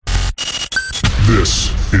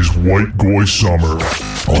This is White Goy Summer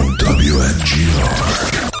on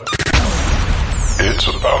WNGR. It's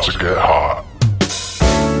about to get hot.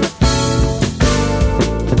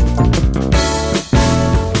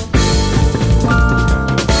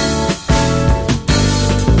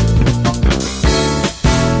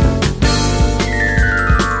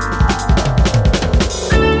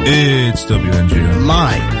 It's WNGR.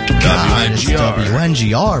 My God, it's WNGR.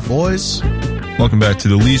 WNGR, boys. Welcome back to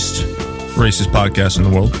the least racist podcast in the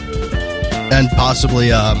world. And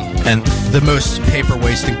possibly the most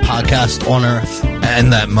paper-wasting podcast on Earth.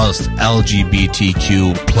 And that most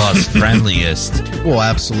LGBTQ plus friendliest. Well,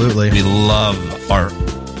 absolutely. We love our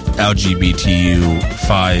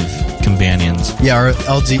LGBTQ5 companions. Yeah, our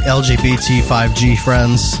LGBT 5G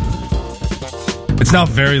friends. It's now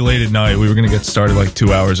very late at night. We were going to get started like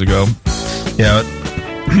 2 hours ago. Yeah.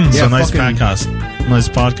 Yeah, nice fucking- podcast. Nice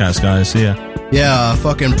podcast, guys. See ya. Yeah,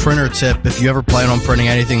 fucking printer tip. If you ever plan on printing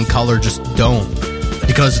anything in color, just don't.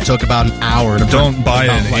 Because it took about an hour to Don't print buy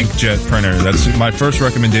about, an like- inkjet printer. That's my first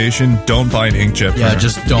recommendation. Don't buy an inkjet printer. Yeah,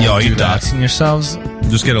 just don't Yo, are do you that. doxing yourselves?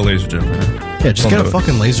 Just get a laserjet printer. Yeah, just Don't get a do it.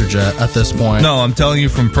 fucking LaserJet at this point. No, I'm telling you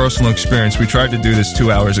from personal experience. We tried to do this 2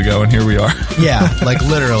 hours ago, and here we are. Yeah, like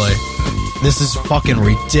literally. This is fucking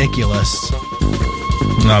ridiculous.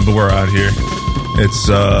 Nah, but we're out here. It's,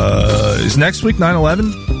 is next week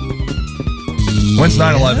 9/11? When's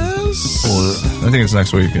 9/11? I think it's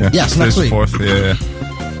next week, yeah. Yes, next This week. 4th, yeah.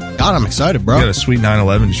 God, I'm excited, bro. We got a sweet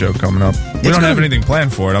 9/11 show coming up. We don't have anything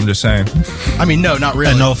planned for it, I'm just saying. I mean, no, not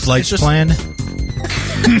really. And no It's flights just- planned?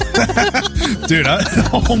 Dude,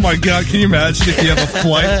 oh my God, can you imagine if you have a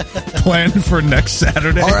flight planned for next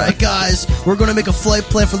Saturday? All right, guys, we're going to make a flight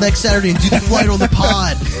plan for next Saturday and do the flight on the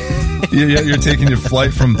pod. You're taking your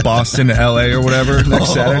flight from Boston to LA or whatever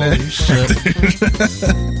next Saturday? Shit.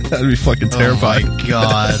 That'd be fucking terrifying. Oh, my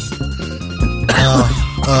God.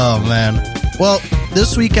 Oh, man. Well,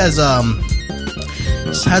 this week has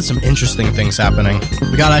had some interesting things happening.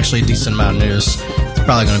 We got actually a decent amount of news. It's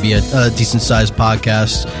probably going to be a decent-sized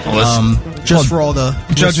podcast. Just for all the...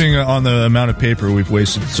 Judging on the amount of paper we've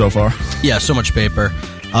wasted so far. Yeah, so much paper.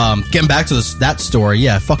 Getting back to that story,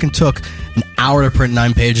 yeah, it fucking took an hour to print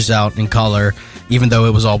 9 pages out in color, even though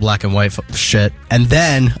it was all black and white shit. And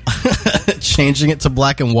then changing it to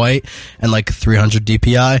black and white and like 300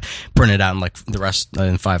 DPI, print it out in like the rest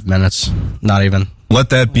in 5 minutes. Not even. Let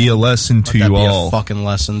that be a lesson to That'd you be all. a fucking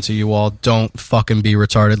lesson to you all. Don't fucking be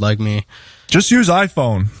retarded like me. Just use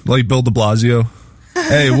iPhone, like Bill de Blasio.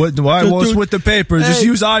 Hey, what's with the paper? Just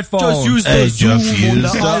use iPhone. Just use the Zoom on the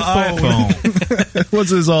iPhone. What's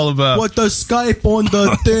this all about? What the Skype on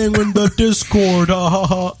the thing in the Discord.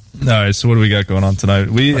 All right, so what do we got going on tonight?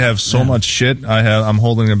 We have so much shit. I'm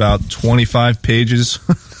holding about 25 pages.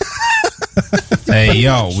 Hey,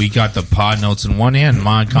 yo, we got the pod notes in one hand,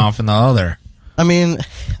 Mein Kampf in the other. I mean,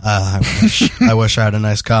 I wish I had a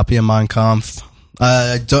nice copy of Mein Kampf.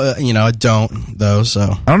 I don't though. So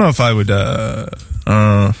I don't know if I would. I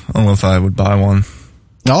don't know if I would buy one.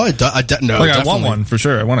 no, Like I definitely, want one for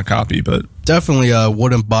sure. I want a copy, but Definitely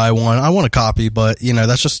wouldn't buy one. I want a copy, but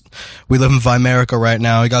that's just we live in Vimerica right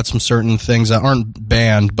now. We got some certain things that aren't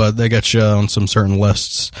banned, but they get you on some certain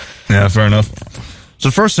lists. yeah, fair enough.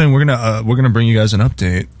 So first thing we're gonna bring you guys an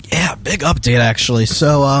update. Yeah, big update actually.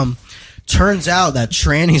 So turns out that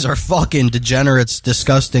trannies are fucking degenerates,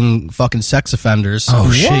 disgusting fucking sex offenders.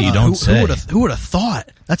 Oh, shit, you don't say. Who would have thought?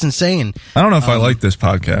 That's insane. I don't know if I like this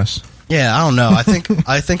podcast. Yeah, I don't know. I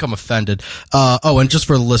think I'm offended. And just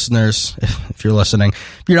for the listeners, if you're listening,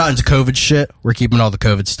 if you're not into COVID shit, we're keeping all the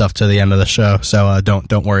COVID stuff to the end of the show. So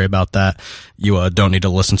don't worry about that. You don't need to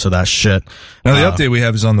listen to that shit. Now the update we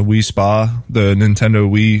have is on the Wii Spa, the Nintendo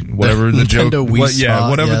Wii, whatever the joke. Nintendo Wii Spa,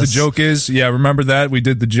 whatever the yes. joke is. Yeah, remember that we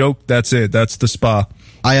did the joke. That's it. That's the spa.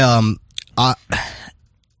 I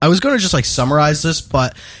was going to just like summarize this,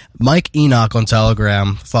 but Mike Enoch on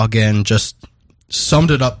Telegram fucking just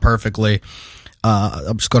summed it up perfectly.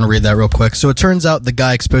 I'm just going to read that real quick. So it turns out the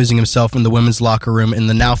guy exposing himself in the women's locker room in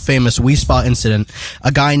the now famous Wii Spa incident,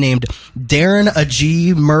 a guy named Darren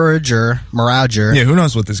Ajee Marager. Yeah, who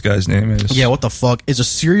knows what this guy's name is? Yeah, what the fuck, is a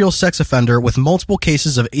serial sex offender with multiple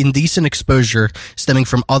cases of indecent exposure stemming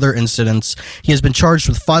from other incidents. He has been charged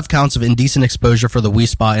with 5 counts of indecent exposure for the Wii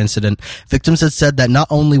Spa incident. Victims had said that not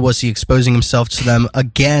only was he exposing himself to them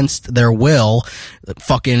against their will,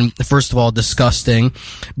 fucking, first of all, disgusting,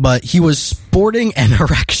 but he was sporting an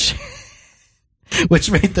erection.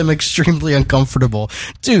 which made them extremely uncomfortable.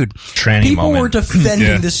 Dude, Tranny people moment. were defending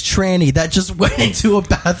Yeah. this tranny that just went into a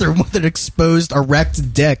bathroom with an exposed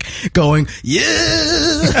erect dick going,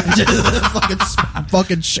 yeah, just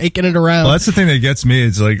fucking shaking it around. Well, that's the thing that gets me.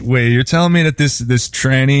 It's like, wait, you're telling me that this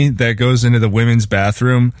tranny that goes into the women's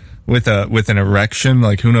bathroom with an erection,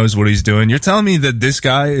 like who knows what he's doing? You're telling me that this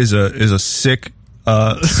guy is a sick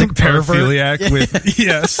paraphiliac with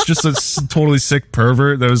just a totally sick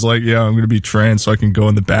pervert that was like, yeah, I'm going to be trans so I can go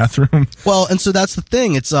in the bathroom. Well, and so that's the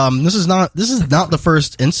thing. It's this is not the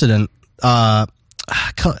first incident. I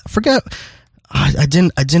forget. I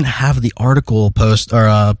didn't have the article post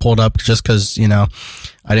or pulled up just because I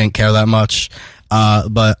didn't care that much.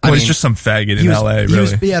 But I mean, it's just some faggot in LA,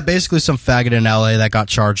 really. Basically some faggot in LA that got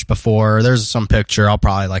charged before. There's some picture. I'll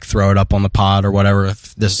probably like throw it up on the pod or whatever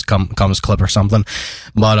if this comes clip or something.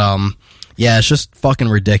 But yeah, it's just fucking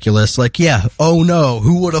ridiculous. Like, yeah, oh no,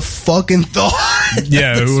 who would have fucking thought?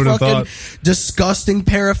 Yeah, who would have thought? Disgusting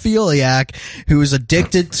paraphiliac who is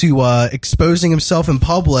addicted to exposing himself in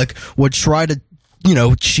public would try to,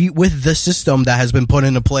 cheat with the system that has been put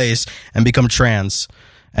into place and become trans.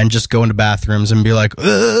 And just go into bathrooms and be like,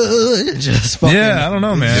 just fucking. Yeah, I don't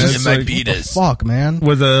know, man. Just It's like, like, what the fuck, man.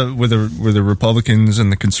 were the Republicans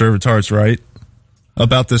and the conservators right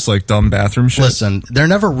about this like dumb bathroom shit? Listen, they're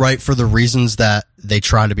never right for the reasons that they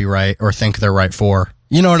try to be right or think they're right for.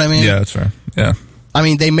 You know what I mean? Yeah, that's fair. Yeah. I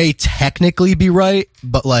mean, they may technically be right,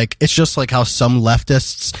 but like, it's just like how some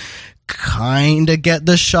leftists kind of get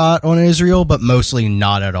the shot on Israel, but mostly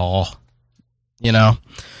not at all.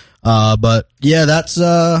 But yeah, that's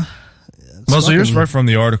Well, so here's right from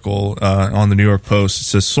the article on the New York Post. It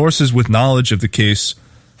says sources with knowledge of the case.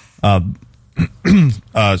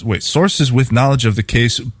 Sources with knowledge of the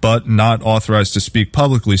case, but not authorized to speak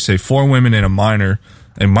publicly, say 4 women and a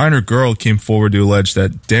minor girl came forward to allege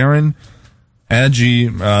that Darren Agi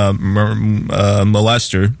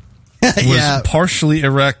molester was partially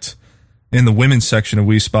erect in the women's section of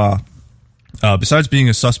We Spa. Besides being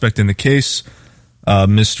a suspect in the case,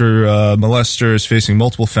 Mr. Molester is facing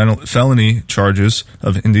multiple felony charges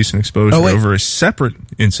of indecent exposure over a separate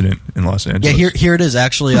incident in Los Angeles. Yeah, here it is.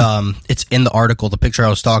 Actually, it's in the article, the picture I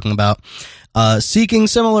was talking about. Seeking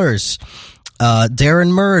similars.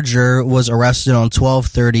 Darren Merger was arrested on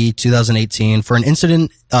 12/30/2018 for an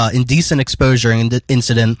incident, indecent exposure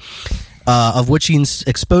incident, of which he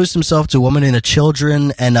exposed himself to women and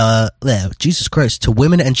children and to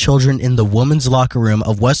women and children in the women's locker room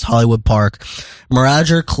of West Hollywood Park.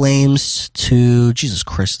 Marager claims to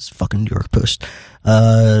it's fucking New York Post.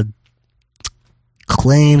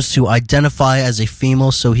 Claims to identify as a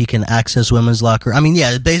female so he can access women's locker. I mean,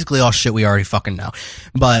 yeah, basically all shit we already fucking know.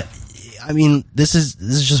 But I mean, this is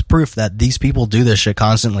just proof that these people do this shit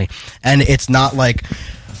constantly, and it's not like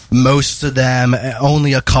most of them,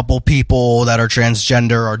 only a couple people that are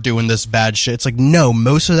transgender are doing this bad shit. It's like, no,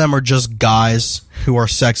 most of them are just guys who are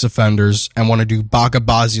sex offenders and want to do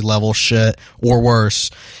Bakabazi level shit or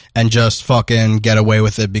worse and just fucking get away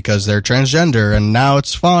with it because they're transgender. And now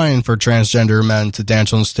it's fine for transgender men to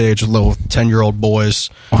dance on stage with little 10-year-old boys.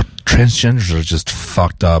 Well, transgenders are just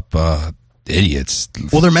fucked up idiots.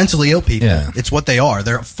 Well, they're mentally ill people. Yeah. It's what they are.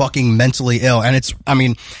 They're fucking mentally ill. And it's, I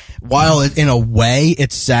mean, while in a way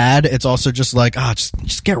it's sad, it's also just like,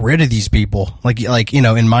 just get rid of these people. Like, in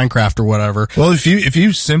Minecraft or whatever. Well, if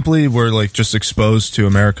you simply were like just exposed to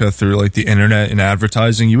America through like the internet and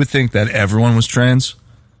advertising, you would think that everyone was trans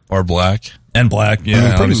Or black. and black. Yeah,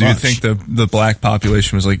 pretty obviously you'd much. think the black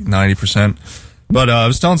population was like 90%. But I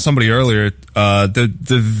was telling somebody earlier,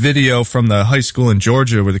 the video from the high school in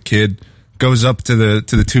Georgia where the kid goes up to the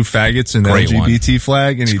 2 faggots and the Great one. LGBT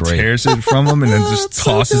flag and he great. tears it from them and then just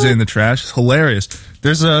tosses it in the trash. It's hilarious.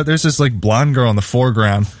 There's this like blonde girl in the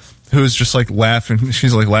foreground who's just like laughing.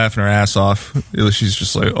 She's like laughing her ass off. She's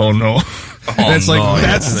just like, oh no. And it's like,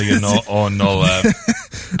 that's like oh no laugh.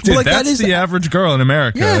 dude, like, that that's is- the average girl in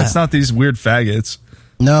America. Yeah. It's not these weird faggots.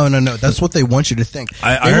 No. That's what they want you to think.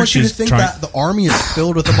 I They heard want you to she's think trying- that the army is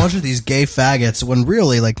filled with a bunch of these gay faggots when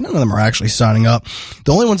really, like, none of them are actually signing up.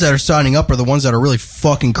 The only ones that are signing up are the ones that are really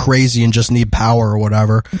fucking crazy and just need power or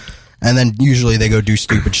whatever. And then usually they go do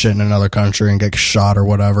stupid shit in another country and get shot or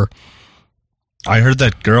whatever. I heard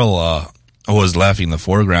that girl who was laughing in the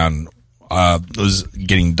foreground was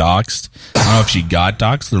getting doxxed. I don't know if she got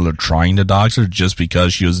doxxed or they're trying to dox her just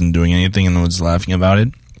because she wasn't doing anything and was laughing about it.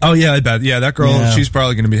 Oh yeah, I bet. Yeah, that girl, Yeah. she's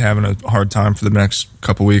probably going to be having a hard time for the next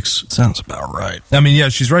couple weeks. Sounds about right. I mean, yeah,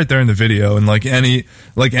 she's right there in the video, and like any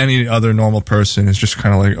other normal person is just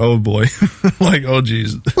kind of like, oh boy, like oh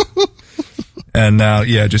geez. And now,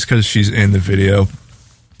 yeah, just because she's in the video,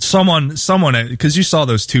 someone, because you saw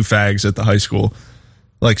those two fags at the high school.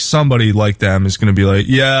 Like, somebody like them is going to be like,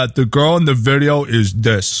 yeah, the girl in the video is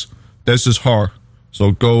this. This is her.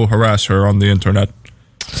 So go harass her on the internet.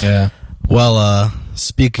 Yeah. Well,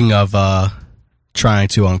 speaking of trying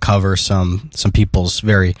to uncover some people's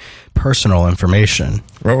very personal information,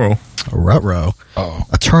 Ruh-roh.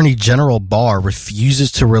 Attorney General Barr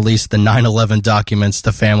refuses to release the 9/11 documents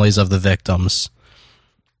to families of the victims.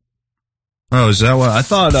 Oh, is that what I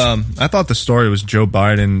thought? I thought the story was Joe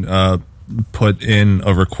Biden put in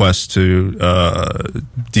a request to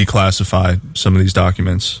declassify some of these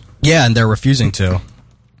documents. Yeah, and they're refusing to.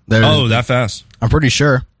 That fast? I'm pretty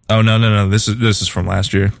sure. Oh, no. This is from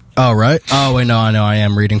last year. Oh, right. Oh, wait, no, I know. I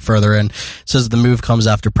am reading further in. It says the move comes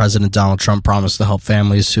after President Donald Trump promised to help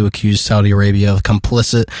families who accuse Saudi Arabia of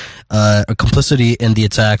complicity in the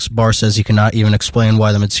attacks. Barr says he cannot even explain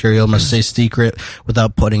why the material must stay secret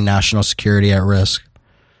without putting national security at risk.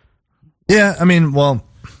 Yeah, I mean, well,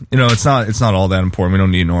 it's not all that important. We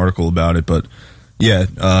don't need an article about it, but yeah,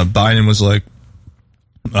 Biden was like,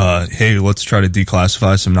 hey, let's try to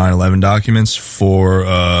declassify some 9/11 documents for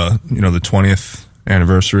the 20th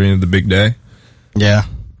anniversary of the big day. Yeah.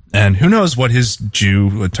 And who knows what his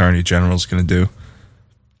Jew attorney general is going to do.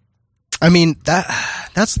 I mean,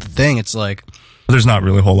 that's the thing. It's like, there's not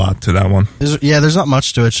really a whole lot to that one. There's not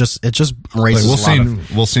much to it. It just raises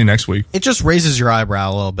we'll see next week. It just raises your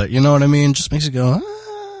eyebrow a little bit. You know what I mean? Just makes you go,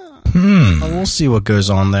 We'll see what goes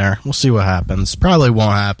on there. We'll see what happens. Probably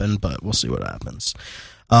won't happen, but we'll see what happens.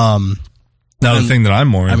 Now, the thing that I'm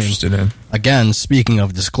more interested in. Again, speaking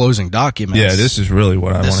of disclosing documents. Yeah, this is really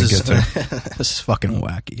what I want to get to. This is fucking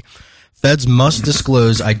wacky. Feds must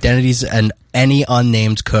disclose identities and any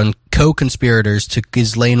unnamed co-conspirators to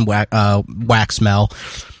Ghislaine Waxmel,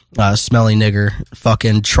 smelly nigger,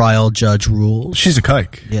 fucking trial judge rules. She's a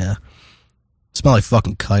kike. Yeah. Smelly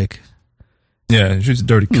fucking kike. Yeah, she's a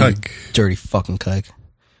dirty kike. Dirty fucking kike.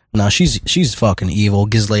 No, she's fucking evil.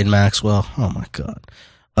 Ghislaine Maxwell. Oh my God.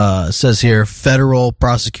 It says here, federal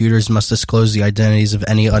prosecutors must disclose the identities of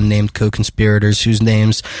any unnamed co-conspirators whose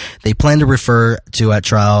names they plan to refer to at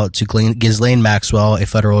trial to Ghislaine Maxwell, a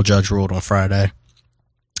federal judge ruled on Friday.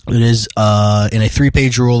 It is in a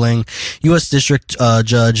 3-page ruling. U.S. District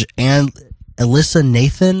Judge Alyssa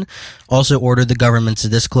Nathan also ordered the government to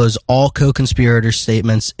disclose all co-conspirator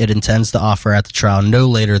statements it intends to offer at the trial no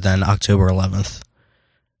later than October 11th.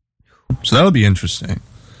 So that'll be interesting.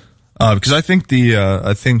 Because I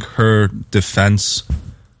think her defense,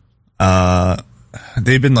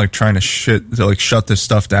 they've been like trying to shut this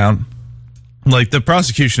stuff down. Like, the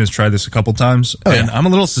prosecution has tried this a couple times, and I'm a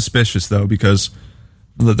little suspicious though, because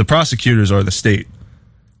the prosecutors are the state.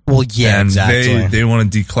 Well, yeah, and exactly. They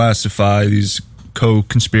want to declassify these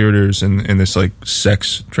co-conspirators in this like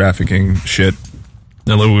sex trafficking shit,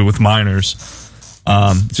 a little bit with minors.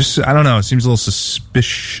 Just, I don't know. It seems a little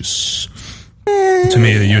suspicious to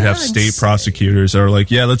me that you'd have state prosecutors that are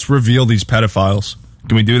like, yeah, let's reveal these pedophiles.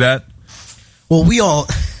 Can we do that? Well, we all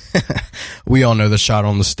know the shot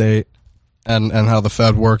on the state and how the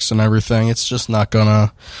Fed works and everything. It's just not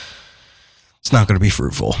gonna be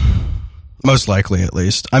fruitful. Most likely, at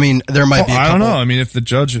least. I mean, there might be. I don't know. I mean, if the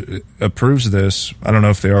judge approves this, I don't know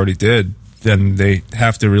if they already did. Then they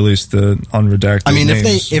have to release the unredacted. I mean,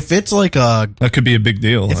 names. if it's like that could be a big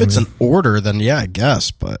deal. If it's an order, then yeah, I guess.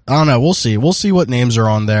 But I don't know. We'll see. We'll see what names are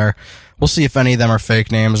on there. We'll see if any of them are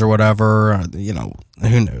fake names or whatever.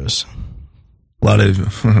 Who knows? A lot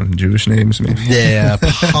of Jewish names, maybe. Yeah,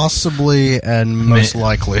 possibly, and most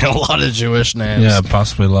likely a lot of Jewish names. Yeah,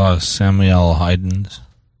 possibly a lot of Samuel Haydens.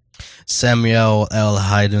 Samuel L.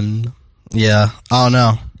 Hayden. Yeah, I don't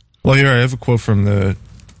know. Well, here I have a quote from the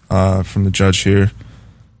judge here.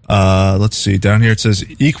 Let's see. Down here it says,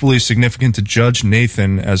 equally significant to Judge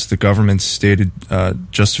Nathan as the government's stated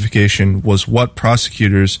justification was what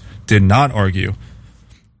prosecutors did not argue.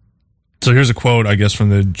 So here's a quote, I guess, from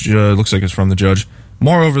the looks like it's from the judge.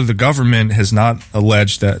 Moreover, the government has not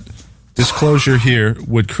alleged that disclosure here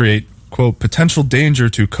would create, quote, potential danger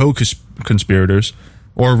to co-conspirators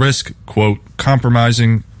or risk, quote,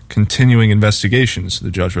 compromising continuing investigations,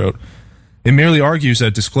 the judge wrote. It merely argues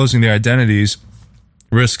that disclosing the identities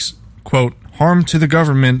risks, quote, harm to the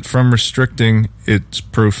government from restricting its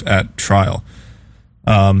proof at trial.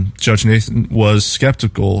 Judge Nathan was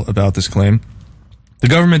skeptical about this claim. The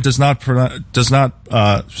government the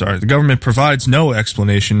government provides no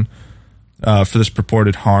explanation for this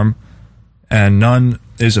purported harm, and none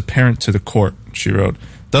is apparent to the court, she wrote.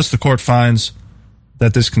 Thus, the court finds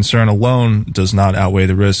that this concern alone does not outweigh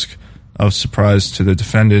the risk of surprise to the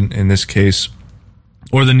defendant in this case,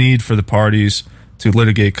 or the need for the parties to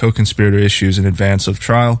litigate co-conspirator issues in advance of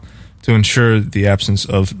trial to ensure the absence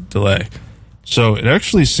of delay. So it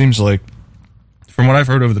actually seems like, from what I've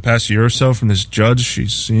heard over the past year or so from this judge, she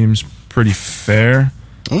seems pretty fair.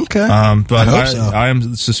 Okay. But I hope so. I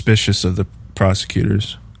am suspicious of the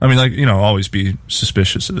prosecutors. I mean, like, you know, always be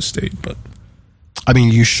suspicious of the state, but I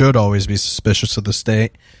mean, you should always be suspicious of the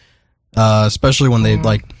state, especially when they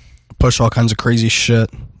like push all kinds of crazy shit.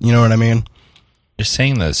 You know what I mean? You're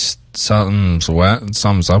saying that something's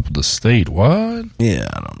up with the state. What? Yeah,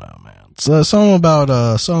 I don't know, man. So something about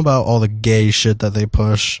all the gay shit that they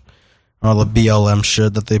push, all the BLM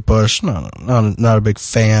shit that they push. No, not a big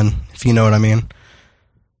fan, if you know what I mean.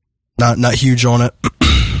 Not huge on it.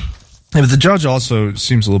 Yeah, but the judge also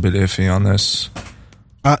seems a little bit iffy on this.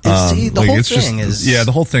 See, the like, whole it's thing just, is... Yeah,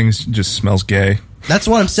 the whole thing just smells gay. That's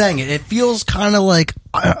what I'm saying. It feels kind of like...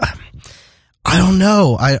 I don't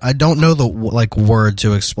know. I don't know the word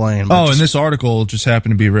to explain. Oh, and this article just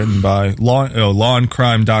happened to be written by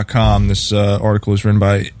lawandcrime.com. This article is written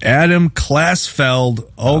by Adam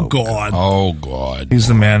Klasfeld. Oh, God. Oh, God. He's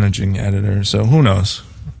the managing editor, so who knows?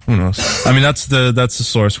 Who knows? I mean, that's the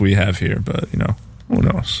source we have here, but, you know, who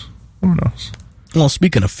knows? Who knows? Well,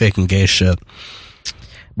 speaking of fake and gay shit,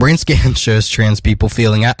 brain scan shows trans people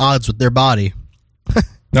feeling at odds with their body.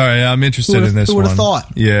 All right, I'm interested in this one. Who would have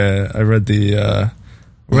thought? Yeah, I read the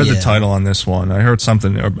title on this one. I heard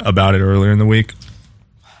something about it earlier in the week.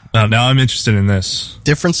 Now I'm interested in this.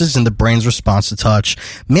 Differences in the brain's response to touch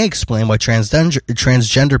may explain why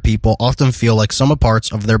transgender people often feel like some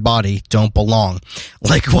parts of their body don't belong.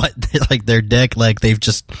 Like what? Like their dick, like they've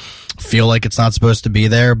just feel like it's not supposed to be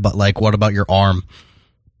there, but like what about your arm?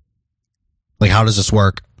 Like how does this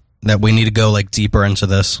work? That we need to go like deeper into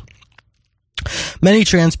this. Many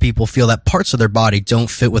trans people feel that parts of their body don't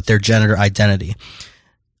fit with their gender identity.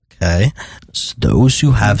 Okay. So those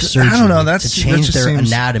who have surgery to change their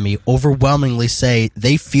anatomy overwhelmingly say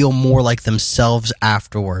they feel more like themselves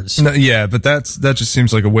afterwards. No, yeah, but that just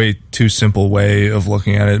seems like a way too simple way of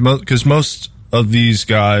looking at it. Because most of these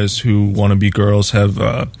guys who want to be girls have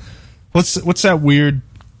what's that weird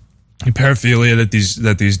paraphilia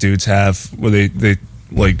that these dudes have where they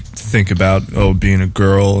like think about being a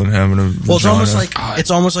girl and having a vagina. Well,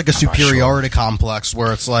 it's almost like a superiority complex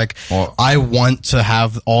where it's like I want to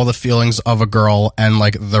have all the feelings of a girl and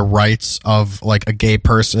like the rights of like a gay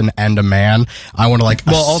person and a man. I want to like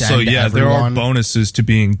also there are bonuses to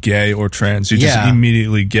being gay or trans. You just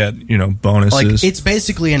immediately get bonuses. Like it's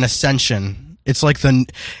basically an ascension. It's like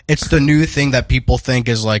it's the new thing that people think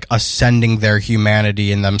is like ascending their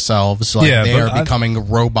humanity in themselves. Like they are becoming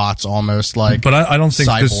robots almost like. But I don't think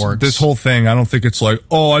this whole thing, I don't think it's like,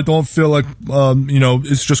 I don't feel like,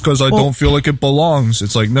 it's just because I don't feel like it belongs.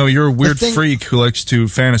 It's like, no, you're a weird freak who likes to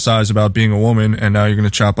fantasize about being a woman and now you're going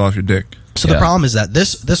to chop off your dick. So the problem is that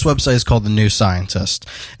this website is called The New Scientist.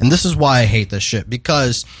 And this is why I hate this shit,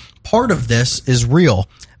 because part of this is real.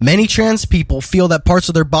 Many trans people feel that parts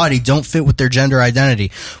of their body don't fit with their gender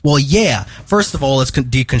identity. Well, yeah. First of all, let's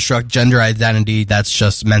deconstruct gender identity. That's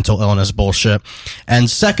just mental illness bullshit. And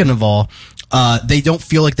second of all, they don't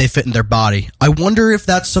feel like they fit in their body. I wonder if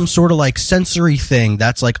that's some sort of like sensory thing.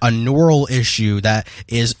 That's like a neural issue that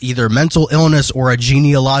is either mental illness or a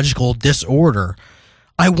genealogical disorder.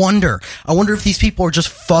 I wonder if these people are just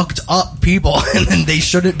fucked up people and then they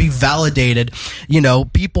shouldn't be validated.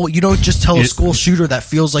 People, you don't just tell a school shooter that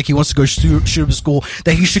feels like he wants to go shoot up a school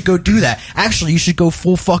that he should go do that. Actually, you should go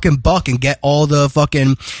full fucking buck and get all the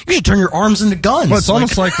fucking, you should turn your arms into guns. Well, it's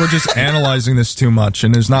almost like we're just analyzing this too much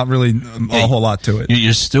and there's not really a whole lot to it.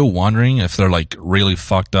 You're still wondering if they're like really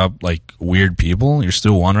fucked up, like weird people? You're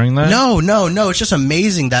still wondering that? No. It's just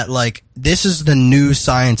amazing that like, this is The New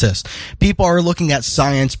Scientist. People are looking at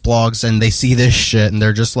science blogs and they see this shit and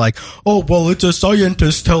they're just like, oh, well, it's a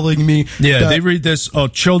scientist telling me. Yeah, they read this.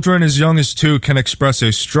 Children as young as 2 can express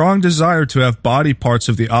a strong desire to have body parts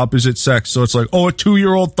of the opposite sex. So it's like, a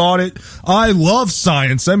 2-year-old thought it. I love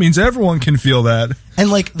science. That means everyone can feel that. And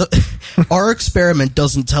like our experiment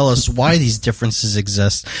doesn't tell us why these differences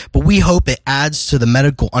exist, but we hope it adds to the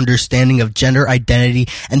medical understanding of gender identity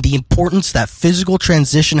and the importance that physical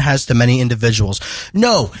transition has to many individuals.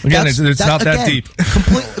 No, again, it's not that deep.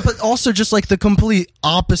 But also just like the complete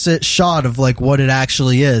opposite shot of like what it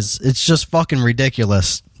actually is. It's just fucking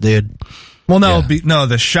ridiculous, dude. Well,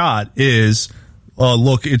 the shot is,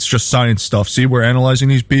 look, it's just science stuff. See, we're analyzing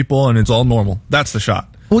these people and it's all normal. That's the shot.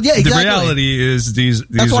 Well, yeah, exactly. The reality is these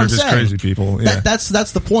That's what are I'm just saying. crazy people. Yeah. That's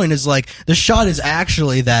the point. Is like the shot is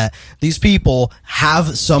actually that these people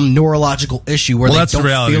have some neurological issue where well, they that's don't the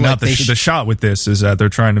reality. feel Not like the shot with this is that they're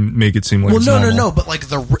trying to make it seem like Well, it's no, normal. but like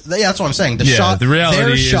that's what I'm saying. The Yeah, shot. the reality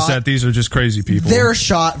their is shot, that these are just crazy people. their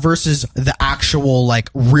shot versus the actual like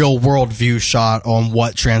real world view shot on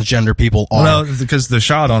what transgender people are. Well, because the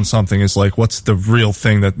shot on something is like, what's the real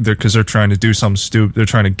thing that because they're trying to do something stupid. They're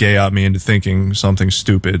trying to gay out me into thinking something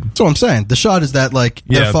stupid. That's what I'm saying. The shot is that like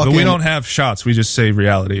they're Yeah, fucking, but we don't have shots. We just say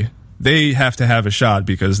reality. They have to have a shot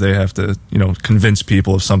because they have to, convince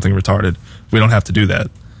people of something retarded. We don't have to do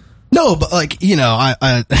that. No, but like I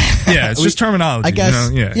Yeah, it's just terminology. I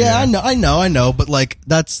guess. Yeah. I know. But like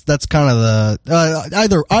that's kind of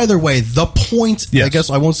the either way. The point. Yes. I guess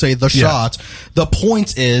I won't say the shot. The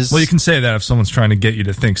point is. Well, you can say that if someone's trying to get you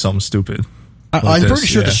to think something stupid. I'm pretty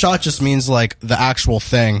sure yeah. the shot just means like the actual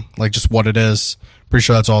thing, like just what it is. Pretty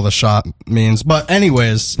sure that's all the shot means. But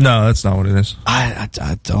anyways, No, that's not what it is. I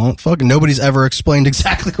don't fucking. Nobody's ever explained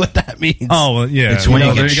exactly what that means. Oh, well, yeah. It's when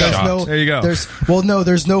you there get you go. shot. There you go.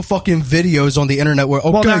 There's no fucking videos on the internet where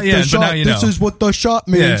now- yeah, the but shot. now you This know. is what the shot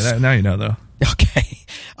means. Yeah, now you know, though. Okay.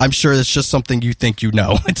 I'm sure it's just something you think you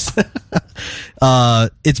know.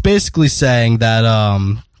 It's basically saying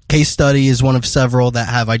that case study is one of several that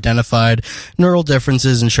have identified neural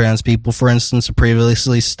differences in trans people. For instance, a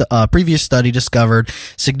previous study discovered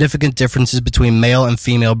significant differences between male and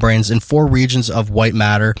female brains in 4 regions of white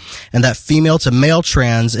matter, and that female to male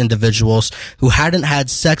trans individuals who hadn't had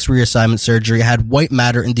sex reassignment surgery had white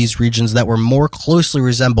matter in these regions that were more closely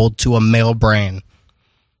resembled to a male brain.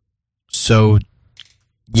 So,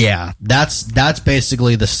 yeah, that's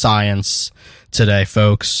basically the science today,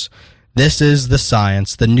 folks. This is the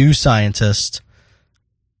science, the new scientist.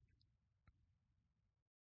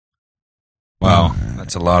 Wow,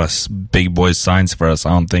 that's a lot of big boy science for us. I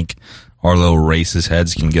don't think our little racist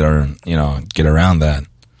heads can get around that.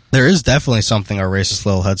 There is definitely something our racist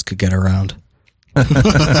little heads could get around.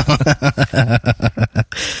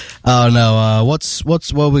 Oh no,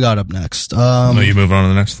 what we got up next? You move on to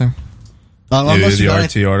the next thing? Unless the you got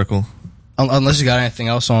RT article. unless you got anything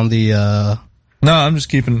else on the No, I'm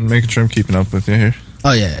just making sure I'm keeping up with you here.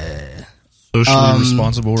 Oh yeah. Socially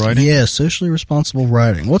responsible writing? Yeah, socially responsible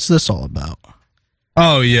writing. What's this all about?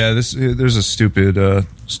 Oh yeah, there's a stupid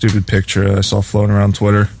picture I saw floating around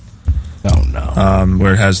Twitter. Oh no.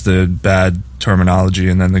 Where it has the bad terminology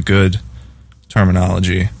and then the good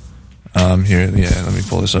terminology. Here, yeah, let me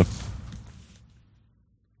pull this up.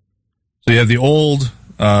 So you have the old,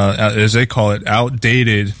 as they call it,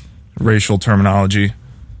 outdated racial terminology.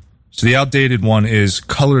 So the outdated one is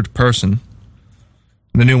colored person.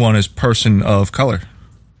 The new one is person of color.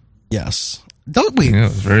 Yes. Don't we? Yeah,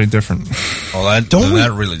 it's very different. Well,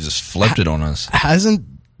 that really just flipped it on us. Hasn't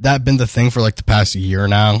that been the thing for like the past year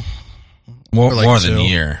now? More like than 2. a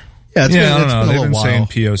year. Yeah, it's I been don't know. a They've little been while. saying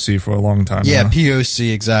POC for a long time. Yeah, now.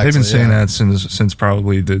 POC exactly. They've been saying yeah. that since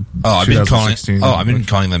probably the I've been calling 2016.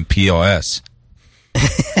 calling them POS.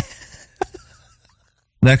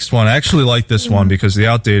 Next one. I actually like this one because the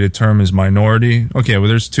outdated term is minority. Okay, well,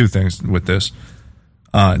 there's 2 things with this.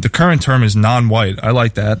 The current term is non-white. I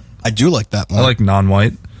like that. I do like that one. I like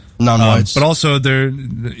non-white. non-whites. But also they're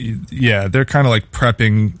kind of like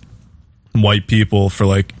prepping white people for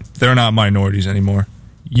like, they're not minorities anymore.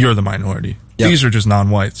 You're the minority. Yep. These are just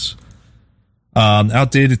non-whites.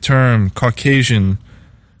 Outdated term, Caucasian.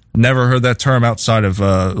 Never heard that term outside of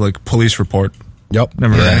like police report. Yep.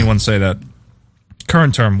 Never heard Yeah. anyone say that.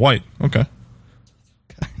 Current term, white. Okay.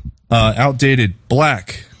 Outdated,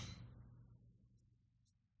 black.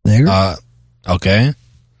 There. Okay.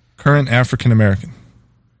 Current, African American.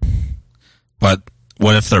 But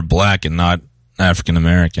what if they're black and not African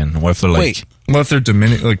American? What if they're like, Wait. What if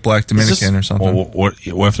they're like black Dominican or something? what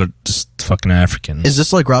if they're just fucking African? Is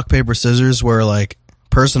this like rock, paper, scissors where like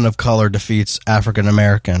person of color defeats African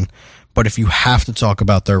American, but if you have to talk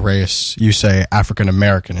about their race, you say African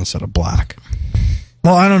American instead of black?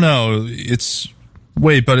 Well, I don't know.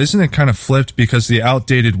 But isn't it kind of flipped because the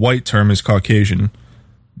outdated white term is Caucasian,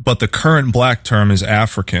 but the current black term is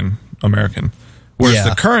African American, whereas Yeah.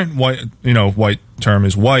 the current white term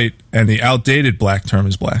is white, and the outdated black term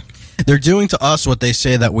is black. They're doing to us what they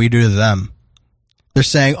say that we do to them. They're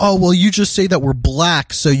saying, oh, well, you just say that we're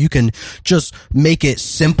black so you can just make it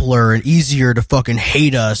simpler and easier to fucking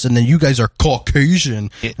hate us, and then you guys are Caucasian.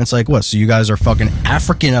 And it's like, what? So you guys are fucking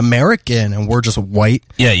African American and we're just white?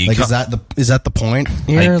 Yeah, you like, ca- is that the point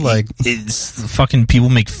here? Like it's fucking people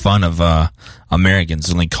make fun of Americans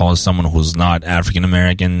and like call someone who's not African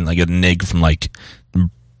American like a nig from like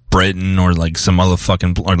Britain or like some other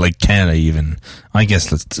fucking, or like Canada even. I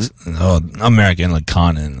guess that's American, like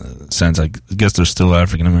continent sense. I guess they're still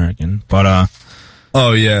African American, but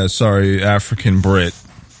Oh yeah, sorry, African Brit.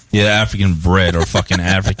 yeah, African Brit or fucking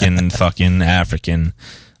fucking African.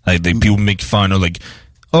 Like people make fun of like,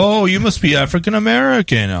 oh, you must be African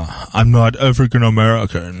American. I'm not African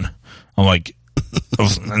American. I'm like,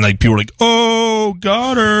 and like people are like, oh,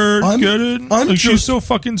 got her, get it? Like, she's so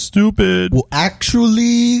fucking stupid. Well,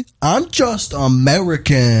 actually, I'm just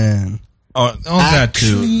American. Oh,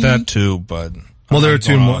 that too, but. Well, there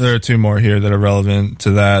are two more here that are relevant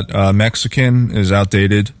to that. Mexican is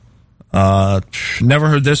outdated. Never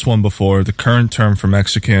heard this one before. The current term for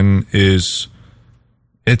Mexican it's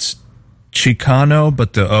Chicano,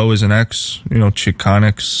 but the O is an X. You know,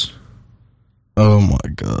 Chicanx. Oh my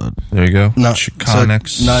god! There you go. No, Chicanx.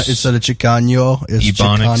 So, not instead of Chicano, it's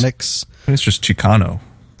Ebonics. Chicanx. It's just Chicano.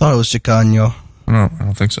 Thought it was Chicano. I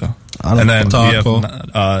don't think so. And then we have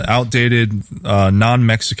outdated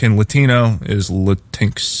non-Mexican Latino is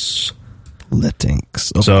Latinx.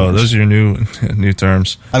 Latinx. So those are your new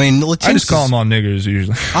terms. I mean, Latinx. I just call them all niggers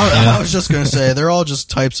usually. I was just gonna say they're all just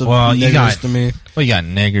types of niggers to me. Well, you got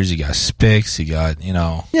niggers, you got spics, you got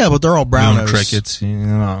Yeah, but they're all brownos. crickets,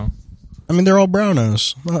 I mean, they're all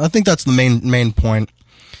brownos. I think that's the main point.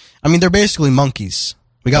 I mean, they're basically monkeys.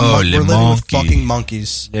 We're living with fucking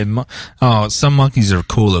monkeys. Some monkeys are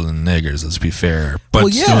cooler than niggers, let's be fair.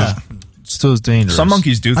 But still is dangerous. Some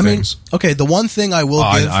monkeys do things. Okay, the one thing I will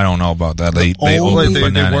give... I don't know about that. They work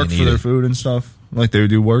for their food and stuff. Like they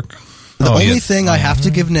do work. The only thing I have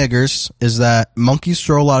to give niggers is that monkeys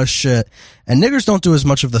throw a lot of shit, and niggers don't do as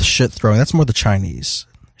much of the shit throwing. That's more the Chinese.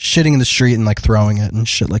 Shitting in the street and like throwing it and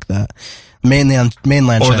shit like that. Mainly on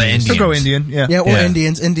mainland or Chinese. the Indians. They'll go Indian, yeah. Yeah, or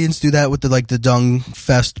Indians. Indians do that with the Dung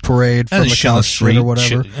Fest parade from the Cal Street or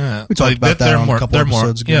whatever. We talked about that on a couple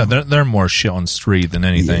episodes ago. Yeah, they're more shit on street than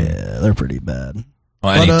anything. Yeah, they're pretty bad.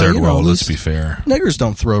 Well, any third world, let's be fair. Niggers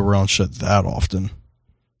don't throw around shit that often.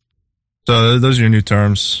 So those are your new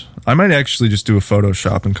terms. I might actually just do a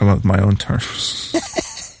Photoshop and come up with my own terms.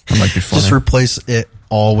 That might be funny. Just replace it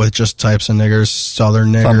all with just types of niggers, southern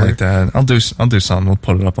nigger. Something like that. I'll do something. We'll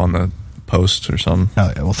put it up on the post or something.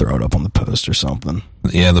 Oh yeah, we'll throw it up on the post or something.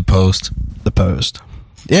 Yeah, the post. The post.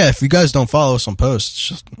 Yeah, if you guys don't follow us on post, it's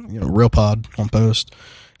just Real Pod on post.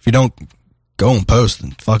 If you don't go on post,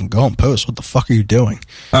 then fucking go on post. What the fuck are you doing?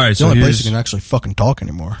 All right, it's the only place you can actually fucking talk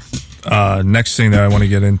anymore. Next thing that I want to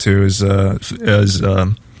get into is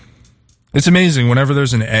it's amazing. Whenever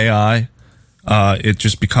there's an AI, it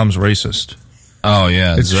just becomes racist. Oh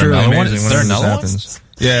yeah, it's truly amazing. Is there another one? Happens.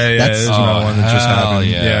 Yeah, there's another one that just happened.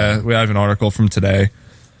 Yeah, we have an article from today.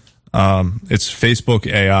 It's Facebook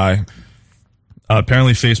AI.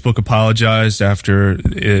 Apparently, Facebook apologized after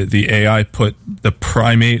the AI put the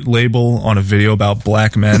primate label on a video about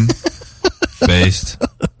black men. Based.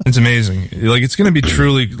 It's amazing. Like it's going to be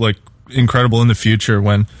truly like incredible in the future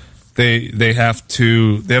when they have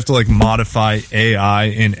to like modify AI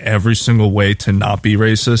in every single way to not be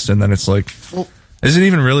racist, and then it's like, is it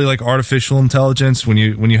even really like artificial intelligence when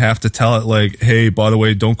you have to tell it like, hey, by the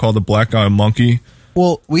way, don't call the black guy a monkey?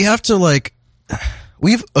 Well, we have to like.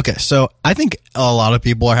 So I think a lot of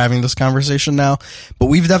people are having this conversation now, but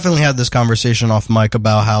we've definitely had this conversation off mic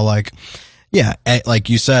about how like like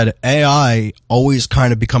you said, AI always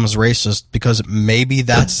kind of becomes racist because maybe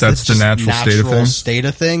that's the natural state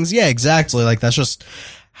of things. Yeah, exactly. Like that's just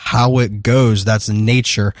how it goes. That's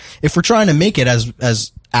nature. If we're trying to make it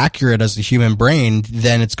as accurate as the human brain,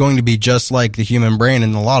 then it's going to be just like the human brain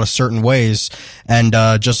in a lot of certain ways, and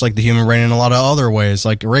just like the human brain in a lot of other ways,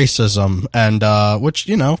 like racism, and which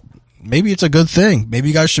maybe it's a good thing. Maybe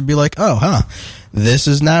you guys should be like, this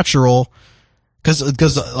is natural.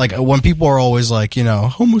 Because like when people are always like,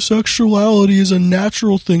 homosexuality is a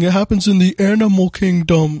natural thing. It happens in the animal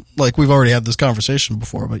kingdom. Like we've already had this conversation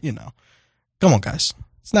before, but come on, guys,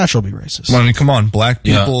 it's natural to be racist. I mean, come on, black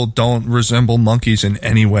people don't resemble monkeys in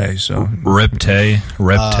any way. So reptile,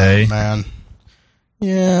 man.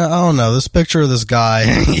 Yeah, I don't know. This picture of this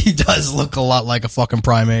guy, he does look a lot like a fucking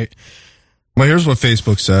primate. Well, here's what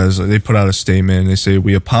Facebook says. They put out a statement. They say,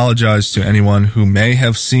 we apologize to anyone who may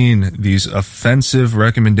have seen these offensive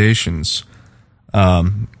recommendations.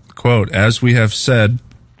 Quote, as we have said,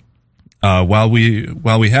 while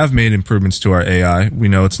we have made improvements to our AI, we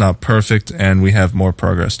know it's not perfect and we have more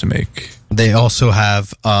progress to make. They also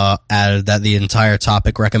have added that the entire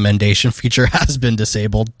topic recommendation feature has been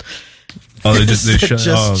disabled. Oh, they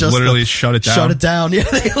literally shut it down? Shut it down. Yeah,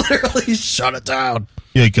 they literally shut it down.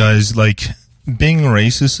 Yeah, guys, like, being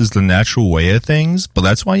racist is the natural way of things, but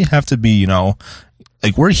that's why you have to be,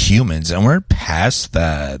 like we're humans and we're past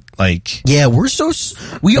that. Like, Yeah, we're so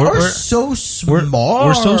smart. we're so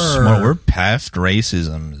smart. We're past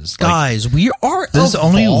racism. It's like, guys. We are. there's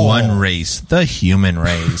only evolved. one race, the human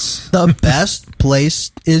race. The best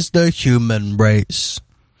place is the human race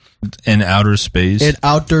In outer space. in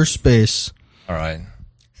outer space. All right.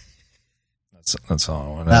 That's all I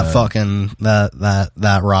want. That fucking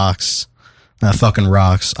that rocks. That fucking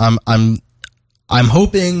rocks. I'm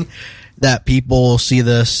hoping that people see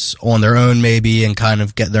this on their own, maybe, and kind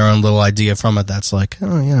of get their own little idea from it. That's like,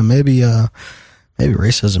 oh yeah, maybe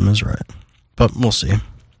racism is right, but we'll see.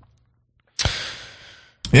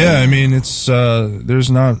 Yeah, I mean, it's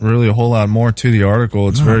there's not really a whole lot more to the article.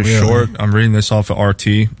 It's very short. I'm reading this off of RT.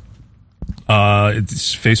 It's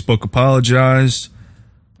Facebook apologized.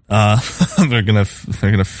 They're gonna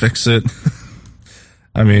fix it.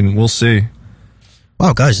 I mean, we'll see.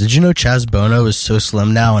 Wow, guys, did you know Chaz Bono is so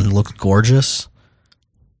slim now and looks gorgeous?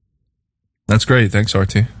 That's great. Thanks,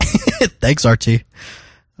 RT. Thanks, RT.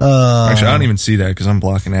 Actually, I don't even see that because I'm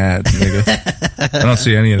blocking ads, nigga. I don't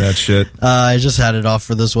see any of that shit. I just had it off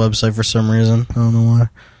for this website for some reason. I don't know why.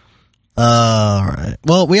 All right.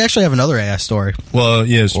 Well, we actually have another AI story. Well,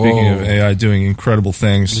 yeah. Speaking of AI doing incredible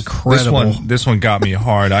things, Incredible. This one got me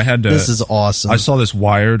hard. I had to. This is awesome. I saw this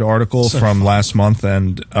Wired article from last month,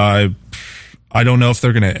 and I don't know if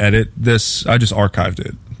they're going to edit this. I just archived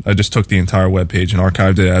it. I just took the entire webpage and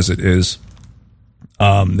archived it as it is.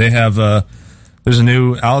 They have there's a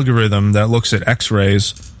new algorithm that looks at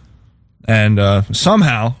X-rays, and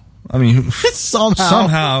somehow, I mean,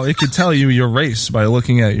 somehow it could tell you your race by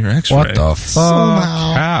looking at your X-ray. What the fuck?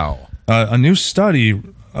 How? A new study,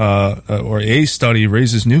 or a study,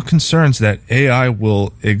 raises new concerns that AI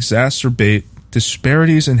will exacerbate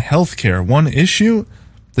disparities in healthcare. One issue: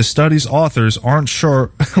 the study's authors aren't sure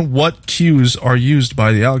what cues are used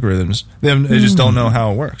by the algorithms. They just don't know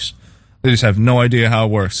how it works. They just have no idea how it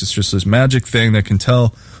works. It's just this magic thing that can tell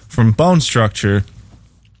from bone structure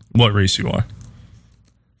what race you are.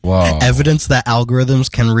 Wow. Evidence that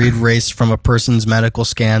algorithms can read race from a person's medical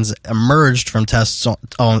scans emerged from tests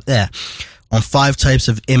on 5 types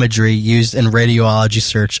of imagery used in radiology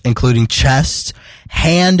search, including chest,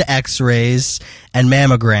 hand X-rays, and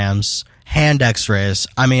mammograms. Hand X-rays.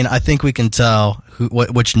 I mean, I think we can tell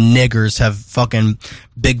which niggers have fucking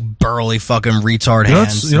big burly fucking retard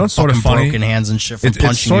hands. You know what's sort of fucking funny? broken hands and shit from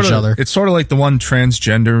punching each other. It's sort of like the one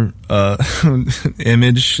transgender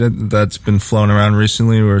image that's been flown around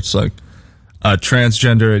recently, where it's like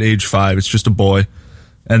transgender at age 5, it's just a boy,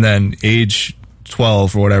 and then age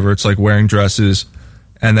 12 or whatever, it's like wearing dresses,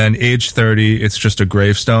 and then age 30, it's just a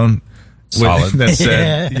gravestone. Solid. That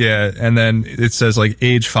said, yeah, and then it says like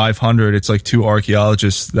age 500. It's like 2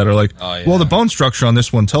 archaeologists that are like, well, the bone structure on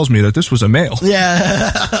this one tells me that this was a male.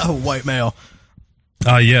 Yeah, white male.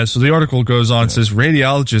 Yeah, so the article goes on, it says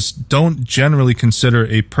radiologists don't generally consider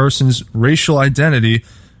a person's racial identity,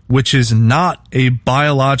 which is not a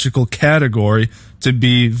biological category, to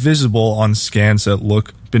be visible on scans that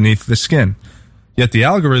look beneath the skin. Yet the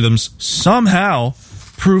algorithms somehow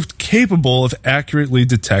proved capable of accurately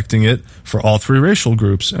detecting it for all 3 racial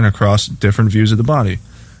groups and across different views of the body.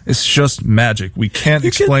 It's just magic. We can't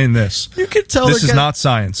explain this. You can tell this is not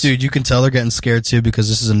science. Dude, you can tell they're getting scared too, because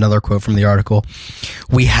this is another quote from the article.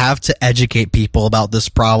 We have to educate people about this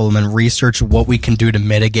problem and research what we can do to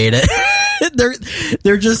mitigate it.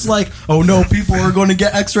 They're just like, oh no, people are going to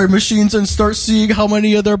get X-ray machines and start seeing how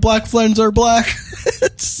many of their black friends are black.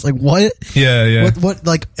 It's like, what? Yeah. What?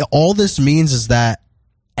 Like, all this means is that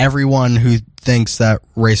everyone who thinks that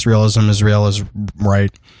race realism is real is right.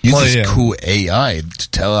 Use this cool AI to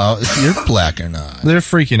tell out if you're black or not. They're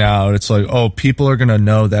freaking out. It's like, oh, people are going to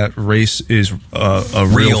know that race is a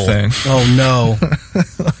real thing. Oh, no.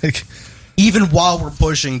 Like, even while we're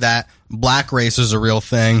pushing that black race is a real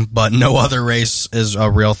thing, but no other race is a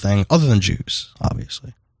real thing, other than Jews,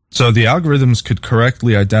 obviously. so the algorithms could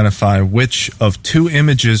correctly identify which of 2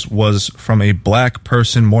 images was from a black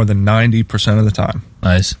person more than 90% of the time.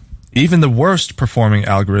 Nice. Even the worst performing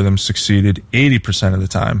algorithm succeeded 80% of the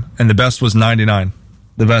time, and the best was 99.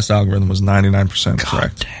 The best algorithm was 99%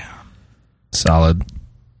 correct. Solid.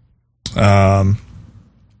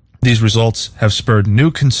 These results have spurred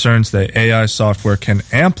new concerns that AI software can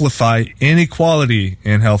amplify inequality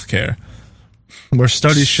in healthcare, where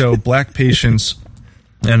studies show black patients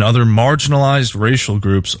and other marginalized racial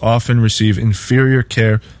groups often receive inferior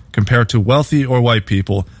care compared to wealthy or white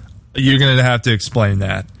people. You're going to have to explain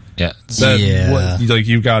that. Yeah. That's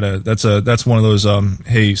one of those,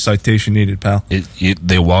 hey, citation needed, pal.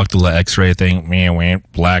 They walk through the X-ray thing, man,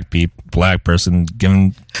 black person,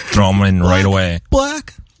 throw them in right away.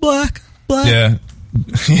 Black. Yeah.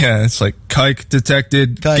 Yeah, it's like kike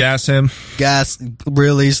detected. Kike. Gas him. Gas,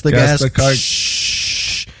 release the gas. The kike.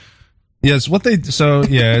 Shh. Yes,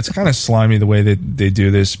 it's kind of slimy the way they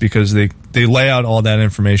do this, because they lay out all that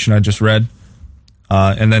information I just read,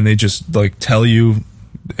 and then they just like tell you,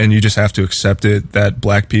 and you just have to accept it, that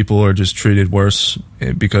black people are just treated worse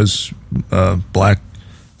because black.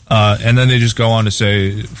 And then they just go on to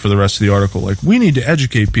say for the rest of the article, like, we need to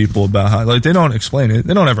educate people about how, like, they don't explain it.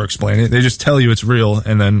 They don't ever explain it. They just tell you it's real,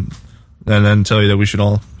 and then tell you that we should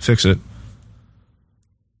all fix it.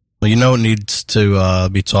 Well, you know what needs to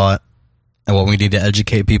be taught, and what we need to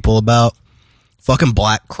educate people about? Fucking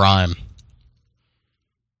black crime.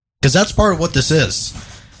 Because that's part of what this is.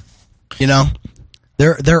 You know?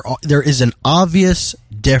 There is an obvious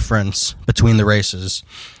difference between the races.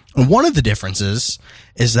 And one of the differences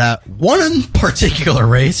is that one particular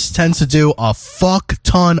race tends to do a fuck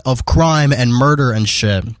ton of crime and murder and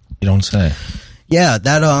shit. You don't say. Yeah,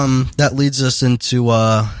 that leads us into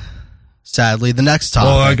sadly the next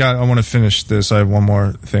topic. Well, I want to finish this. I have one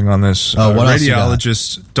more thing on this. Oh, what else you got?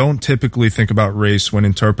 Radiologists don't typically think about race when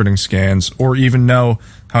interpreting scans, or even know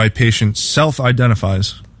how a patient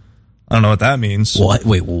self-identifies. I don't know what that means. What?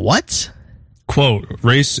 Wait, what? Quote,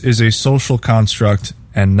 race is a social construct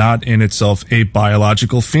and not in itself a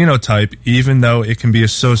biological phenotype, even though it can be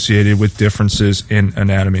associated with differences in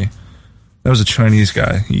anatomy. That was a Chinese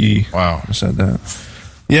guy. He said that.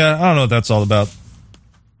 Yeah, I don't know what that's all about.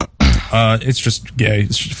 It's just gay.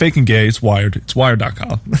 It's just fake and gay. It's Wired. It's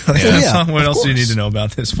Wired.com. What else do you need to know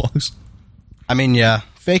about this, folks? I mean, yeah,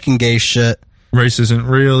 fake and gay shit. Race isn't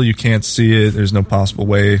real. You can't see it. There's no possible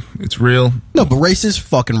way it's real. No, but race is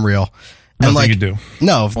fucking real. And Nothing you do.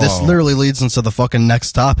 No, this literally leads into the fucking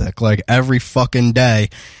next topic. Like, every fucking day,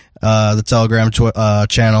 the Telegram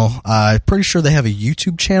channel, I'm pretty sure they have a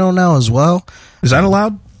YouTube channel now as well. Is that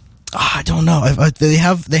allowed? I don't know. They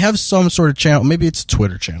have some sort of channel. Maybe it's a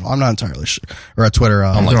Twitter channel. I'm not entirely sure. Or a Twitter.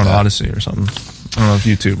 They're on Odyssey or something. I don't know if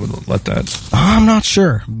YouTube would let that. I'm not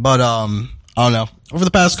sure, but I don't know. Over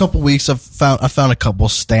the past couple weeks, I found a couple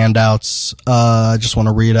standouts. I just want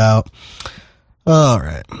to read out. All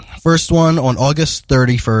right. First one, on August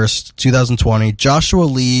 31st, 2020, Joshua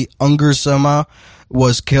Lee Ungersema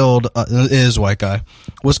was killed, is a white guy,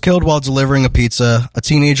 was killed while delivering a pizza. A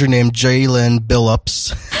teenager named Jalen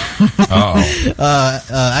Billups.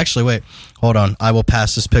 Actually, wait, hold on. I will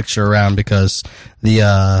pass this picture around because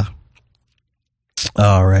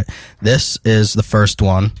all right. This is the first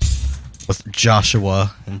one with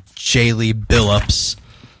Joshua and Jaylee Billups.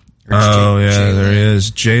 There he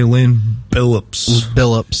is. Jalen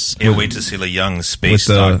Billups. Can't wait to see the young space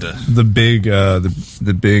with doctor.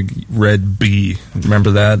 The big red bee.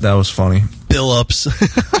 Remember that? That was funny. Billups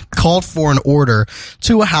called for an order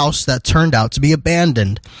to a house that turned out to be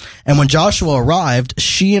abandoned. And when Joshua arrived,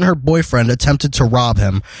 she and her boyfriend attempted to rob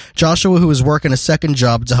him. Joshua, who was working a second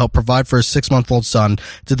job to help provide for his 6-month-old son,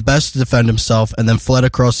 did the best to defend himself and then fled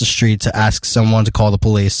across the street to ask someone to call the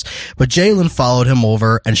police. But Jalen followed him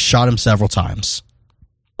over and shot him several times.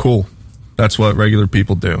 Cool. That's what regular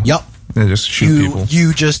people do. Yep. They just shoot people.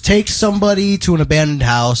 You just take somebody to an abandoned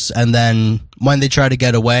house, and then when they try to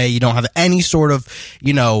get away, you don't have any sort of,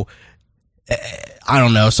 I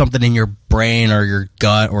don't know, something in your brain or your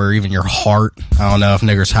gut or even your heart. I don't know if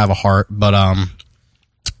niggers have a heart, but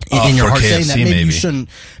in your heart KFC, saying that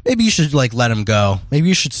maybe you should like let him go. Maybe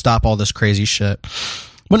you should stop all this crazy shit.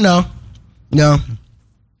 But no.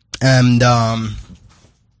 And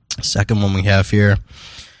second one we have here,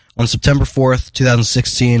 on September 4th,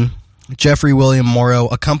 2016. Jeffrey William Morrow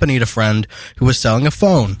accompanied a friend who was selling a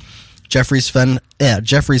phone. Jeffrey's friend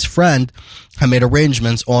had made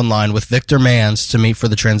arrangements online with Victor Mans to meet for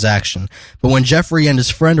the transaction. But when Jeffrey and his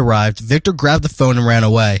friend arrived, Victor grabbed the phone and ran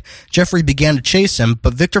away. Jeffrey began to chase him,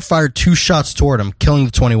 but Victor fired 2 shots toward him, killing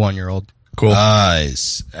the 21-year-old. Cool.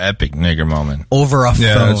 Nice. Epic nigger moment. Over a phone.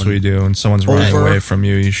 Yeah, that's what you do. When someone's running away from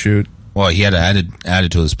you, you shoot. Well, he had add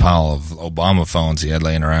it to his pile of Obama phones he had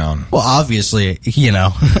laying around. Well, obviously,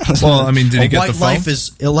 Well, I mean, did he get the phone?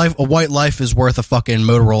 A white life is worth a fucking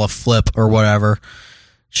Motorola Flip or whatever.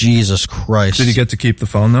 Jesus Christ. Did he get to keep the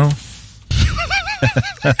phone, though?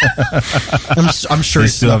 I'm sure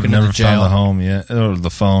he's still have never jail. found the home yet, or the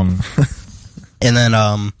phone. And then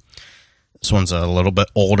this one's a little bit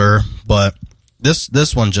older, but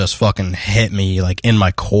this one just fucking hit me like in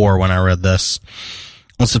my core when I read this.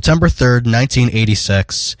 On September 3rd,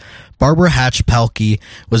 1986, Barbara Hatch Pelkey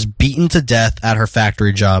was beaten to death at her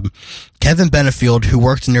factory job. Kevin Benefield, who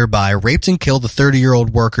worked nearby, raped and killed the 30-year-old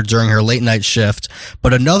worker during her late-night shift,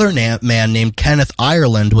 but another man named Kenneth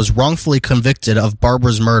Ireland was wrongfully convicted of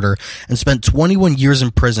Barbara's murder and spent 21 years in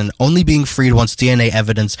prison, only being freed once DNA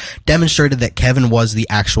evidence demonstrated that Kevin was the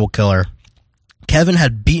actual killer. Kevin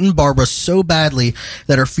had beaten Barbara so badly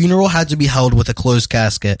that her funeral had to be held with a closed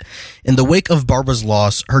casket. In the wake of Barbara's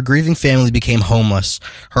loss, her grieving family became homeless.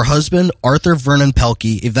 Her husband, Arthur Vernon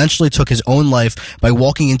Pelkey, eventually took his own life by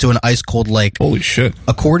walking into an ice-cold lake. Holy shit.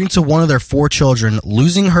 According to one of their 4 children,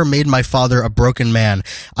 losing her made my father a broken man.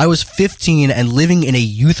 I was 15 and living in a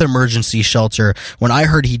youth emergency shelter when I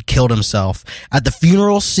heard he'd killed himself. At the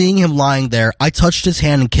funeral, seeing him lying there, I touched his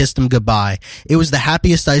hand and kissed him goodbye. It was the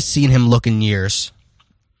happiest I've seen him look in years.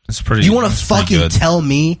 It's pretty. You want to that's pretty fucking good. tell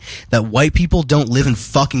me that white people don't live in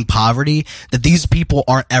fucking poverty? That these people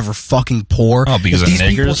aren't ever fucking poor? Oh, because that of these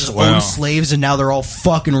people niggers? just Wow. own slaves and now they're all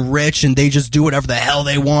fucking rich and they just do whatever the hell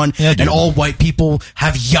they want? Yeah, dude. And all white people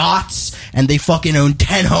have yachts and they fucking own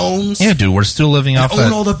 10 homes? Yeah, dude, we're still living off own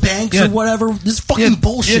that. all the banks Yeah. or whatever? This is fucking yeah,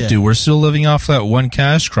 bullshit. Yeah, dude, we're still living off that one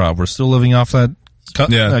cash crop. We're still living off that.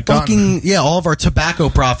 That cotton. Fucking, yeah, all of our tobacco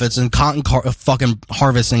profits and cotton fucking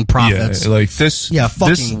harvesting profits. Yeah, like this. Yeah, fucking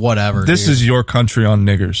this, whatever, This dude. is your country on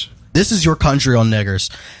niggers. This is your country on niggers.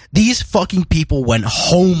 These fucking people went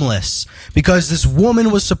homeless because this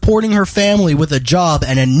woman was supporting her family with a job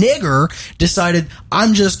and a nigger decided,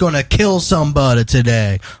 I'm just gonna kill somebody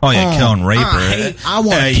today. Oh yeah, kill and rape her. I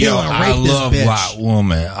want to kill and rape I love this bitch. white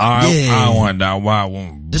woman. Yeah. I want that white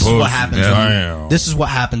woman. This is what happens. Damn. This is what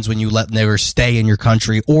happens when you let niggers stay in your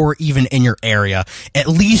country or even in your area. At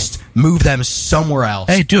least move them somewhere else.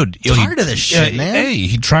 Hey, dude, Tired of this shit, man. Hey,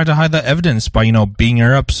 he tried to hide that evidence by beating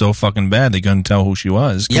her up so fucking bad they couldn't tell who she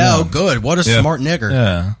was. Come Yeah, oh, on. good. What a Yeah. smart nigger.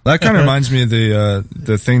 Yeah. That kind of reminds me of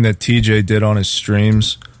the thing that TJ did on his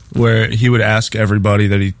streams, where he would ask everybody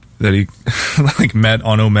that he like met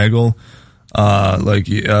on Omegle,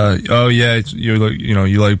 oh yeah,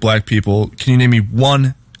 you like black people. Can you name me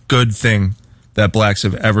one good thing that blacks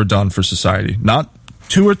have ever done for society? Not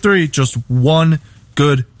 2 or 3, just one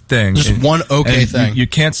good thing. Just one okay and thing. You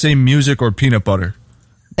can't say music or peanut butter.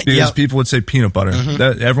 Because Yep. people would say peanut butter.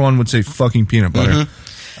 Everyone would say fucking peanut butter.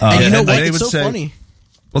 And you know and what? they It's would so say- funny.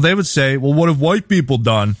 Well, they would say, well, what have white people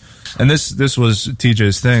done? And this was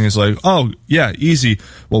TJ's thing, is like, oh, yeah, easy.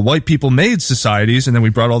 Well, white people made societies, and then we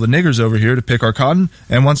brought all the niggers over here to pick our cotton,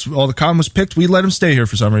 and once all the cotton was picked, we let them stay here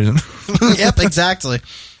for some reason. Yep, exactly.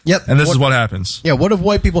 Yep. And this is what happens. Yeah, what if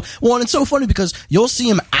white people... Well, and it's so funny because you'll see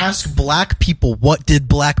him ask black people, what did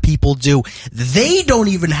black people do? They don't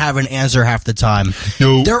even have an answer half the time.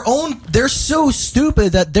 No. They're so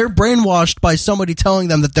stupid that they're brainwashed by somebody telling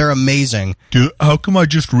them that they're amazing. Dude, how come I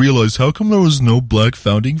just realized? How come there was no black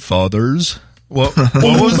founding fathers? What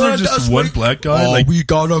was there just one black guy? Oh, we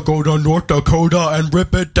gotta go to North Dakota and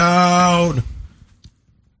rip it down.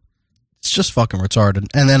 It's just fucking retarded.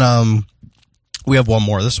 And then, we have one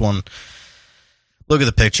more. This one. Look at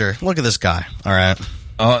the picture. Look at this guy. All right.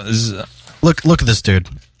 Look at this dude.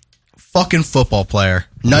 Fucking football player.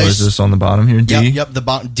 Nice. What is this on the bottom here? D? Yep, the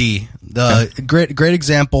bottom D. The great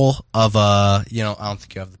example of I don't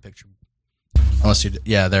think you have the picture. Unless you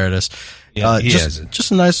yeah, there it is. Yeah, he has it.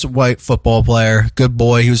 Just a nice white football player. Good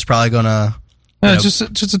boy. He was probably gonna just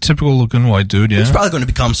a typical looking white dude. Yeah. He's probably going to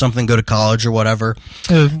become something, go to college or whatever.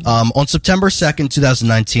 On September 2nd,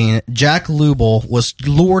 2019, Jack Lubel was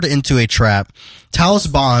lured into a trap. Tallis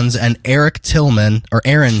Bonds and Aaron Tillman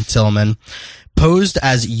posed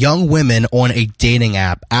as young women on a dating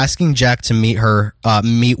app, asking Jack to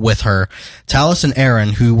meet with her. Tallis and Aaron,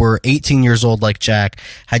 who were 18 years old like Jack,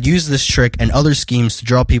 had used this trick and other schemes to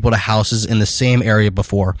draw people to houses in the same area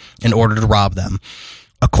before in order to rob them.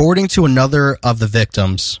 According to another of the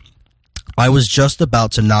victims, I was just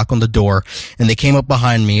about to knock on the door, and they came up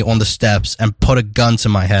behind me on the steps and put a gun to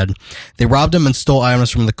my head. They robbed him and stole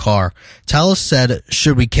items from the car. Tallis said,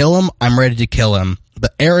 should we kill him? I'm ready to kill him.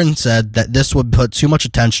 But Aaron said that this would put too much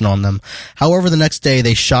attention on them. However, the next day,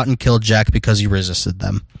 they shot and killed Jack because he resisted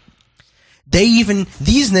them.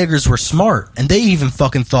 These niggers were smart, and they even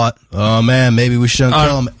fucking thought, oh man, maybe we shouldn't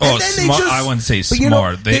kill him. And then they smart. just- I wouldn't say but you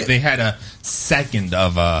know, smart. They had a second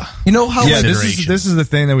of you know how Yeah, like, this is the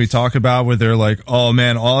thing that we talk about where they're like, oh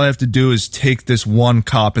man, all I have to do is take this one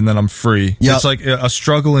cop and then I'm free. Yep. It's like a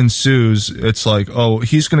struggle ensues. It's like, oh,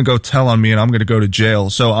 he's going to go tell on me and I'm going to go to jail.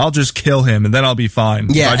 So I'll just kill him and then I'll be fine.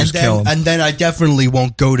 if yeah, I just kill him. and then I definitely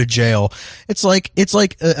won't go to jail. It's like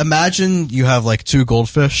imagine you have like 2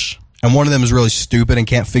 goldfish, and one of them is really stupid and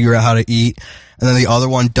can't figure out how to eat, and then the other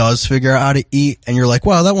one does figure out how to eat, and you're like,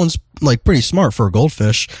 wow, that one's like pretty smart for a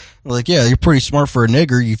goldfish. They're like, yeah, you're pretty smart for a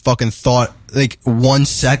nigger. You fucking thought like 1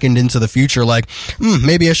 second into the future, like,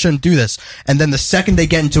 maybe I shouldn't do this. And then the second they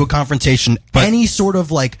get into a confrontation, any sort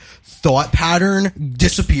of like thought pattern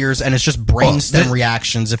disappears, and it's just brainstem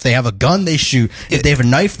reactions. If they have a gun, they shoot. If they have a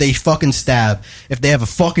knife, they fucking stab. If they have a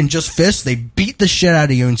fucking just fist, they beat the shit out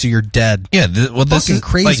of you until you're dead. Yeah, this is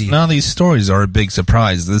crazy. Like, none of these stories are a big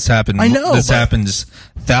surprise. This happened. I know, this happens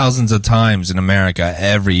thousands of times in America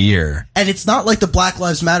every year. And it's not like the Black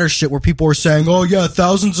Lives Matter shit where people are saying, oh yeah,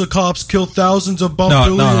 thousands of cops kill thousands of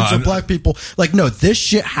billions of black people. Like, no, this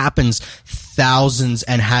shit happens thousands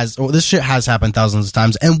and this shit has happened thousands of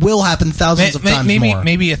times and will happen thousands of times more.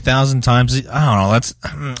 Maybe 1,000 times. I don't know. That's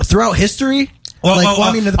throughout history.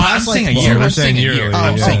 I mean, in the past, I'm saying a year. I'm saying yearly.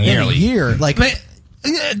 I'm saying yearly. Year, like.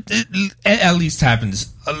 It at least happens.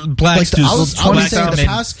 Blacks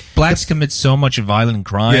blacks commit so much violent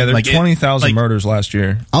crime. Yeah, there's 20,000 murders last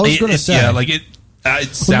year. I was going to say,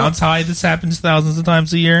 it sounds high. This happens thousands of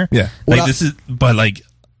times a year. Yeah, but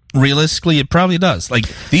realistically, it probably does. Like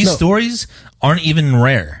these stories aren't even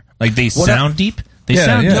rare. Like they sound deep. They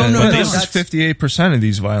sound deep. No, this is 58% of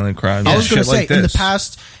these violent crimes. I was going to say in the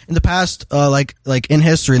past, in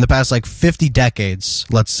history, in the past 50 decades,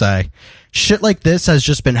 let's say, shit like this has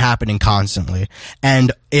just been happening constantly,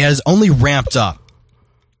 and it has only ramped up.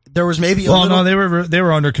 There was maybe they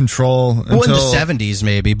were under control until in the 70s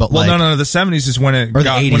maybe, but the 70s is when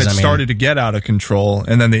it started to get out of control,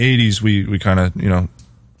 and then the 80s we kind of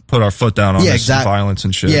put our foot down on some violence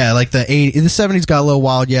and shit. Yeah, like the 70s got a little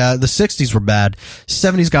wild. Yeah, the 60s were bad.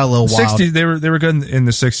 70s got a little wild. 60s, they were good in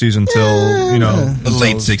the 60s until the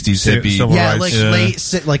late 60s hippie.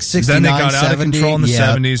 Late like 69, then they got 70, out of control in the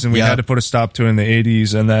 70s, and we had to put a stop to it in the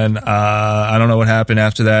 80s. And then I don't know what happened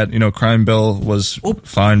after that. Crime bill was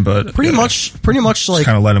fine, but pretty much like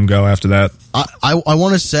kind of let them go after that. I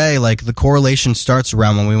want to say the correlation starts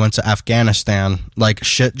around when we went to Afghanistan. Like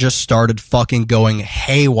shit just started fucking going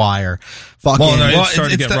haywire. It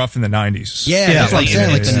started to get rough in the 90s. Yeah, that's what I'm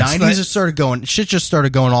saying. Like the 90s, it started going. Shit just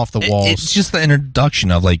started going off the walls. It's just the introduction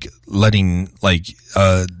of letting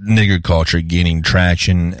nigger culture gaining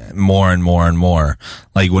traction more and more and more.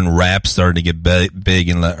 Like when rap started to get big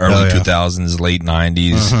in the early 2000s, late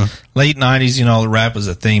 90s. Late 90s, rap was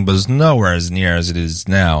a thing, but it's nowhere as near as it is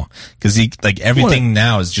now. Because everything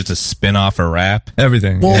now is just a spin-off of rap.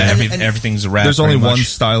 Everything. Well, everything's rap. There's only one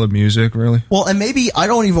style of music, really. Well, and maybe I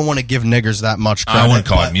don't even want to give niggers that much credit. I wouldn't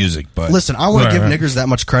call it music, but listen, I want to give niggers that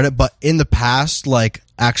much credit, but in the past,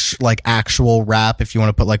 actual rap, if you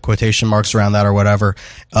want to put quotation marks around that or whatever,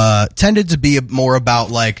 tended to be more about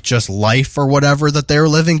just life or whatever that they were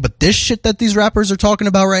living. But this shit that these rappers are talking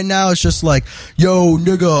about right now is just yo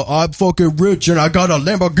nigga, I'm fucking rich and I got a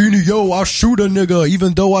Lamborghini, yo, I'll shoot a nigga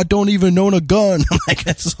even though I don't even own a gun.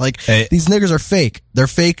 These niggers are fake. They're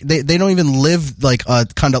fake. They don't even live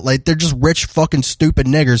they're just rich fucking stupid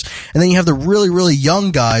niggers. And then you have the really, really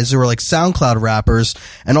young guys who are SoundCloud rappers,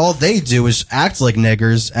 and all they do is act like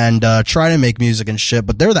niggers and try to make music and shit,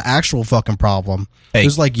 but they're the actual fucking problem. Hey.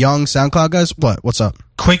 There's young SoundCloud guys. What's up?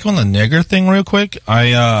 Quick on the nigger thing real quick.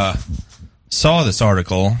 I saw this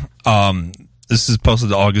article. This is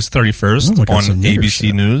posted August 31st on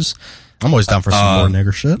ABC News. I'm always down for some more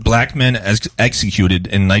nigger shit. Black men executed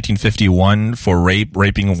in 1951 for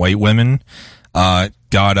raping white women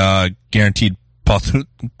got guaranteed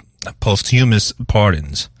posthumous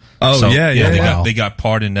pardons. Oh, so, they got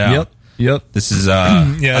pardoned out. Yep. This is these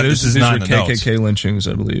were KKK lynchings,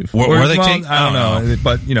 I believe. Were they? I don't know,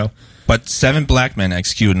 but But 7 black men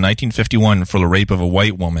executed in 1951 for the rape of a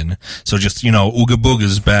white woman. So just Ooga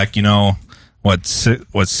Booga's back. What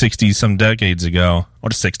 60 some decades ago?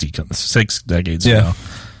 What 6 decades ago?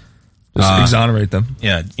 Just exonerate them.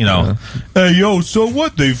 Yeah, Hey, yo, so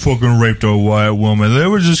what? They fucking raped a white woman. They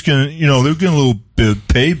were just gonna, they were getting a little bit of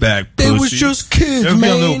payback, pussy. They was just kids, they were man.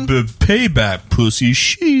 getting a little bit of payback, pussy.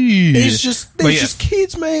 Shit. They just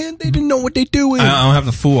kids, man. They didn't know what they doing. I don't have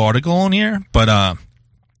the full article on here, but,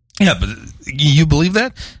 but you believe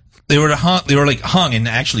that? They were hung and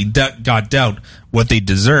actually got dealt what they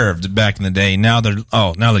deserved back in the day. Now they're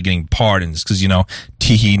getting pardons because,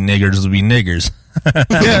 teehee niggers will be niggers.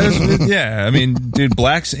 I mean, dude,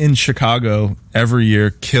 blacks in Chicago every year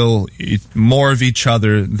kill more of each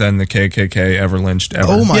other than the KKK ever lynched ever.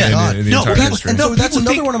 Oh my god! In the entire history. That's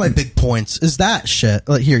another one of my big points. Is that shit?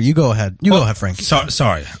 Here, you go ahead. Go ahead, Frank.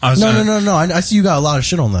 Sorry. No. I see you got a lot of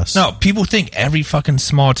shit on this. No, people think every fucking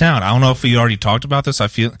small town. I don't know if we already talked about this. I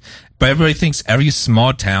feel, But everybody thinks every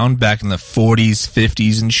small town back in the 40s,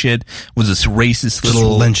 50s and shit was this racist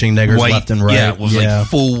little lynching niggers white, left and right. Yeah, it was like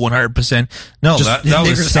full 100%. No, that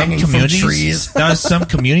was some communities. That was some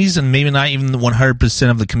communities and maybe not even the 100%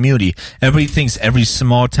 of the community. Everybody thinks every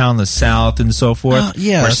small town in the South and so forth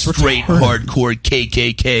are straight hardcore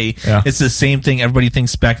KKK. Yeah. It's the same thing everybody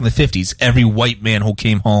thinks back in the 50s. Every white man who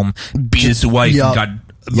came home beat his wife and got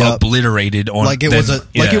obliterated on like it was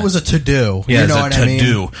a to do. Yeah, you know it's a to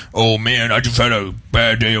do. Oh man, I just had a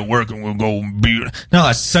bad day at work and we'll go beat. No,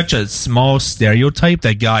 that's such a small stereotype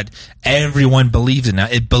that got everyone believes in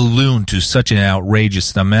that. It ballooned to such an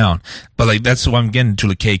outrageous amount. But like that's what I'm getting to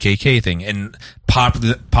the KKK thing and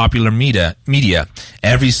popular media.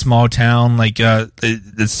 Every small town like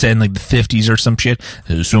it's said in like the 50s or some shit.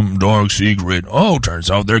 There's some dark secret. Oh,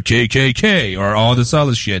 turns out they're KKK or all this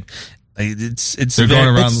other shit. They're going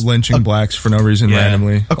around lynching blacks for no reason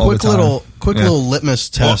randomly. A quick little litmus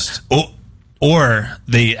test. Or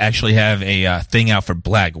they actually have a thing out for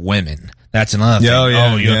black women. That's another thing.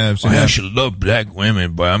 I should love black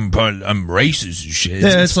women, but I'm racist and shit.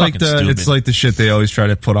 It's like the shit they always try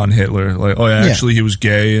to put on Hitler. Like, actually he was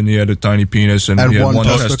gay and he had a tiny penis and he had one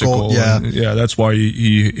testicle. Yeah, that's why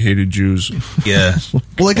he hated Jews. Yeah. Well,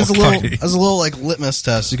 like as a little like litmus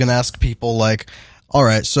test, you can ask people like, all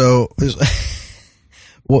right, so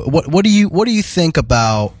what do you think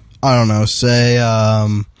about, I don't know,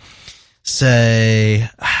 say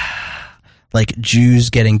like Jews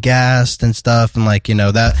getting gassed and stuff, and like, you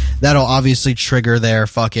know, that'll obviously trigger their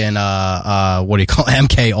fucking what do you call it?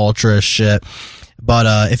 MK Ultra shit.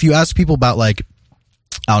 But if you ask people about like,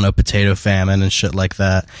 I don't know, potato famine and shit like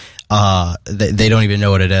that, they don't even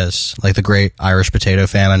know what it is, like the Great Irish Potato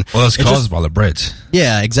Famine. Well, it's caused by the Brits.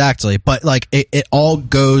 Yeah, exactly. But like it all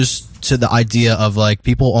goes to the idea of like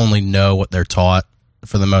people only know what they're taught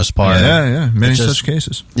for the most part. Yeah, many such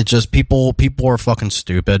cases. It's just people are fucking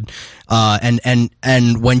stupid. And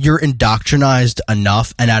when you're indoctrinized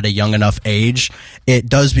enough and at a young enough age, it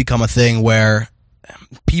does become a thing where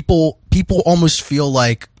people almost feel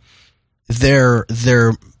like they're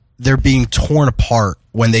being torn apart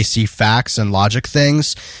when they see facts and logic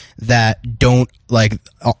things that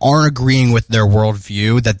aren't agreeing with their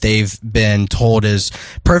worldview that they've been told is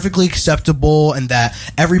perfectly acceptable and that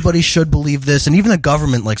everybody should believe this, and even the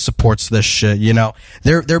government like supports this shit. You know,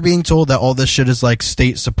 they're being told that all this shit is like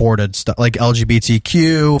state supported stuff, like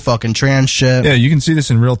LGBTQ, fucking trans shit. Yeah, you can see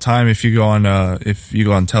this in real time if you go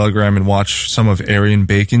on Telegram and watch some of Arian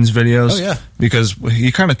Bacon's videos. Oh yeah, because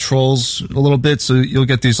he kind of trolls a little bit, so you'll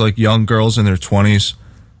get these like young girls in their 20s.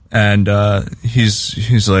 And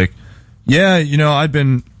he's like, yeah, you know, I've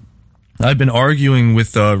been arguing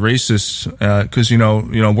with racists because you know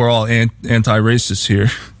we're all anti-racist here,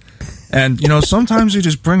 and you know sometimes they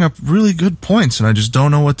just bring up really good points, and I just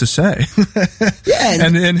don't know what to say. Yeah,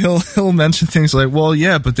 and he'll mention things like, well,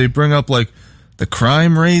 yeah, but they bring up like the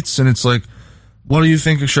crime rates, and it's like, what do you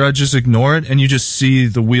think? Should I just ignore it? And you just see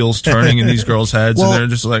the wheels turning in these girls' heads, and they're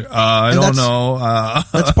just like, I don't know.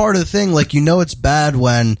 That's part of the thing. Like, you know, it's bad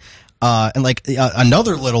when, and like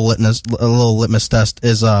another little litmus test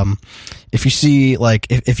is, if you see like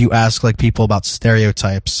if you ask like people about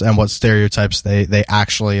stereotypes and what stereotypes they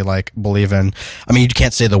actually like believe in. I mean, you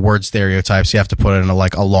can't say the word stereotypes. You have to put it in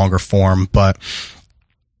a longer form, but.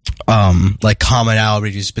 Like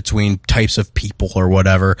commonalities between types of people or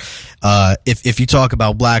whatever. If you talk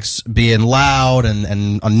about blacks being loud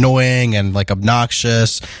and annoying and like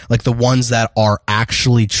obnoxious, like the ones that are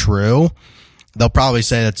actually true, they'll probably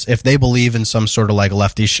say that's, if they believe in some sort of like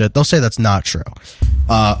lefty shit, they'll say that's not true.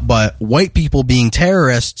 But white people being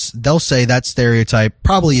terrorists, they'll say that stereotype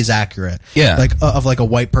probably is accurate. Yeah. Like, of like a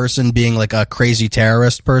white person being like a crazy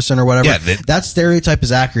terrorist person or whatever. Yeah, that stereotype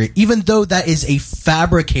is accurate, even though that is a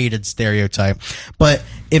fabricated stereotype. But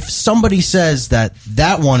if somebody says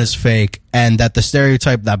that one is fake and that the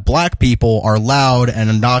stereotype that black people are loud and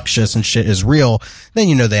obnoxious and shit is real, then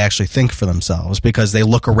you know they actually think for themselves because they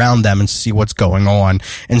look around them and see what's going on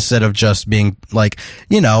instead of just being like,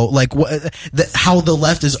 you know, like how the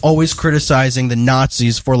left is always criticizing the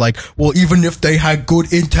Nazis for like, well, even if they had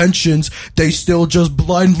good intentions, they still just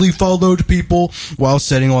blindly followed people while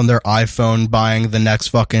sitting on their iPhone buying the next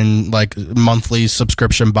fucking like monthly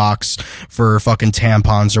subscription box for fucking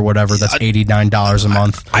tampons or whatever. That's $89 a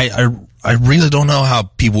month. I really don't know how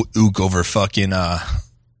people ook over fucking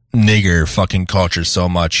nigger fucking culture so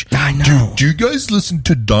much. I know. Do you guys listen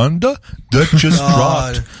to Donda? That just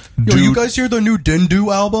dropped. Yo, you guys hear the new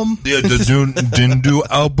Dindu album? Yeah, the new Dindu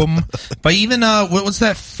album. But even what was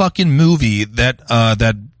that fucking movie that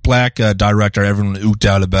black director everyone ooked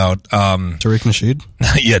out about. Tariq Nasheed.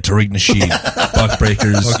 Yeah, Tariq Nasheed,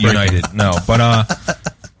 Buckbreakers United. No, but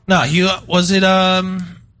no, he was it.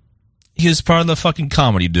 He was part of the fucking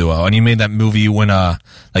comedy duo, and he made that movie when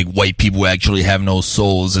like white people actually have no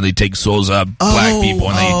souls, and they take souls out of black people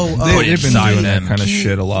and they put it They've been inside doing them. that kind of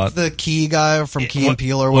shit a lot. The Key guy from Key and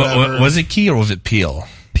Peele or whatever. Was it Key or was it Peele?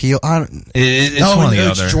 Peele? It's one or the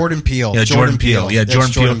it's other. Jordan Peele. Yeah, Jordan Peele. Yeah, It's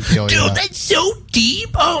Jordan Peele. Dude, yeah. that's so deep.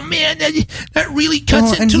 Oh man, that really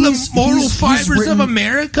cuts and into the he's moral fibers written- of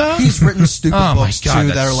America. He's written stupid Oh my books God, too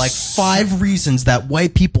that that's- are like 5 reasons that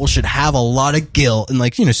white people should have a lot of guilt and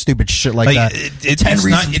like stupid shit like that. 10 it's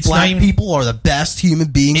reasons not- it's black not even- people are the best human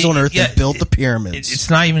beings on earth Yeah, that built the pyramids. It's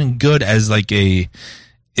not even good as like if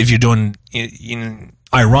you're doing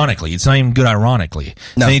ironically, it's not even good ironically.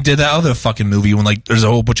 No. They did that other fucking movie when like there's a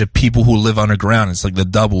whole bunch of people who live underground. It's like the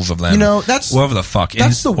doubles of them. That's whatever the fuck.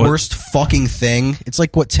 That's the worst fucking thing. It's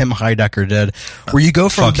like what Tim Heidecker did, where you go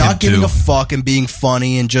from Fuck him not giving too. a fuck and being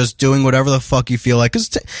funny and just doing whatever the fuck you feel like. Because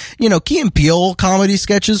Key and Peele comedy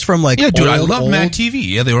sketches from like Yeah, dude, I old- love old- Mad TV.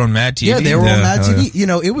 Yeah, they were on Mad TV. Yeah, they were on Mad hell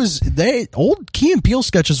TV. Old Key and Peele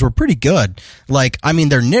sketches were pretty good. Like, I mean,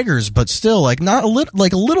 they're niggers, but still, like, not a little,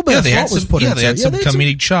 like a little bit Yeah, of they had thought was some. put Yeah, into they had it. some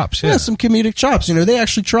comedic chops. Yeah, some comedic chops. They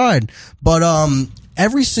actually tried. But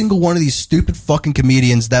every single one of these stupid fucking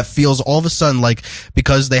comedians that feels all of a sudden like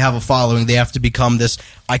because they have a following, they have to become this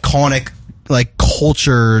iconic, like,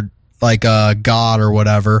 culture, like god or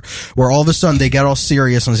whatever, where all of a sudden they get all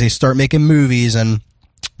serious and they start making movies and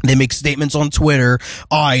they make statements on Twitter.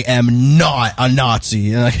 I am not a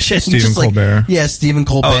Nazi. And like, shit, Stephen just like, Colbert. Yeah, Stephen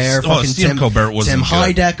Colbert. Fucking Stephen Colbert wasn't Tim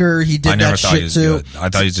good. Heidecker. He I did never that thought he shit was too. good. I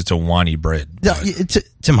thought he was just a whiny Brit. Yeah,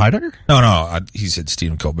 Tim Heidecker? No, he said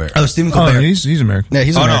Stephen Colbert. Oh, Stephen Oh, Colbert. he's American. Yeah,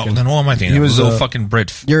 he's Oh, American. no, then what am I thinking? He He was, was a little fucking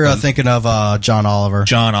Brit. You're thinking of John Oliver.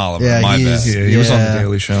 John Oliver. Yeah, my bad. he's- Yeah, he was on Yeah. the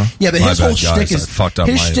Daily Show. Yeah, but My his whole bad, guys. shtick is I fucked up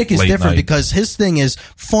his my shtick is late different night. because his thing is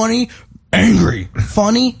funny, angry,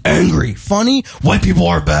 funny, angry, funny. White people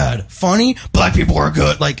are bad. Funny, black people are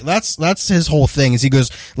good. Like that's his whole thing. Is he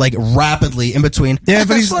goes like rapidly in between. Yeah, That's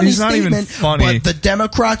but a he's funny not even statement, funny. But the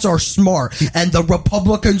Democrats are smart and the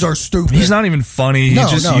Republicans are stupid. He's not even funny. He No,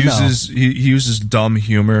 just no. uses he uses dumb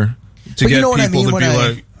humor to But you get know what I people mean to when be I-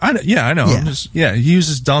 like. I know. Yeah. He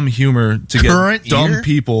uses dumb humor to Current get dumb year?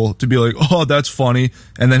 people to be like, "Oh, that's funny,"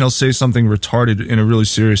 and then he'll say something retarded in a really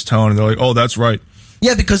serious tone, and they're like, "Oh, that's right."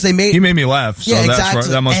 Yeah, because they made He made me laugh, so Yeah, that's exactly. right.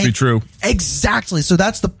 That must be And- true. Exactly. So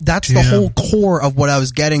that's the whole core of what I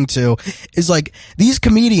was getting to is like these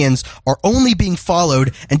comedians are only being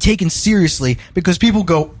followed and taken seriously because people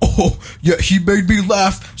go, "Oh, yeah, he made me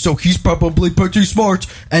laugh, so he's probably pretty smart."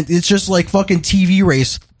 And it's just like fucking TV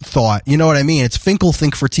race thought. You know what I mean? It's Finkel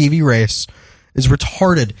think for TV race. Is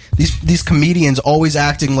retarded. These comedians always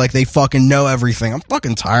acting like they fucking know everything. I'm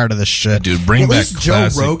fucking tired of this shit. Dude, bring at back least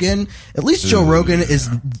classic. Joe Rogan. At least Joe Rogan is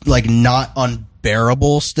like not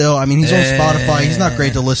unbearable still. I mean, he's on Spotify. He's not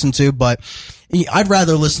great to listen to, but I'd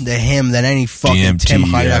rather listen to him than any fucking Tim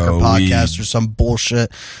Heidecker podcast or some bullshit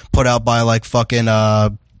put out by like fucking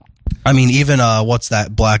what's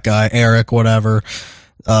that black guy, Eric whatever.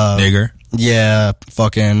 Nigger. Yeah,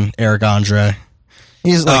 fucking Eric Andre.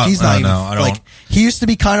 He's like he's not even I don't. like he used to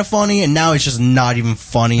be kind of funny and now he's just not even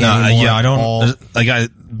funny anymore. Yeah, I at all. don't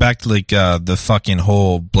like. Back to like the fucking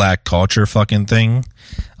whole black culture fucking thing.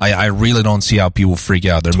 I really don't see how people freak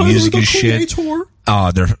out. Their music is shit.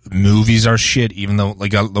 Their movies are shit. Even though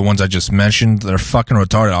like the ones I just mentioned, they're fucking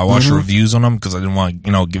retarded. I watched reviews on them because I didn't want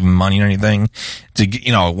to give them money or anything.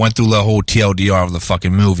 Went through the whole TLDR of the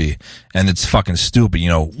fucking movie, and it's fucking stupid.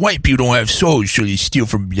 White people don't have souls, so they steal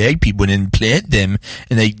from black people and implant them,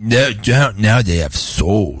 and now they have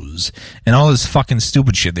souls, and all this fucking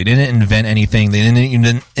stupid shit. They didn't invent anything. They didn't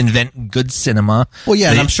even invent good cinema. Well,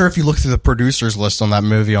 yeah, and I'm sure if you look through the producers list on that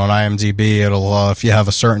movie on IMDb, it'll if you have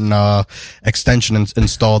a certain extension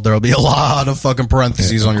installed, there'll be a lot of fucking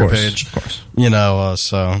parentheses on your page. Of course.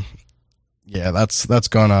 So yeah, that's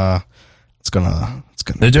gonna.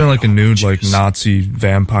 They're doing like a nude like Nazi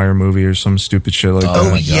vampire movie or some stupid shit like Oh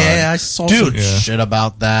that. yeah, I saw some shit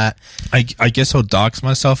about that. I guess I'll dox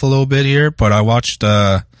myself a little bit here, but I watched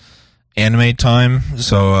Anime Time,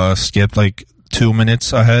 so skipped like 2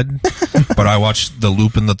 minutes ahead. But I watched The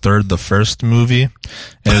Lupin the Third, the first movie. It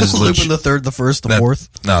was Lupin the Third, the first, the fourth.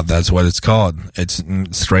 No, that's what it's called. It's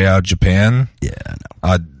straight out of Japan. Yeah, no.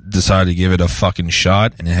 I decided to give it a fucking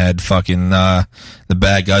shot, and it had fucking the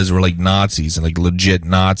bad guys were like Nazis and like legit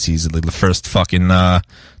Nazis, and like the first fucking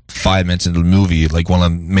 5 minutes into the movie, like one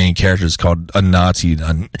of the main characters called a Nazi.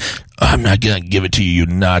 I'm not gonna give it to you, you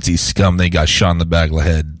Nazi scum. They got shot in the back of the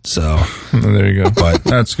head. So There you go. But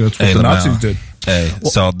That's good. That's what hey, the Lamau. Nazis did. Hey,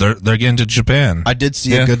 so they're getting to Japan. I did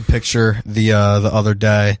see Yeah. a good picture the other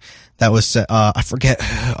day that was I forget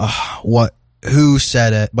who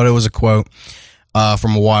said it, but it was a quote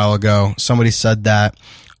from a while ago. Somebody said that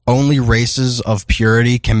only races of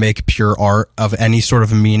purity can make pure art of any sort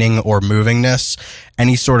of meaning or movingness.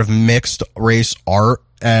 Any sort of mixed race art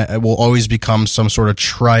will always become some sort of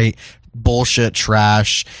trite bullshit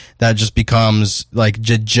trash that just becomes like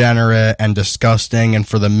degenerate and disgusting, and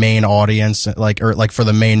for the main audience, like for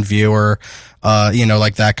the main viewer,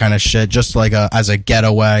 like that kind of shit, just like as a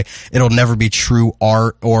getaway, it'll never be true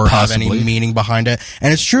art or have any meaning behind it.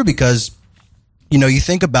 And it's true because you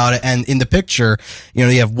think about it, and in the picture, you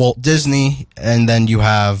have Walt Disney, and then you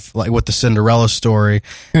have like with the Cinderella story.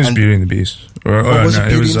 It was and, Beauty and the Beast. Or was no, it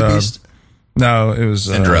Beauty and the Beast? No, it was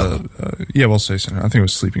Cinderella. Yeah, we'll say Cinderella. I think it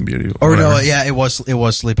was Sleeping Beauty. Or whatever. no, yeah, it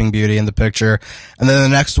was Sleeping Beauty in the picture. And then the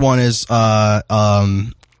next one is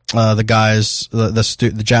the guys,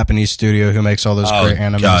 the Japanese studio who makes all those great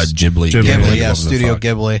animes. Ghibli. Ghibli, yeah, What the Studio fuck?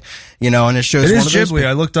 Ghibli. And it shows It one is of those Ghibli.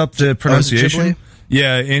 I looked up the pronunciation. Ghibli?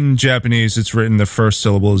 Yeah, in Japanese, it's written the first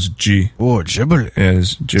syllable is G. Oh, Ghibli. Yeah,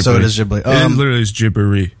 it's Ghibli. So it is Ghibli. It literally is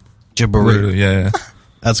Ghibli. Ghibli. Literally, yeah.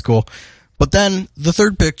 That's cool. But then the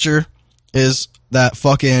third picture is that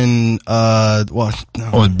fucking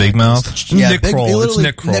Big Mouth? Yeah, Nick Kroll. It's literally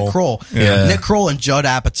Nick Kroll. Nick Kroll. Yeah. Nick Kroll and Judd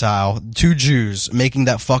Apatow, two Jews, making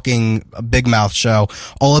that fucking Big Mouth show,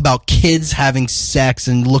 all about kids having sex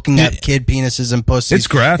and looking at kid penises and pussies. It's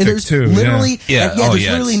graphic, and there's too, Literally, yeah. and Yeah. Oh, there's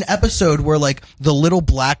yeah, literally it's- an episode where like the little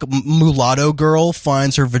black mulatto girl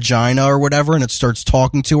finds her vagina or whatever, and it starts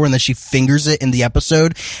talking to her, and then she fingers it in the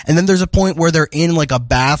episode. And then there's a point where they're in like a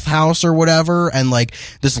bathhouse or whatever, and like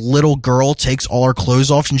this little girl takes all her clothes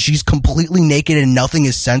off, and she's completely naked and nothing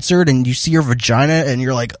is censored, and you see her vagina, and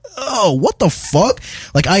you're like, oh, what the fuck?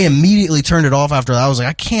 Like, I immediately turned it off after that. I was like,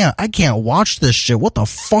 I can't watch this shit. What the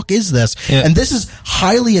fuck is this? Yeah. And this is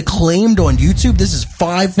highly acclaimed on YouTube. This is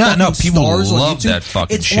 5 fucking No, people stars on love YouTube. that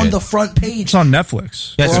fucking it's shit. on the front page. It's on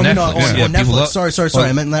Netflix. Yeah, it's Or, I mean, Netflix. on Yeah, people Netflix. love- Sorry. Well,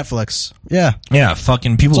 I meant Netflix. Yeah. Yeah,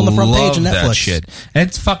 fucking people on the front page love of that Netflix. shit. And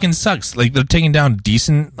it fucking sucks. Like, they're taking down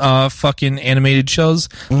decent fucking animated shows.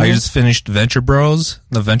 I just finished Venture Bros,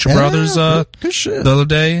 the Venture Yeah, Brothers good shit. the other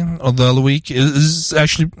day, or the other week. It is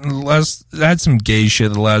actually it had some gay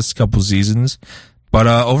shit the last couple seasons. But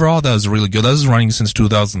overall, that was really good. That was running since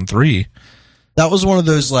 2003. That was one of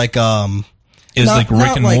those like It was Not- like Rick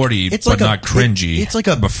not and like- Morty, it's but like a- not cringy. it's like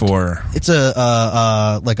a- before. it's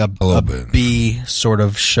a like a little bit. B sort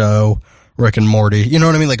of show, Rick and Morty. You know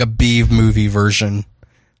what I mean? Like a B movie version.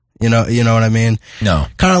 You know what I mean? No,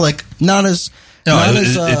 Kind of like not as no, not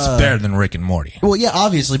it's as, better than Rick and Morty. Well, yeah,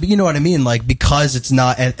 obviously, but you know what I mean. Like because it's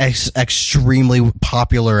not extremely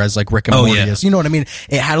popular as like Rick and Oh, Morty yeah. is. You know what I mean?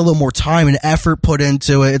 It had a little more time and effort put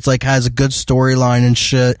into it. It's like has a good storyline and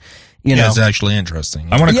shit. You know, Yeah, it's actually interesting.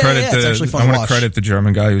 I want to Yeah, credit yeah, it's actually fun I to want watch. to credit the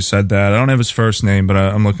German guy who said that. I don't have his first name, but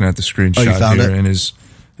I'm looking at the screenshot you found here, it? and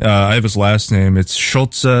I have his last name. It's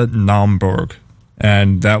Schulze Naumburg,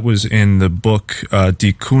 and that was in the book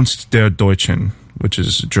Die Kunst der Deutschen, which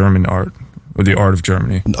is German art or the art of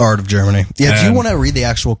Germany. Art of Germany. Yeah, do you And- want to read the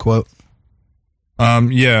actual quote?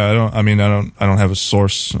 Yeah, I don't have a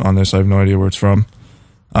source on this. I have no idea where it's from.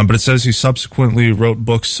 But it says he subsequently wrote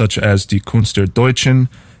books such as Die Kunst der Deutschen,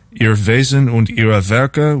 Ihr Wesen und ihre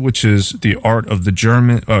Werke, which is the art of the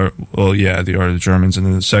German, the art of the Germans, and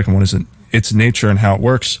then the second one is its nature and how it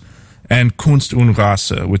works, and Kunst und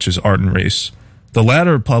Rasse, which is art and race. The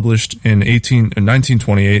latter published in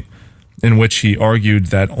 1928, in which he argued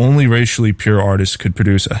that only racially pure artists could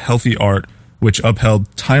produce a healthy art which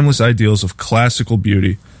upheld timeless ideals of classical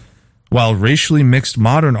beauty, while racially mixed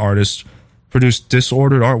modern artists produced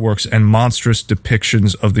disordered artworks and monstrous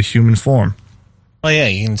depictions of the human form. Well, yeah,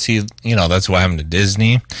 you can see, that's what happened to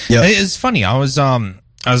Disney. Yeah. It's funny. I was Well,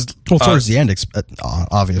 towards the end,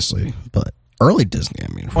 obviously, but early Disney.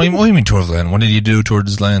 I mean, what do you mean towards the end? What did you do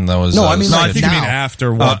towards the end? That was No, I mean, No, like I think you mean now.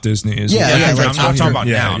 after Walt Disney is. yeah, I'm like not talking about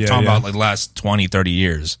Yeah, now. I'm yeah, talking yeah. about like the last 20, 30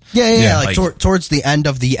 years. yeah, like- towards the end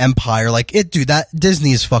of the empire, like that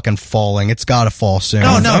Disney is fucking falling. It's got to fall soon.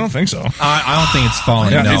 I don't think so. I don't think it's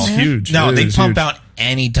falling. Yeah, no. it's huge. No, It they is pump huge. out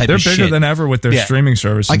any type They're of bigger shit. than ever with their Yeah. streaming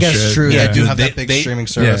service. I and guess shit. true. Yeah, Yeah. do have They- that big they- streaming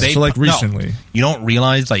Yeah, service. so like no, recently. you don't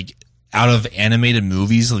realize like out of animated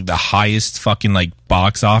movies, like the highest fucking like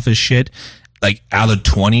box office shit, like out of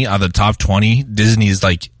the top 20, Disney's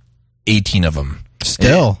like 18 of them.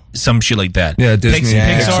 Still. Some shit like that. Yeah, Disney,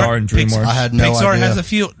 Pixar, and DreamWorks. I had no Pixar idea. has a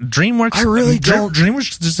few. DreamWorks. I really don't-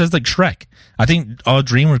 DreamWorks just has like Shrek. I think all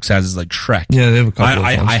DreamWorks has is like Shrek. Yeah, they have a couple of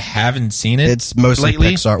ones. I haven't seen it. It's mostly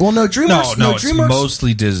lately. Pixar. Well, no, DreamWorks. No, it's DreamWorks.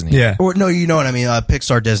 mostly Disney. Yeah. Or, no, you know what I mean.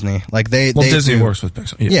 Pixar, Disney. Like they Disney do- works with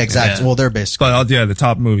Pixar. Yeah, exactly. Yeah. Well, they're basically. But yeah, the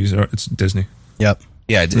top movies are it's Disney. Yep.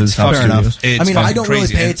 Yeah, Fair it's fucking enough. It's I mean, I fucking don't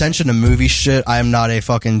crazy. really pay attention to movie shit. I am not a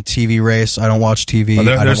fucking TV race. I don't watch TV. But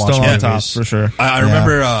I they're don't still watch on movies. top for sure. I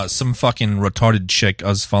remember some fucking retarded chick I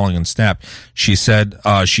was following on Snap. She said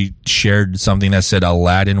she shared something that said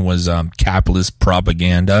Aladdin was capitalist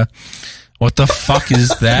propaganda. What the fuck is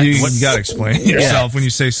that? You What- gotta explain it yourself when you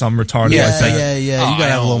say some retarded Yeah, like that. yeah. Oh, You gotta I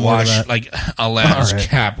have a little don't more of watch, that. like Aladdin's All right.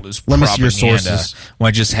 capitalist Let me see propaganda. your sources. When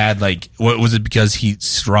I just had like, what was it? Because he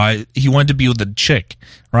wanted to be with the chick,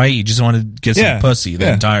 right? He just wanted to get some pussy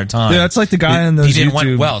the entire time. Yeah, that's like the guy in those He didn't want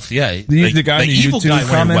YouTube- wealth. Yeah, the guy in the evil YouTube guy wanted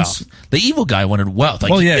comments. wealth. The evil guy wanted wealth. Like,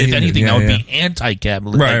 Well, yeah, if he did. anything, Yeah, that would yeah. be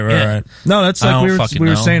anti-capitalist. Right, Like, yeah. right. No, that's I like don't we fucking were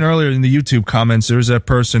know. saying earlier in the YouTube comments. There was that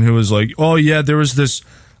person who was like, "Oh yeah, there was this.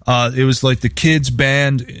 It was like the kids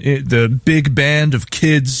band, the big band of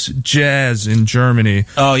kids jazz in Germany."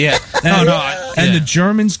 Oh yeah. And, and yeah. the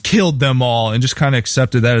Germans killed them all, and just kind of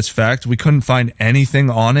accepted that as fact. We couldn't find anything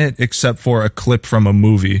on it except for a clip from a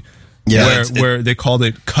movie. Yeah. where they called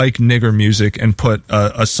it "kike nigger music" and put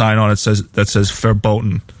a sign on it that says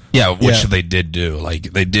 "verboten." Yeah, which Yeah. they did do.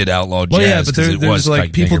 Like they did outlaw jazz. Well, yeah, but 'cause it there's was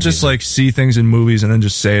like people nigger just music. like see things in movies and then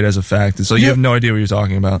just say it as a fact. It's like you have no idea what you're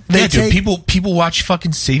talking about. Yeah, They dude, take- people watch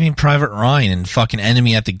fucking Saving Private Ryan and fucking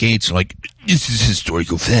Enemy at the Gates. Are like, this is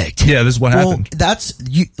historical fact. Yeah, this is what happened. That's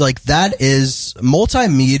you like that is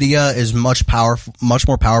multimedia is much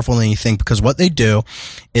more powerful than you think, because what they do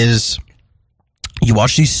is you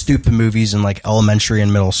watch these stupid movies in like elementary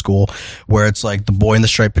and middle school where it's like the boy in the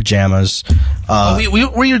striped pajamas.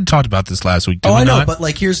 We talked about this last week. Did Oh, we I know, not? but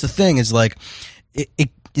like here's the thing: is like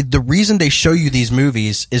the reason they show you these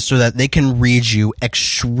movies is so that they can read you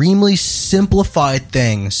extremely simplified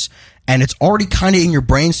things, and it's already kind of in your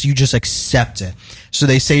brain, so you just accept it. So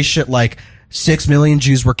they say shit like 6 million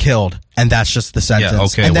Jews were killed, and that's just the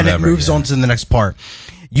sentence. okay, and then whatever, it moves yeah. on to the next part.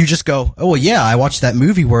 You just go, oh well, yeah, I watched that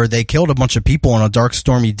movie where they killed a bunch of people on a dark,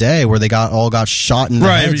 stormy day, where they all got shot in the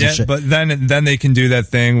heads Right, and yeah, shit. but then they can do that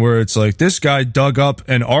thing where it's like this guy dug up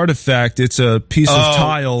an artifact. It's a piece of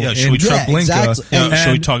tile yeah, in should we try- Treblinka. exactly. And-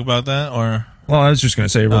 should we talk about that or? Well, I was just going to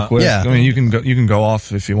say real quick. yeah. I mean, you can go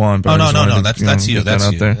off if you want. But Oh I no, just no, wanted no. to, That's you. get that That's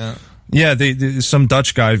out you. there. Yeah. Yeah, some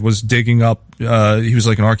Dutch guy was digging up. He was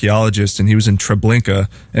like an archaeologist, and he was in Treblinka,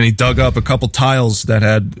 and he dug up a couple tiles that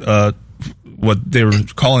had what they were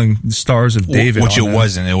calling the Stars of David. Which it on them.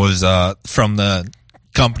 wasn't. It was from the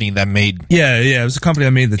company that made. Yeah, it was a company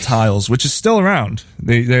that made the tiles, which is still around.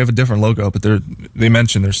 They have a different logo, but they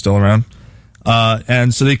mention they're still around.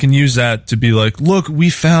 And so they can use that to be like, look, we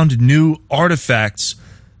found new artifacts.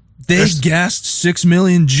 They gassed 6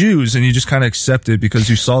 million Jews, and you just kind of accept it because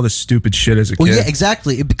you saw this stupid shit as a kid. Well, yeah,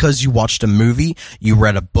 exactly. Because you watched a movie, you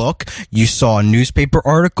read a book, you saw a newspaper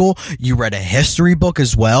article, you read a history book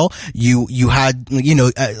as well. You had,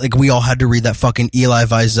 like we all had to read that fucking Elie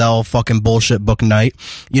Wiesel fucking bullshit book Night.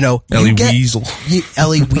 Elie Wiesel.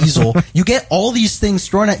 Elie Wiesel. You get all these things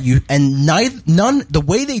thrown at you, and none. The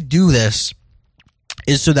way they do this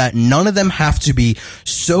is so that none of them have to be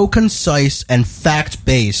so concise and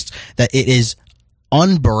fact-based that it is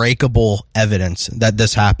unbreakable evidence that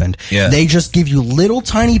this happened. Yeah. They just give you little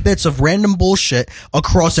tiny bits of random bullshit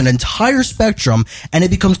across an entire spectrum, and it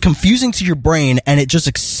becomes confusing to your brain, and it just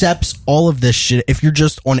accepts all of this shit if you're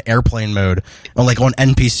just on airplane mode, or like on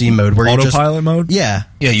NPC mode, where Autopilot mode? Yeah.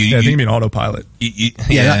 Yeah, I think you mean autopilot.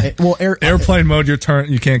 Yeah. Airplane mode, you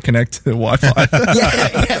can't connect to Wi-Fi.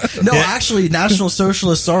 yeah. No, actually, National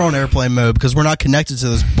Socialists are on airplane mode because we're not connected to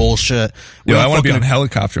this bullshit. Yo, We're I want to be fucking- on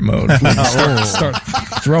helicopter mode. start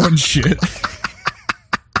throwing shit.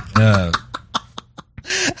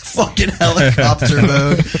 fucking helicopter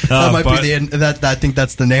mode. That might but- be the end. That I think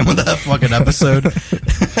that's the name of that fucking episode.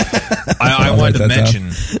 I wanted to write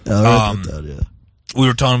that mention. We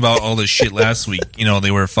were talking about all this shit last week.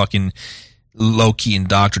 They were fucking low key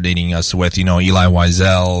indoctrinating us with, Elie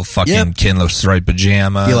Wiesel, fucking Yep. Ken of Striped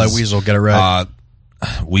Pajamas. Elie Wiesel, get it right.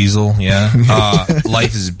 Weasel, yeah.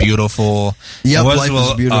 Life is Beautiful. Yep, What's Life the-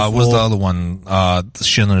 is Beautiful. What's the other one?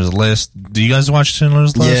 Schindler's List. Do you guys watch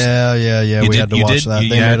Schindler's List? Yeah. You We did- had to you watch did? that. You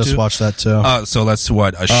They had made us to? watch that too. So that's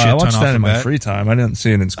what, a shit I ton watched off that the in my bat? free time. I didn't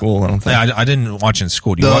see it in school. I don't think. Yeah, I didn't watch it in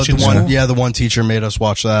school. Do you watch it in the school? one, the one teacher made us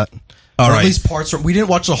watch that. All Or right. At least parts. We didn't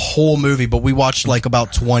watch the whole movie, but we watched like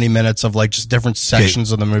about 20 minutes of like just different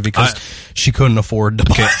sections of the movie because she couldn't afford to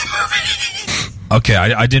buy the movie. Okay,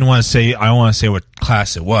 I didn't want to say, I don't want to say what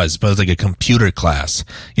class it was, but it was like a computer class.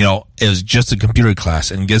 You know, it was just a computer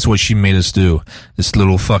class, and guess what she made us do? This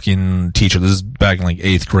little fucking teacher, this is back in like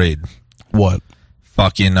 8th grade. What?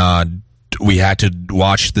 Fucking, we had to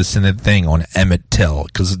watch this thing on Emmett Till,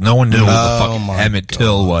 because no one knew who the fuck Emmett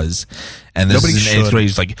Till was. And this Nobody is in 8th should. grade,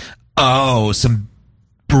 it's like, oh, some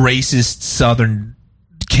racist Southern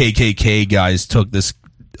KKK guys took this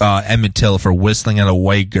Emmett Till for whistling at a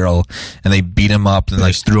white girl, and they beat him up and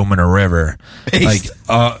like threw him in a river. Like,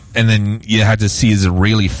 and then you had to see his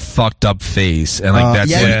really fucked up face, and like that's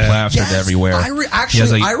yeah, like plastered yes. everywhere. I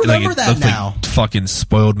remember it that looked now. Like fucking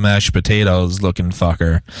spoiled mashed potatoes looking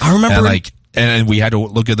fucker. I remember and it- like, and we had to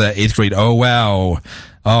look at the 8th grade. Oh wow.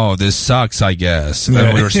 Oh, this sucks, I guess.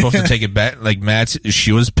 And we were supposed to take it back. Like, Matt,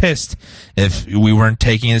 she was pissed if we weren't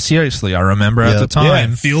taking it seriously. I remember at the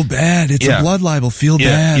time. Feel bad. It's Yeah. a blood libel. Feel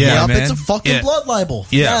bad. Yeah, Yep, man. it's a fucking Yeah. blood libel.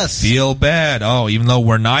 Yeah, Yes. feel bad. Oh, even though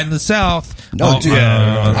we're not in the South. No, dude.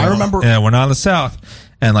 I remember- Yeah, we're not in the South.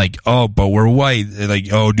 And like, oh, but we're white. Like,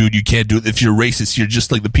 oh, dude, you can't do it. If you're racist, you're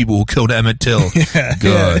just like the people who killed Emmett Till.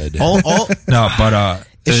 Good. All, No, but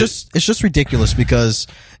it's just ridiculous because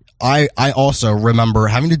I also remember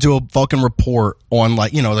having to do a fucking report on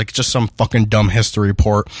like, you know, like just some fucking dumb history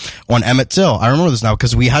report on Emmett Till. I remember this now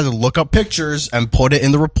because we had to look up pictures and put it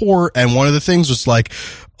in the report. And one of the things was like,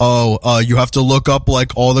 you have to look up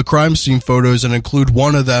like all the crime scene photos and include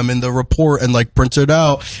one of them in the report and like print it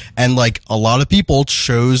out. And like a lot of people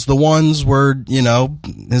chose the ones where, you know,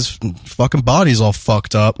 his fucking body's all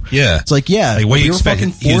fucked up. Yeah. It's like, yeah, Like, what do we you were expect?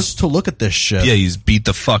 fucking He's- forced to look at this shit. yeah, he's beat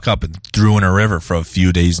the fuck up and threw in a river for a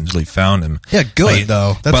few days until he found him. Yeah, good Like,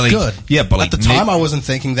 though. That's but, like, good. Yeah, but like at the time, I wasn't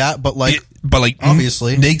thinking that, but like, but like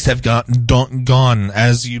obviously. NIGs have gone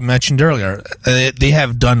as you mentioned earlier. They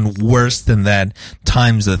have done worse than that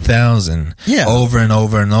times 1,000. Yeah. over and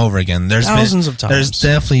over and over again. Thousands of times. There's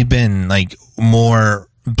definitely been like more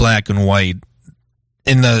black and white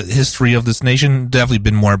in the history of this nation. Definitely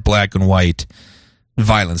been more black and white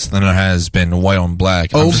violence than there has been white on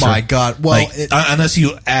black. oh I'm my sure- god. Well, like, unless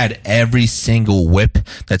you add every single whip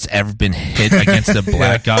that's ever been hit against a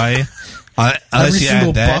black guy, unless every you single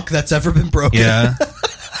add that, buck that's ever been broken. yeah,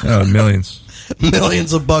 Oh, millions.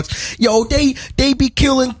 Millions of bucks. Yo, they be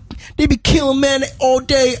killing men all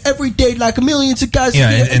day, every day, like millions of guys. Yeah,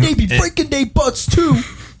 and they and- be breaking their butts too.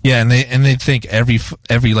 yeah, and they think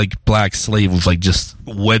every like black slave was like just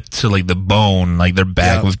whipped to like the bone, like their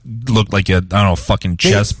back Yeah. was looked like a I don't know fucking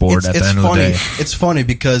chessboard at the end funny. of the day. It's funny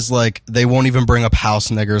because like they won't even bring up house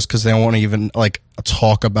niggers because they won't even like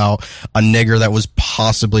talk about a nigger that was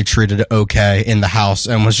possibly treated okay in the house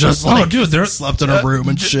and was just like slept in a room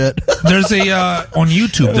and shit. There's a on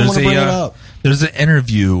YouTube. I don't There's wanna bring it up. there's an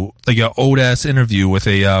interview, like an old ass interview with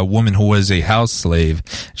a woman who was a house slave.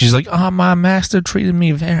 She's like, "Oh, my master treated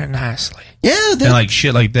me very nicely," Yeah, they, and like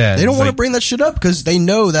shit like that. they don't It's want to like, bring that shit up because they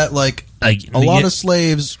know that like like a lot of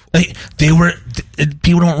slaves. Like, they were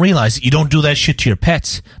people don't realize you don't do that shit to your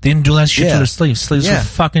pets. They didn't do that shit Yeah. to their slaves. Slaves Yeah. are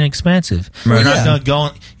fucking expensive. Right. They're not Yeah. gonna go.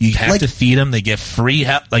 You have Like- to feed them. They get free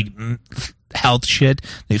health shit.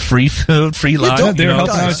 They free food, free life. don't- They're know,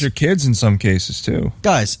 helping guys. out your kids in some cases too.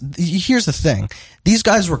 Guys, here's the thing. These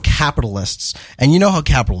guys were capitalists, and you know how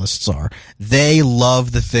capitalists are. They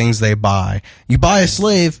love the things they buy. You buy a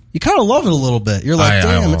slave, you kind of love it a little bit. You're like,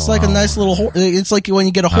 damn, it's like a nice little horse. It's like when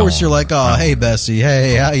you get a horse, you're like, oh, hey, Bessie,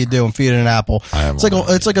 hey, how you doing? Feeding an apple.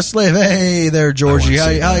 It's like a slave. Hey there, Georgie,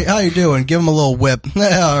 how you doing? Give him a little whip.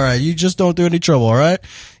 All right, you just don't do any trouble, all right?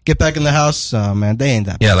 Get back in the house. Oh, man, they ain't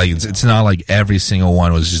that bad. Yeah, like it's not like every single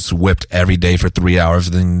one was just whipped every day for 3 hours,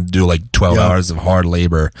 then do like 12 Yeah. hours of hard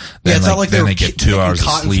labor. Yeah, Then, it's not like then they they were get 2 hours of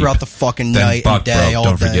cotton sleep throughout the fucking Then night buck and day, broke, all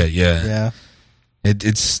don't day. forget, yeah.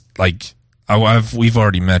 It's like we've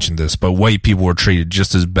already mentioned this, but white people were treated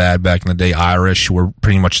just as bad back in the day. Irish were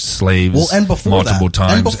pretty much slaves. Well, and before multiple that,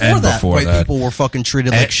 times, and before that, white people were fucking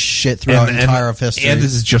treated like And- shit throughout the entire of history. And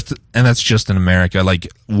this is that's just in America.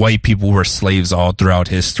 Like white people were slaves all throughout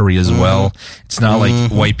history as well. It's not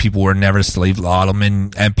like white people were never slaves. The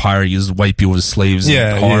Ottoman Empire used white people as slaves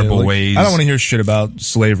in horrible like, ways. I don't want to hear shit about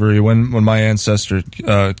slavery. When my ancestor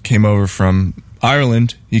came over from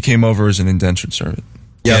Ireland, he came over as an indentured servant.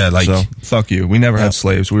 Yeah, like So fuck you. We never had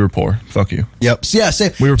slaves. We were poor. Fuck you. Yep. So, yeah.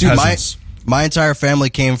 Same. We were Dude, peasants. My entire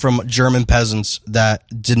family came from German peasants that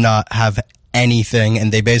did not have anything,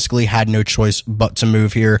 and they basically had no choice but to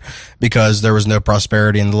move here because there was no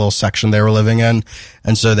prosperity in the little section they were living in,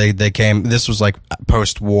 and so they came. This was like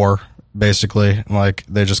post-war, basically. Like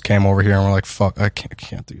they just came over here and were like, "Fuck, I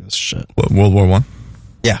can't do this shit." What, World War One.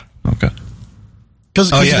 Yeah. Okay.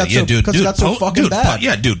 Because Oh it yeah, got so, dude. Because it got so fucking bad.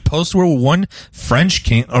 Post World War I, French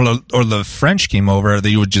came or the French came over.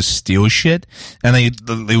 They would just steal shit, and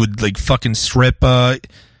they would like fucking strip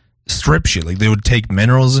shit. Like they would take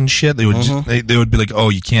minerals and shit. They would they would be like, oh,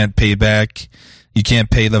 you can't pay back. You can't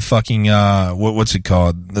pay the fucking what's it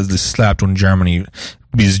called? The slapped on Germany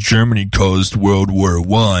because Germany caused World War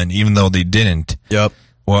I, even though they didn't. Yep.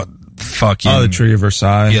 What fucking? Oh, the Treaty of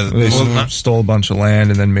Versailles. Yeah, they well, stole a bunch of land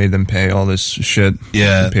and then made them pay all this shit.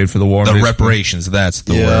 Yeah, They paid for the war. The basically. reparations. That's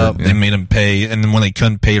the word. They made them pay, and then when they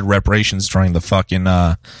couldn't pay reparations during the fucking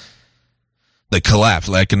the collapse,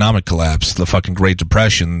 the economic collapse, the fucking Great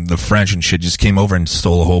Depression, the French and shit just came over and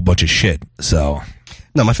stole a whole bunch of shit. So.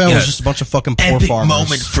 No, my family Yeah. was just a bunch of fucking poor Epic farmers.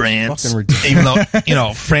 moment, France. Fucking ridiculous. Even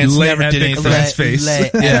though, France never did anything. France face.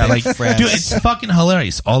 Yeah, like, France. dude, it's fucking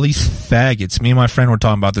hilarious. All these faggots. Me and my friend were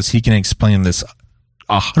talking about this. He can explain this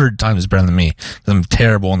 100 times better than me. I'm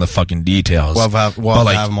terrible in the fucking details. We'll have him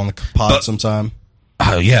on the pod but- sometime.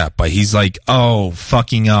 Yeah, but he's like, oh,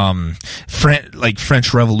 fucking,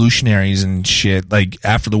 French revolutionaries and shit, like,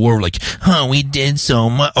 after the war, were like, we did so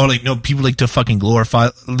much, or like, no, people like to fucking glorify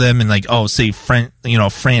them and like, oh, say,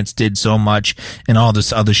 France did so much and all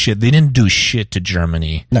this other shit. They didn't do shit to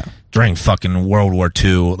Germany. No. During fucking World War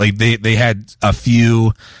II. Like, they had a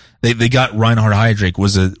few, they got Reinhard Heydrich,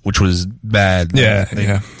 which was bad. Yeah, They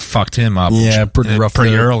yeah. fucked him up. Yeah, pretty rough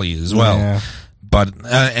Pretty there. early as well. Yeah. But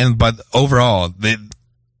overall,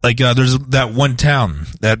 there's that one town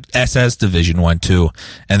that SS division went to,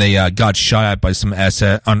 and they got shot at by some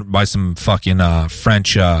by some fucking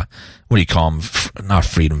French what do you call them? Not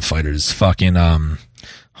freedom fighters. Fucking we're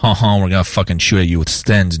gonna fucking shoot at you with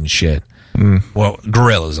stens and shit. Well,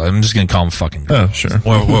 guerrillas. I'm just gonna call them fucking. Oh, sure.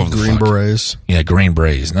 What the Green fuck? Berets. Yeah, Green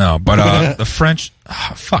Berets. No, but the French.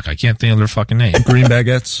 Fuck, I can't think of their fucking name. Green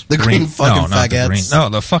baguettes. The green fucking not the green. faggots. No,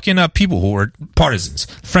 the fucking people who were partisans,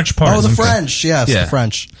 French Oh, partisans. the French. Yes, Yeah. the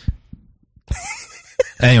French.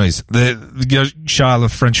 Anyways, the shot of the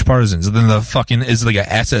French partisans. And then the fucking is like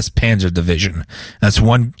a SS Panzer division. That's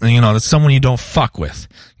one. That's someone you don't fuck with.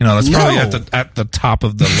 That's probably No. at the top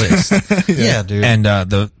of the list. Yeah, dude. And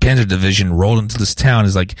the Panzer division rolled into this town.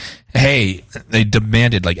 Is like, hey, they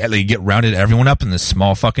demanded like they get rounded everyone up in this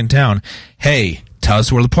small fucking town. Hey, tell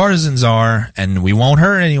us where the partisans are, and we won't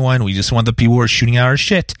hurt anyone. We just want the people who are shooting our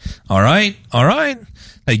shit. All right.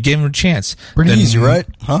 They gave him a chance. Pretty easy, right?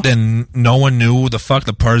 Huh? Then no one knew the fuck.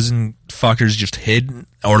 The partisan fuckers just hid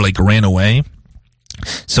or like ran away.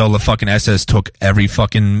 So the fucking SS took every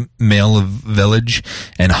fucking male village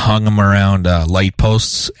and hung them around light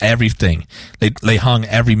posts, everything. They hung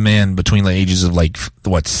every man between the ages of like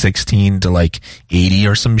 16 to like 80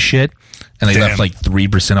 or some shit, and they left like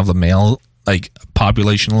 3% of the male like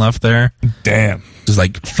population left there. Damn. Just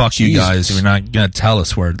like, fuck you guys. You're not gonna tell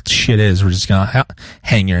us where shit is. We're just gonna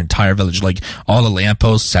hang your entire village. Like, all the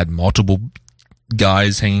lampposts had multiple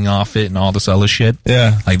guys hanging off it and all this other shit.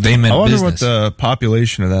 Yeah. Like, they meant I wonder business. what the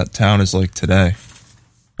population of that town is like today.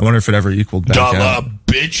 I wonder if it ever equaled back out.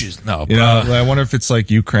 Bitches. No, I wonder if it's like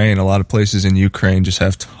Ukraine. A lot of places in Ukraine just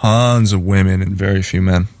have tons of women and very few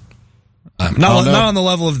men. Not on the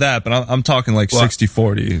level of that, but I'm talking like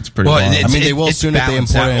 60-40. It's pretty wild. I mean, they will soon if they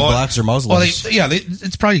balanced import out. any blacks or Muslims.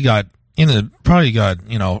 It's probably got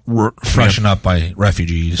freshened up by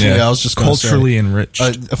refugees. Yeah, I was just gonna say. culturally enriched.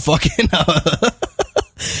 Fucking.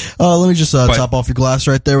 Let me just top off your glass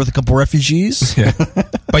right there with a couple refugees. Yeah.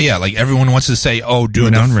 But yeah, like everyone wants to say, "Oh,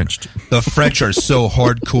 dude, Now enriched. the French are so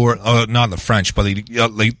hardcore." Not the French, but they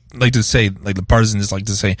like to say, like the partisans like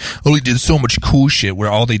to say, "Oh, they did so much cool shit where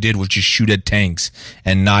all they did was just shoot at tanks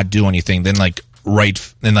and not do anything." Then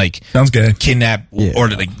Sounds gay. kidnap or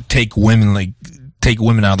like take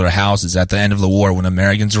women out of their houses at the end of the war when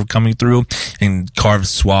Americans were coming through and carve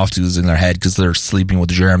swastikas in their head because they're sleeping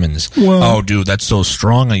with Germans. Oh, dude, that's so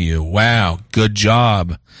strong of you. Wow, good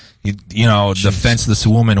job. You know, defenseless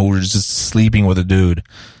woman who was just sleeping with a dude.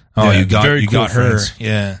 Oh, Yeah, you got very cool her. friends.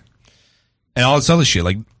 Yeah. And all this other shit.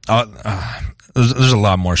 Like, there's a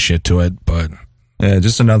lot more shit to it, but Yeah,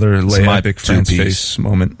 just another lay my epic France two-piece. face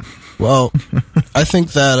moment. Well, I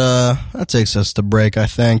think that takes us to break. I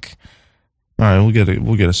think. All right,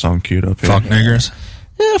 we'll get a song queued up here. fuck niggers.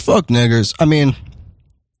 Yeah, fuck niggers. I mean,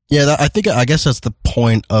 yeah, I guess that's the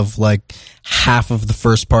point of like half of the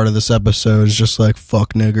first part of this episode is just like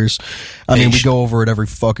fuck niggers. I mean, we go over it every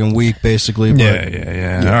fucking week basically. But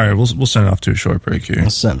Yeah. All right, we'll send it off to a short break here.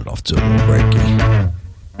 Let's send it off to a little breaky.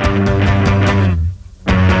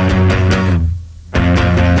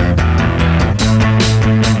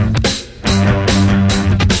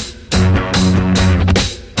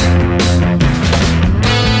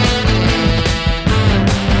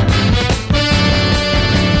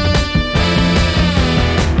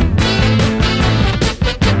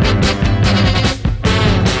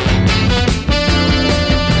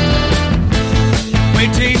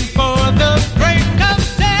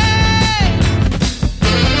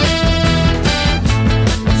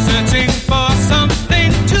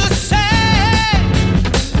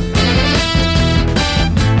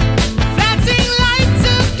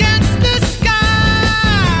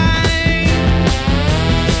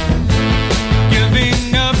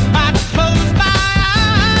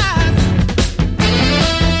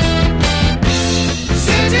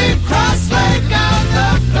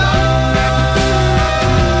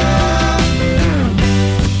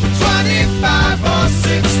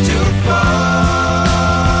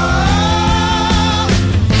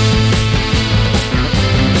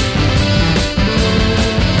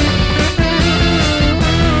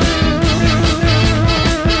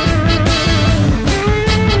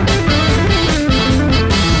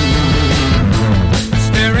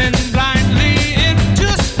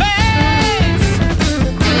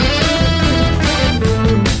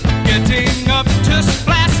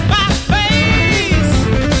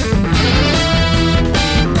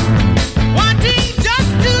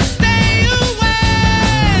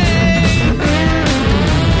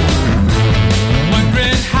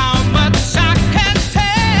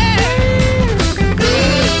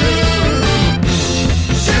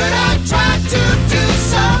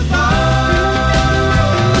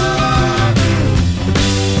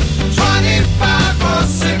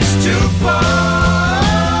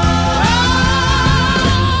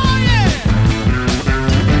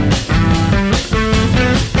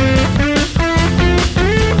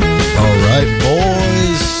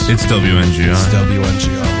 It's WNGR. It's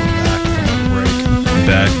WNGR. We're back from our break.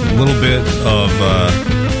 Back. A little bit of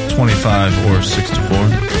 25 or 64.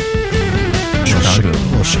 Chicago. A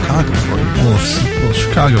little Chicago for you. A little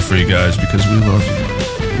Chicago for you guys because we love you.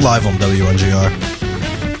 Live on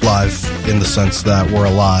WNGR. Live in the sense that we're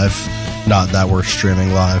alive, not that we're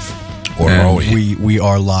streaming live. Or And are we? We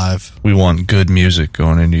are live. We want good music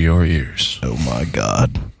going into your ears. Oh my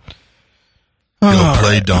God. You'll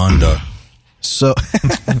play Donda. So,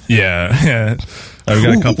 Yeah. I've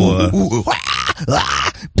got a couple of.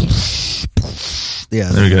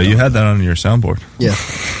 yeah. There we go. You had that on your soundboard. Yeah.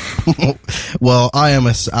 Well, I am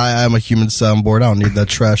a human soundboard. I don't need that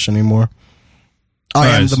trash anymore. I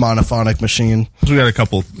am Nice. the monophonic machine. So we got a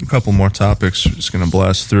couple more topics. We're just gonna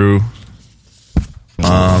blast through.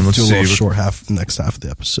 Let's Do a see. little short next half of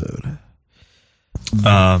the episode.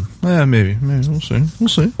 Yeah, maybe. We'll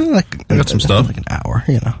see. Like, I got some stuff. Like an hour,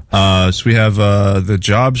 you know. So we have the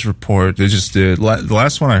jobs report. They just did. The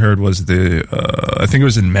last one I heard was I think it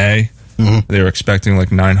was in May. Mm-hmm. They were expecting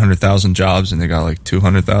like 900,000 jobs, and they got like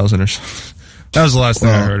 200,000 or something. That was the last thing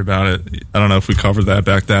I heard about it. I don't know if we covered that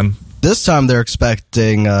back then. This time they're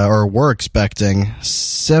expecting, or were expecting,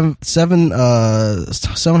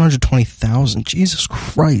 720,000. Jesus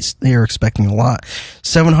Christ, they are expecting a lot.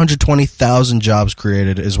 720,000 jobs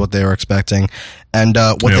created is what they were expecting, and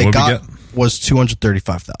what they got was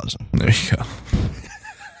 235,000. There you go.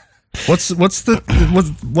 What's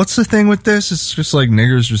the thing with this? It's just like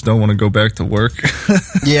niggers just don't want to go back to work.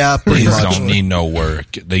 Yeah, pretty Please much. don't need no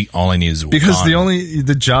work. They all I need is Because Wakanda.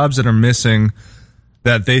 the jobs that are missing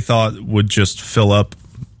that they thought would just fill up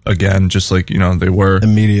again, just like, they were.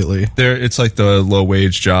 Immediately. It's like the low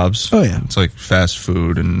wage jobs. Oh, yeah. It's like fast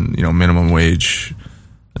food and, minimum wage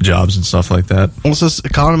jobs and stuff like that. Well, this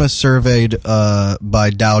economists surveyed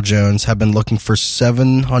by Dow Jones have been looking for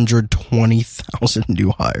 720,000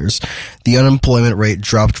 new hires. The unemployment rate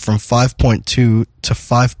dropped from 5.2 to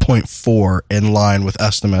 5.4 in line with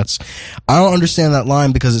estimates. I don't understand that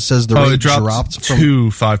line because it says the rate it dropped from to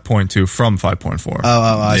 5.2 from 5.4.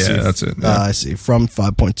 I see. Yeah, that's it. Yeah. I see. From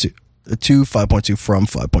 5.2 to 5.2 from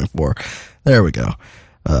 5.4. There we go.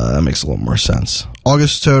 That makes a little more sense.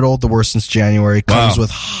 August total, the worst since January, comes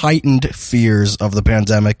with heightened fears of the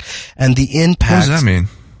pandemic and the impact. What does that mean?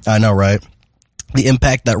 I know, right? The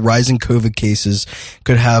impact that rising COVID cases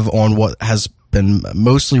could have on what has been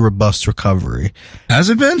mostly robust recovery.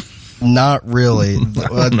 Has it been? Not really.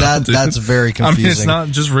 That's very confusing. I mean, it's not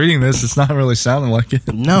just reading this. It's not really sounding like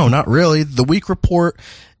it. No, not really. The week report,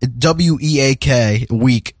 WEAK,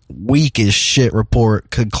 weak is shit report,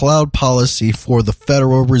 could cloud policy for the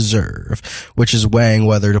Federal Reserve, which is weighing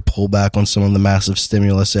whether to pull back on some of the massive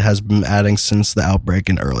stimulus it has been adding since the outbreak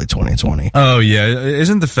in early 2020. Oh yeah,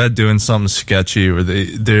 isn't the Fed doing something sketchy where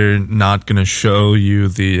they're not going to show you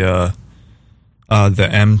the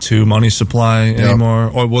M2 money supply anymore?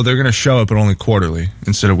 Or well, they're going to show it, but only quarterly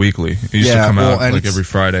instead of weekly. It used to come out like every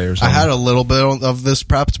Friday or something. I had a little bit of this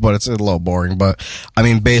prepped, but it's a little boring. But I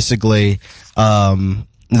mean, basically,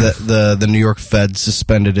 the New York Fed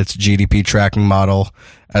suspended its GDP tracking model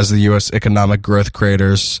as the U.S. economic growth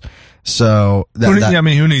craters. So who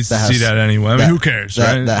needs to see that anyway? I mean, who cares,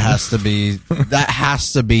 right? That has to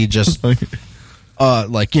be just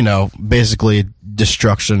basically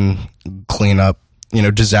destruction, cleanup,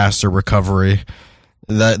 disaster recovery.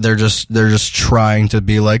 That they're just trying to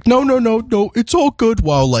be like, no, it's all good,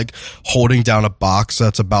 while like holding down a box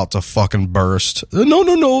that's about to fucking burst.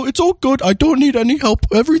 No, it's all good. I don't need any help.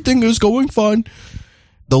 Everything is going fine.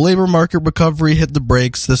 The labor market recovery hit the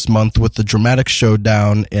brakes this month with the dramatic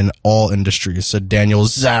showdown in all industries, said Daniel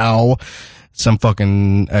Zhao.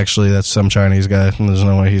 That's some Chinese guy. There's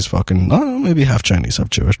no way he's maybe half Chinese, half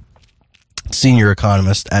Jewish. Senior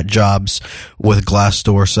economist at Jobs with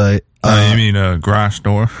Glassdoor site. You mean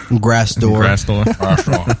Glassdoor?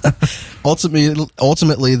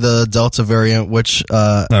 Ultimately, the Delta variant, which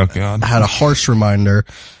oh God, had a harsh reminder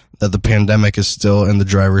that the pandemic is still in the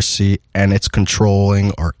driver's seat and it's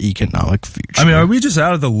controlling our economic future. I mean, are we just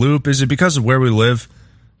out of the loop? Is it because of where we live?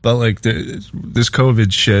 But like this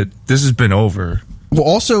COVID shit, this has been over. Well,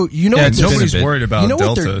 also, nobody's worried about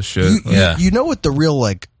Delta shit. You know what the real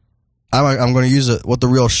I'm going to use it. What the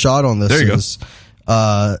real shot on this there you is.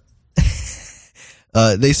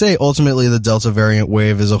 They say ultimately the Delta variant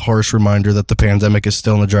wave is a harsh reminder that the pandemic is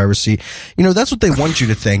still in the driver's seat. That's what they want you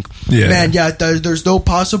to think. Yeah. Man, there's no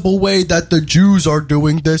possible way that the Jews are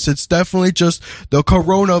doing this. It's definitely just the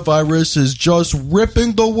coronavirus is just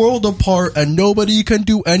ripping the world apart and nobody can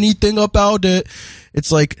do anything about it.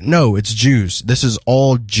 It's like, no, it's Jews. This is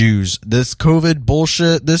all Jews. This COVID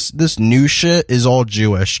bullshit, this new shit is all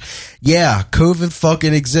Jewish. Yeah, COVID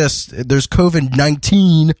fucking exists. There's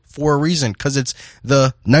COVID-19 for a reason, because it's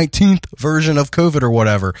the 19th version of COVID or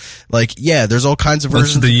whatever. Like, yeah, there's all kinds of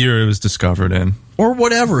versions. That's the year it was discovered in. Or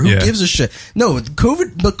whatever. Who gives a shit? No,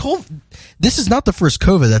 COVID, this is not the first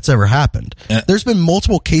COVID that's ever happened. There's been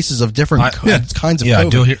multiple cases of different kinds of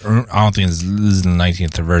COVID. I don't think this is the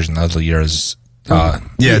 19th version. That was the year is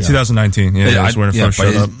 2019. Yeah, that's when it first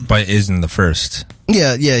showed up. But it isn't the first.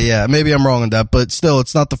 Yeah. Maybe I'm wrong on that, but still,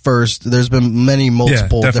 it's not the first. There's been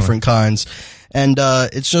multiple different kinds. And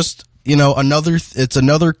it's just, it's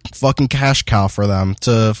another fucking cash cow for them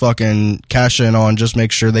to fucking cash in on, just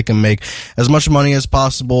make sure they can make as much money as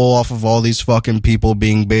possible off of all these fucking people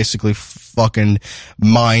being basically fucking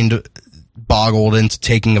mind boggled into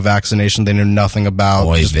taking a vaccination they knew nothing about.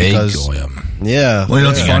 Boy, just because, yeah. Well,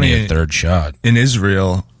 it's funny. A third shot in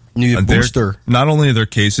Israel. New booster. Not only are their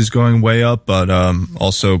cases going way up, but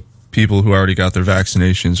also people who already got their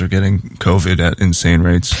vaccinations are getting COVID at insane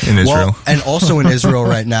rates in Israel. Well, and also in Israel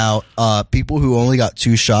right now, people who only got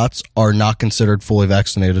 2 shots are not considered fully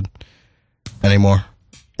vaccinated anymore.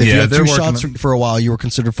 If you had 2 shots for a while, you were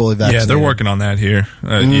considered fully vaccinated. Yeah, they're working on that here.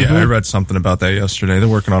 Yeah, I read something about that yesterday. They're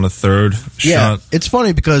working on a 3rd shot. Yeah, it's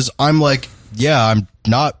funny because I'm like, I'm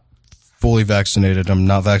not fully vaccinated. I'm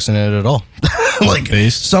not vaccinated at all. Like,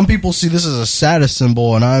 some people see this as a status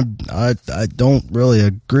symbol, and I don't really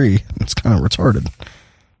agree. It's kind of retarded.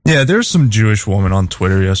 Yeah, there's some Jewish woman on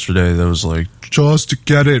Twitter yesterday that was like, just to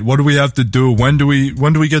get it, what do we have to do? When do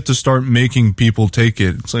we get to start making people take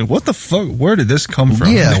it? It's like, what the fuck? Where did this come from?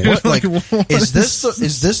 Yeah, is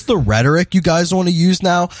this the rhetoric you guys want to use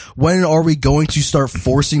now? When are we going to start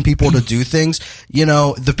forcing people to do things?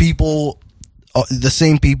 The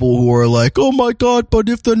same people who are like, oh my god, but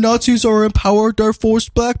if the Nazis are in power, they're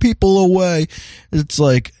forced black people away. It's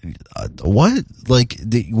like, what? Like,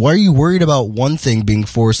 why are you worried about one thing being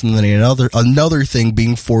forced and then another thing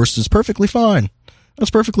being forced is perfectly fine. That's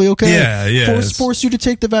perfectly okay. Yeah. Force you to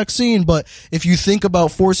take the vaccine, but if you think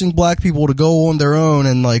about forcing black people to go on their own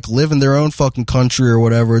and like live in their own fucking country or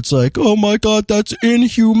whatever, it's like, oh my god, that's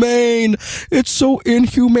inhumane. It's so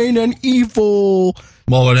inhumane and evil.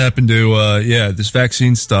 Well, what happened to, this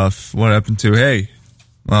vaccine stuff? What happened to, hey,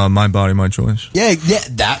 my body, my choice? Yeah,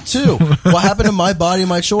 that too. What happened to my body,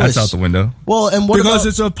 my choice? That's out the window. Well, and what because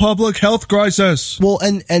it's a public health crisis. Well,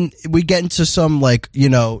 and we get into some, possibly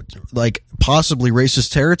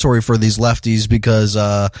racist territory for these lefties because,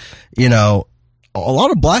 a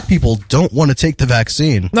lot of black people don't want to take the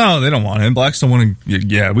vaccine. No, they don't want it. Blacks don't want to.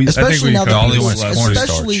 Yeah, especially now that people,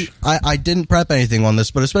 I didn't prep anything on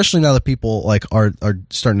this, but especially now that people are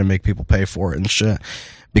starting to make people pay for it and shit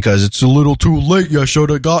because it's a little too late. You should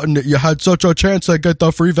have gotten it. You had such a chance to get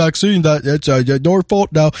the free vaccine that it's your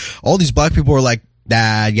fault now. All these black people are like,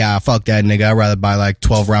 nah, fuck that nigga. I'd rather buy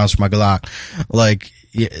 12 rounds for my Glock.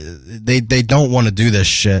 They don't want to do this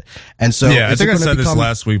shit, and so I think I said this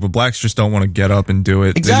last week, but blacks just don't want to get up and do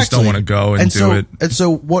it. Exactly. They just don't want to go and do it. And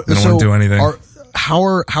so what? They don't want to do anything. How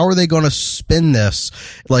are they going to spin this?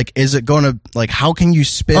 Like, is it going to how can you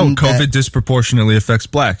spin? Oh, COVID disproportionately affects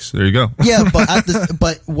blacks. There you go. Yeah,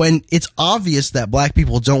 but when it's obvious that black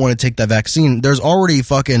people don't want to take that vaccine, there's already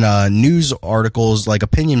fucking news articles,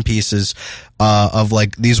 opinion pieces of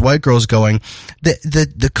these white girls going,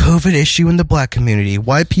 the COVID issue in the black community,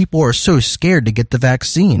 why people are so scared to get the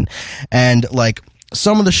vaccine, and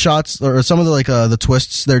some of the shots or some of the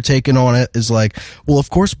twists they're taking on it is well, of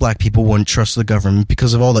course black people wouldn't trust the government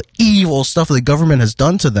because of all the evil stuff the government has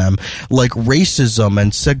done to them, like racism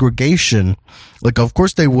and segregation. Of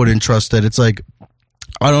course they wouldn't trust it. It's I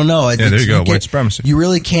don't know. There you go. White supremacy. You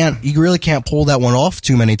really can't pull that one off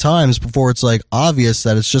too many times before it's obvious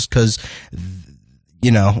that it's just because,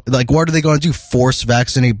 what are they going to do? Force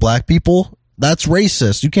vaccinate black people? That's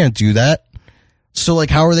racist. You can't do that. So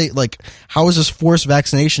how are they how is this forced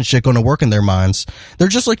vaccination shit going to work in their minds? They're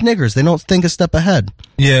just like niggers. They don't think a step ahead.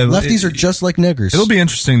 Yeah, lefties are just like niggers. It'll be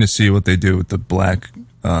interesting to see what they do with the black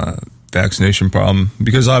vaccination problem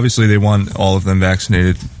because obviously they want all of them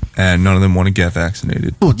vaccinated and none of them want to get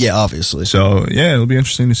vaccinated. Well, yeah, obviously. So yeah, it'll be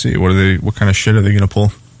interesting to see what kind of shit are they going to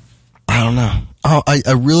pull. I don't know. Oh,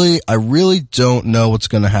 I really don't know what's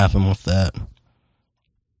going to happen with that.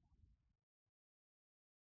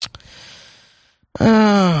 All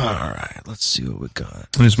right, let's see what we got.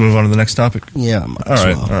 Let's move on to the next topic. Yeah. All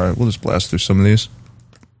right. We'll just blast through some of these.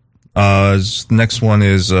 Next one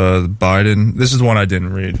is Biden. This is the one I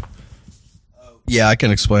didn't read. Yeah, I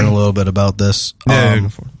can explain a little bit about this. Yeah,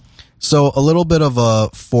 So a little bit of a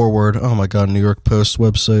forward. Oh my God, New York Post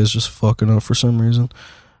website is just fucking up for some reason.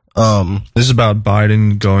 This is about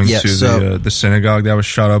Biden going Yeah, to so- the synagogue that was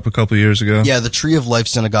shot up a couple of years ago. Yeah, the Tree of Life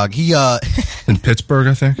Synagogue. He In Pittsburgh,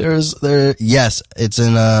 I think. yes, it's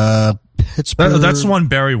in Pittsburgh. That's the one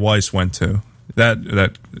Barry Weiss went to. That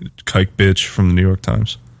kike bitch from the New York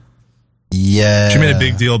Times. Yeah. She made a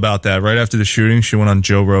big deal about that. Right after the shooting, she went on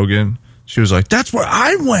Joe Rogan. She was like, "That's where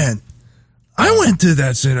I went. I went to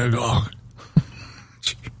that synagogue."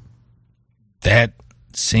 That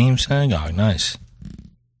same synagogue. Nice.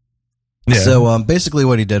 Yeah. So basically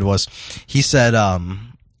what he did was he said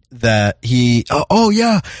that he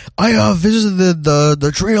I visited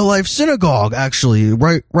the Tree of Life Synagogue actually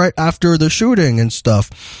right after the shooting and stuff.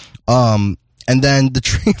 And then the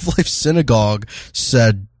Tree of Life Synagogue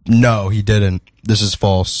said no, he didn't. This is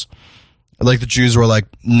false. Like the Jews were like,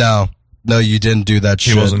 no, you didn't do that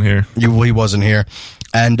shit. He wasn't here. He wasn't here.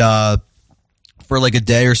 And for like a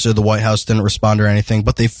day or so, the White House didn't respond or anything,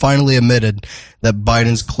 but they finally admitted that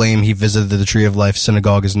Biden's claim he visited the Tree of Life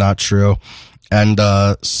Synagogue is not true. And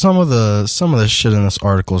some of the shit in this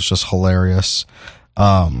article is just hilarious.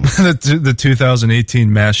 The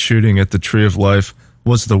 2018 mass shooting at the Tree of Life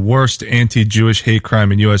was the worst anti-Jewish hate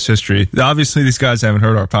crime in U.S. history. Obviously, these guys haven't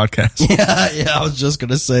heard our podcast. Yeah, I was just going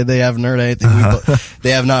to say they haven't heard anything. They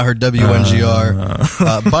have not heard WNGR.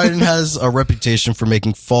 Biden has a reputation for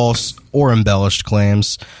making false or embellished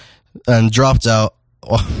claims and dropped out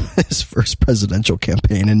on his first presidential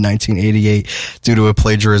campaign in 1988 due to a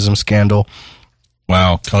plagiarism scandal.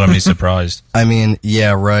 Wow. Color me surprised. I mean,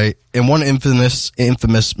 yeah, right. In one infamous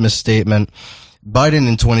misstatement, Biden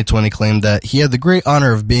in 2020 claimed that he had the great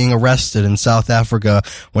honor of being arrested in South Africa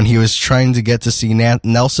when he was trying to get to see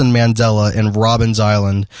Nelson Mandela in Robben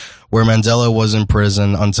Island, where Mandela was in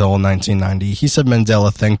prison until 1990. He said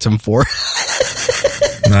Mandela thanked him for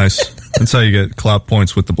Nice. That's how you get clout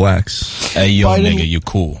points with the blacks. Hey, yo, Biden- nigga, you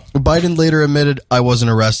cool. Biden later admitted, I wasn't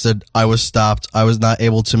arrested. I was stopped. I was not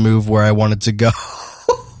able to move where I wanted to go.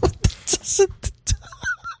 This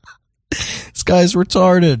guy's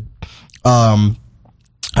retarded.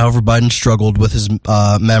 However, Biden struggled with his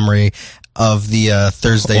memory of the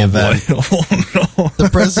Thursday event. The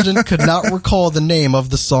president could not recall the name of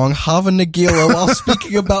the song Hava Nagila while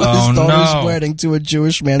speaking about his daughter's wedding to a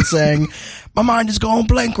Jewish man, saying, "My mind is going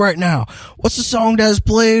blank right now. What's the song that is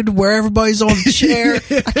played where everybody's on the chair?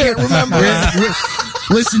 I can't remember it."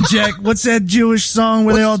 Listen, Jack, what's that Jewish song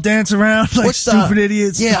where they all dance around like stupid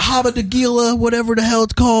idiots? Yeah, Hava Nagila, whatever the hell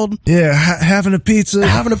it's called. Yeah, having a pizza.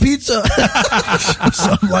 Having a pizza.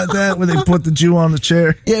 Something like that, where they put the Jew on the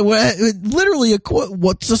chair. Yeah, literally a quote.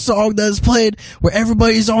 What's the song that is played where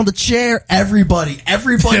everybody's on the chair? Everybody is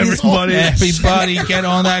on Everybody. Everybody get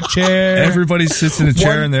on that chair. Everybody sits in a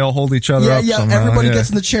chair and they all hold each other up somehow. Everybody yeah. gets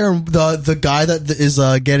in the chair. And the guy that is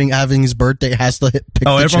having his birthday has to pick the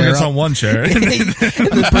everyone chair gets up. on one chair.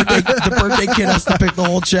 The birthday kid has to pick the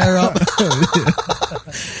whole chair up.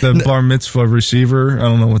 The bar mitzvah receiver. I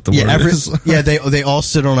don't know what the word is. Yeah, they all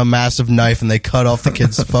sit on a massive knife and they cut off the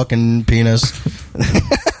kid's fucking penis.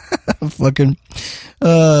 Fucking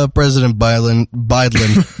President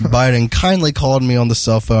Biden kindly called me on the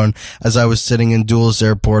cell phone as I was sitting in Dulles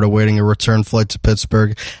Airport awaiting a return flight to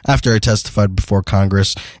Pittsburgh after I testified before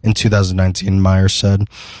Congress in 2019, Myers said.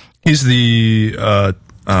 He's the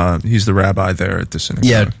rabbi there at the synagogue.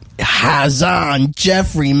 Yeah, Hazan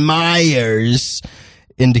Jeffrey Myers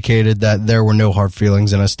indicated that there were no hard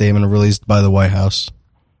feelings in a statement released by the White House.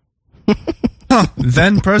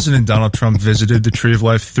 Then President Donald Trump visited the Tree of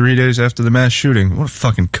Life 3 days after the mass shooting. What a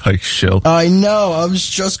fucking kike shill. I know. I was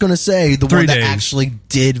just going to say the 3 one that days. actually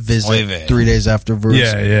did visit Wait a minute. 3 days afterwards.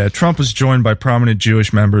 Yeah. Trump was joined by prominent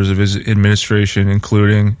Jewish members of his administration,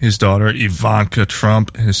 including his daughter Ivanka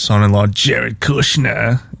Trump, his son-in-law Jared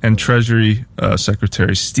Kushner, and Treasury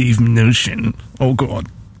Secretary Steve Mnuchin. Oh, God.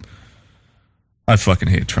 I fucking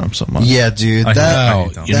hate Trump so much. Yeah, dude. I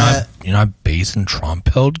That, hate You're not basing Trump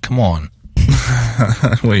held? Come on.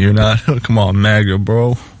 Wait, you're not? Come on, MAGA,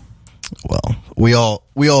 bro. well,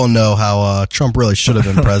 we all know how Trump really should have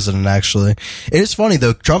been president. Actually, it is funny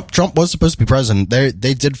though. Trump was supposed to be president.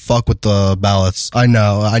 They did fuck with the ballots. I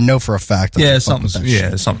know for a fact. That they fucked with that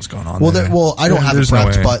shit. Something's going on. Well, there. I don't have it There's no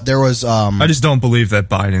prepped, way. but there was. I just don't believe that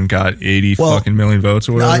Biden got 80 Well, fucking million votes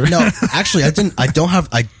or whatever. No, actually, I didn't. I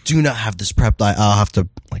do not have this prepped. I'll have to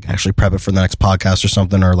actually prep it for the next podcast or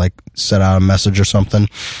something, or set out a message or something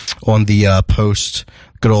on the post.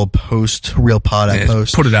 Good old post, real pod at Yeah,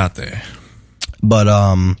 post. Put it out there. But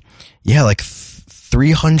yeah,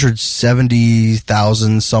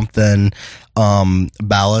 370,000 something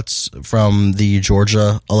ballots from the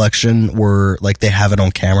Georgia election were like, they have it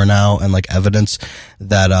on camera now, and like evidence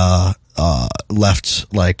that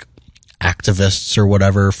left like activists or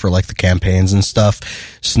whatever for like the campaigns and stuff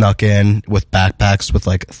snuck in with backpacks with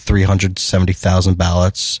like 370,000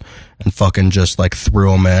 ballots and fucking just like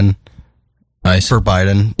threw them in. Nice. For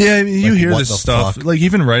Biden. Yeah, I mean, you Like, hear what this the stuff. fuck? Like,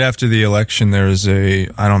 even right after the election, there was I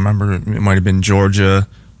don't remember, it might have been Georgia.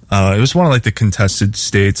 It was one of like the contested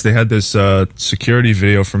states. They had this security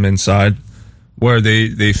video from inside where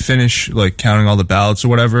they finish like counting all the ballots or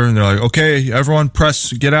whatever, and they're like, okay, everyone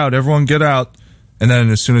get out. And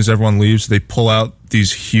then as soon as everyone leaves, they pull out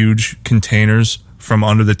these huge containers from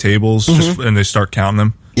under the tables and they start counting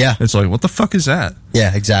them. Yeah. It's like, what the fuck is that?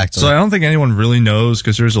 Yeah, exactly. So I don't think anyone really knows,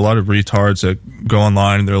 because there's a lot of retards that go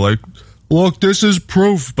online and they're like, look, this is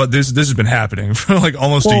proof. But this has been happening for like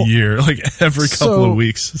almost a year, like every couple of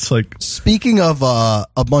weeks. It's like, speaking of a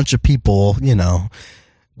bunch of people, you know,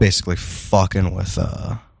 basically fucking with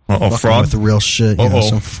fucking fraud? with the real shit, you know, Uh-oh.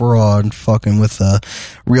 some fraud, fucking with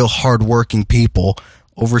real hardworking people.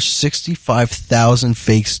 Over 65,000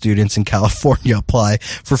 fake students in California apply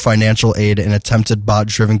for financial aid in an attempted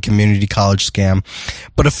bot-driven community college scam.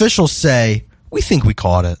 But officials say, we think we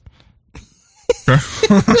caught it.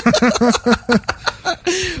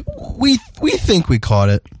 we think we caught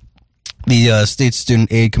it. The State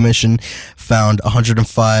Student Aid Commission found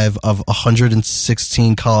 105 of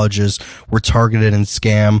 116 colleges were targeted in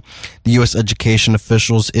scam. The U.S. education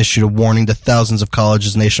officials issued a warning to thousands of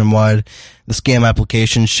colleges nationwide. The scam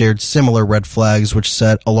application shared similar red flags, which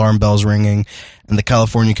set alarm bells ringing, and the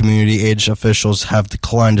California community aid officials have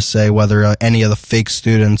declined to say whether any of the fake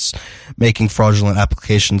students making fraudulent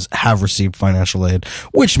applications have received financial aid,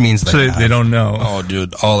 which means so they don't know. Oh,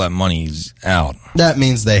 dude, all that money's out. That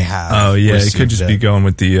means they have. Oh, yeah. It received could just be going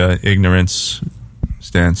with the ignorance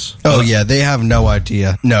stance. Oh, yeah. They have no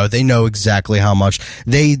idea. No, they know exactly how much.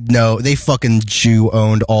 They know. They fucking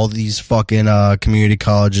Jew-owned all these fucking community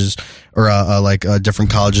colleges or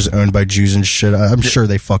different colleges owned by Jews and shit. I'm sure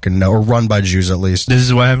they fucking know. Or run by Jews, at least. This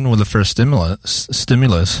is what happened with the first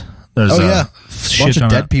stimulus. There's Oh, yeah. A bunch of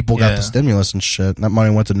dead it. people got Yeah. the stimulus and shit. That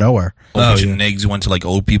money went to nowhere. A bunch Oh, of niggas went to like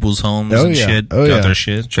old people's homes Oh, and yeah. shit. Oh, got yeah. their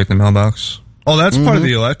shit. Check the mailbox. Oh, that's part of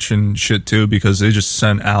the election shit, too, because they just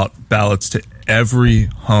sent out ballots to every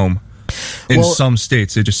home. In Well, some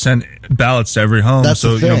states, they just send ballots to every home. That's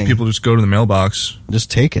So, the you know, thing. people just go to the mailbox.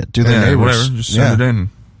 Just take it. Do their Yeah, neighbors. whatever. Just send it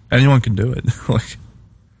in. Anyone can do it. Like,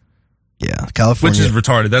 Yeah. California. which is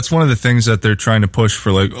retarded. That's one of the things that they're trying to push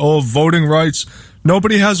for, like, oh, voting rights.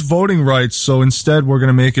 Nobody has voting rights, so instead we're going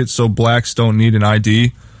to make it so blacks don't need an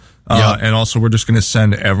ID. Yeah. And also we're just going to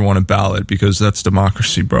send everyone a ballot, because that's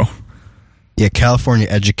democracy, bro. Yeah, California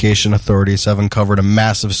education authorities have uncovered a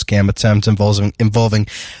massive scam attempt involving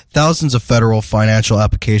thousands of federal financial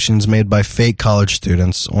applications made by fake college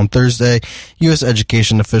students. On Thursday, U.S.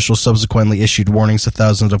 education officials subsequently issued warnings to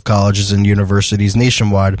thousands of colleges and universities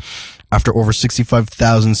nationwide after over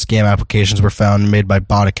 65,000 scam applications were found made by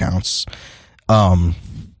bot accounts.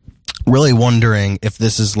 Really wondering if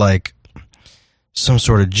this is like some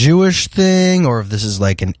sort of Jewish thing, or if this is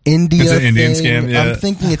like an India It's an Indian thing. scam, yeah. I'm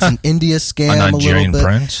thinking it's an India scam. A Nigerian little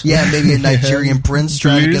bit. prince? Yeah, maybe a Nigerian prince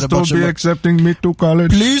trying to get a bunch of. accepting me to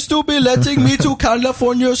college. Please do be letting me to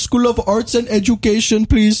California School of Arts and Education,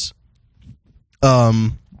 please.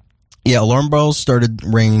 Yeah, alarm bells started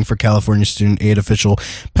ringing for California student aid official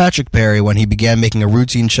Patrick Perry when he began making a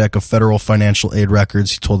routine check of federal financial aid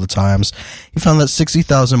records, he told the Times. He found that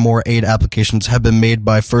 60,000 more aid applications had been made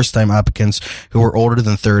by first-time applicants who were older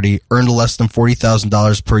than 30, earned less than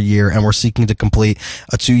 $40,000 per year, and were seeking to complete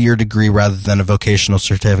a 2-year degree rather than a vocational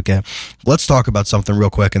certificate. Let's talk about something real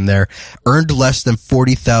quick in there. Earned less than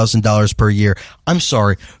 $40,000 per year. I'm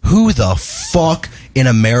sorry, who the fuck in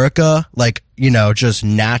America, like, you know, just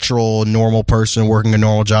natural, normal person working a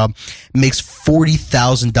normal job, makes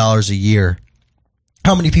 $40,000 a year?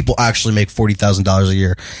 How many people actually make $40,000 a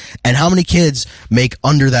year? And how many kids make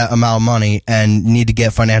under that amount of money and need to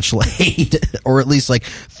get financial aid? Or at least like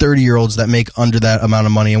 30-year-olds that make under that amount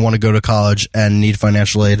of money and want to go to college and need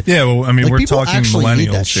financial aid. Yeah, well, I mean, Like, we're people talking actually need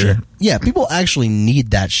that millennials here. shit. Yeah, people actually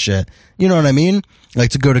need that shit. You know what I mean?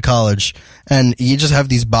 Like, to go to college. And you just have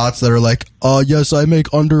these bots that are like, yes, I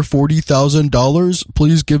make under $40,000.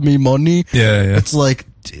 Please give me money. Yeah. It's like,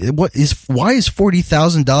 why is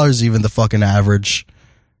 $40,000 even the fucking average?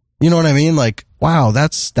 You know what I mean? Like, wow,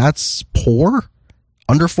 that's poor.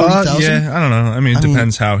 Under 40,000? Yeah, I don't know. I mean, it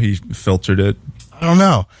depends how he filtered it. I don't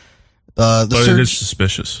know. But it is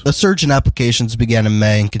suspicious. The surge in applications began in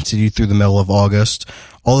May and continued through the middle of August,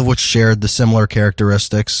 all of which shared the similar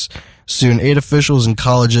characteristics. Soon, 8 officials in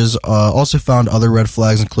colleges also found other red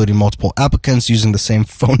flags, including multiple applicants using the same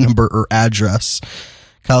phone number or address.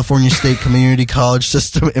 California State Community College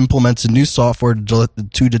System implemented new software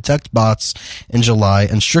to detect bots in July,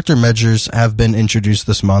 and stricter measures have been introduced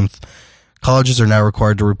this month. Colleges are now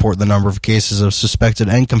required to report the number of cases of suspected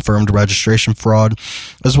and confirmed registration fraud,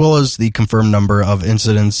 as well as the confirmed number of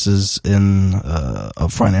incidences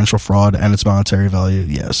of financial fraud and its monetary value.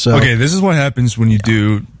 Yeah. So okay, this is what happens when you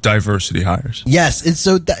do diversity hires. Yes, it's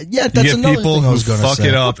so that's you get another people thing I who was going to fuck say.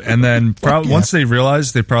 it up, and then once they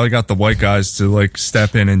realize, they probably got the white guys to like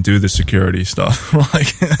step in and do the security stuff. Like,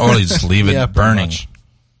 Or they just leave it Yeah, pretty burning. much.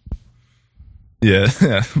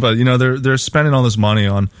 yeah. But you know, they're spending all this money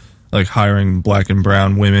on like hiring black and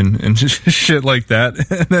brown women and shit like that,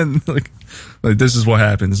 and then like this is what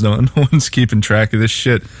happens. No one's keeping track of this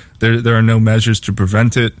shit. There are no measures to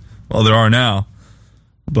prevent it. Well, there are now,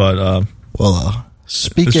 but it's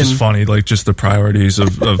Speaking just funny, like just the priorities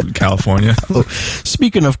of California.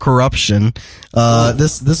 Speaking of corruption,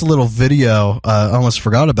 this little video, I almost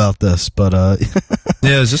forgot about this, but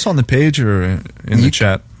Yeah, is this on the page or in the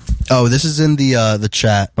chat? oh, this is in the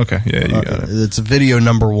chat. Okay, yeah, you got it. It's video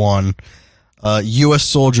number 1. U.S.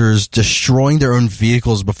 soldiers destroying their own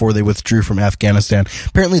vehicles before they withdrew from Afghanistan.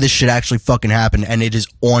 Apparently, this shit actually fucking happened, and it is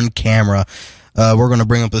on camera. We're going to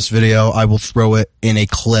bring up this video. I will throw it in a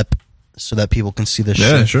clip so that people can see this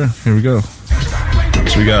Yeah, shit. sure. Here we go.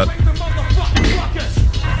 So we got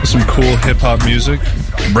some cool hip hop music.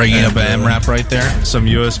 Breaking up an MRAP right there. Some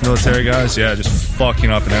U.S. military guys, yeah, just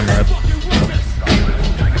fucking up an MRAP.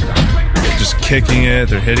 Just kicking it,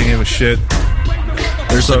 they're hitting it with shit.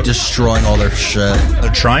 They're so destroying all their shit.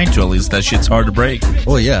 They're trying to, at least. That shit's hard to break.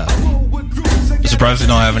 Oh, yeah. I'm surprised they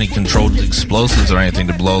don't have any controlled explosives or anything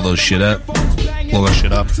to blow those shit up. Blow that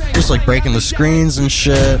shit up. Just like breaking the screens and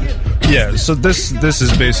shit. Yeah, so this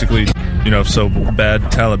is basically, you know, so bad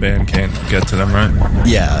Taliban can't get to them, right?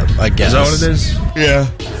 Yeah, I guess. Is that what it is? Yeah.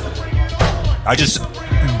 I just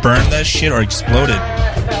burned that shit or exploded.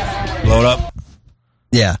 Blow it up.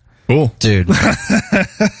 Yeah. Cool. Dude.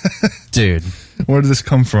 Dude. Where did this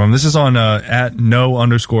come from? This is on at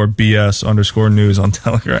 @no_BS_news on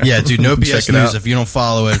Telegram. Yeah, dude, no Check BS it news. out. If you don't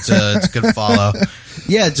follow it, it's a good follow.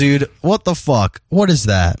 Yeah, dude, what the fuck? What is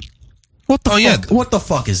that? What the fuck? yeah. What the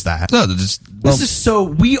fuck is that? No, This is so,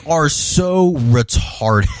 we are so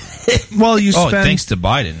retarded. Well, you oh, spend thanks to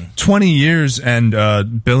Biden. 20 years and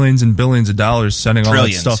billions and billions of dollars sending all that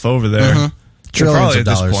Trillions. stuff over there. Trillions Probably of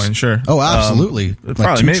at dollars. this point, sure. Oh, absolutely. Like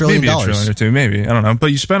Probably, $2 trillion. maybe $1 trillion or two, maybe. I don't know.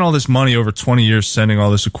 But you spend all this money over 20 years sending all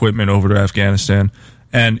this equipment over to Afghanistan,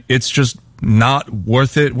 and it's just not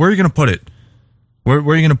worth it. Where are you going to put it? Where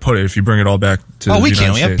are you going to put it if you bring it all back to the We United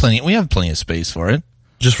can. We have States? We have plenty of space for it.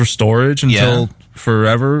 Just for storage until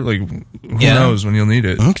forever? Like, who knows when you'll need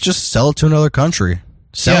it? We could just sell it to another country.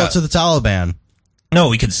 Sell Yeah. it to the Taliban. No,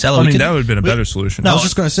 we could sell it. I We mean, could- that would have been a better solution. I was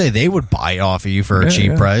just going to say, they would buy it off of you for a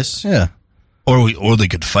cheap yeah. price. Yeah. Or they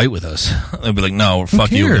could fight with us. They'd be like, no,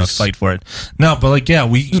 fuck you, we're gonna cares? fight for it. No, but like, yeah,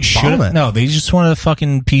 we Just bomb should. it. No, they just wanted to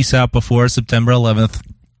fucking peace out before September 11th.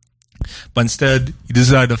 But instead, you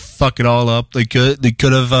decided to fuck it all up. They could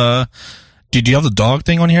have, do you have the dog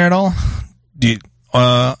thing on here at all? Do you, in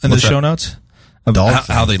the What's show that? notes? Dog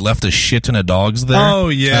How they left a shit ton of dogs there. Oh,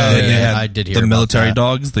 yeah. Yeah, They had I did hear the about military that.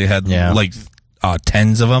 dogs. They had Yeah. like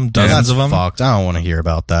tens of them, dozens That's of them. fucked. I don't want to hear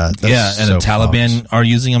about that. That's Yeah, and so the Taliban fucked. are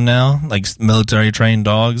using them now, like military trained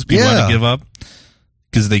dogs. People had Yeah. to give up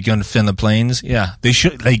because they couldn't fit in the planes. Yeah, they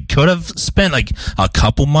could have spent like a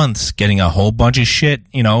couple months getting a whole bunch of shit,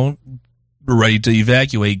 ready to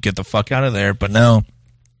evacuate, get the fuck out of there. But no,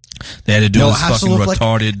 they had to do No, this it has to fucking look like-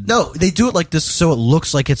 retarded. No, they do it like this so it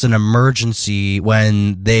looks like it's an emergency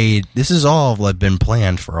when this is all like been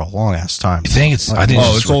planned for a long ass time. I think it's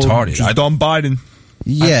it's all retarded. just dumb Biden.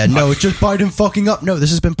 Yeah, no, it's just Biden fucking up. No, this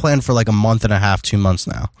has been planned for like a month and a half, 2 months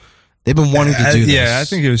now. They've been wanting to do this. Yeah, I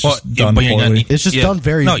think it was just Well, done but you're gonna poorly. need- It's just Yeah. done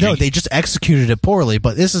very. No, No, you- they just executed it poorly.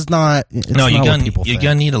 But this is not. It's No, not you're what people you're think.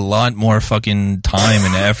 gonna need a lot more fucking time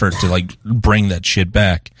and effort to like bring that shit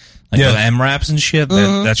back. Like Yeah. the MRAPs and shit,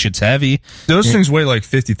 that shit's heavy. Those things weigh like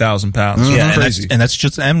 50,000 pounds. Yeah, and Crazy. that's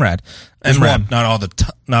just MRAP. There's MRAP, one. not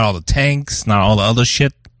all the tanks, not all the other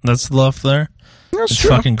shit that's left there. It's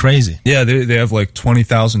fucking crazy. Yeah, they have like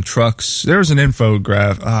 20,000 trucks. There's an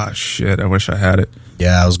infograph. Ah, shit. I wish I had it.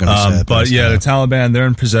 Yeah, I was going to say it. But yeah, the Taliban, they're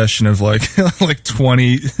in possession of like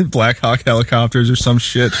 20 Black Hawk helicopters or some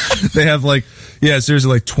shit. They have like, seriously,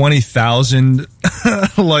 like 20,000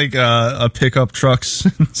 like pickup trucks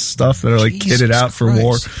and stuff that are like Jesus kitted out for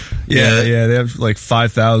war. Yeah, they have like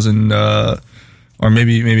 5,000 or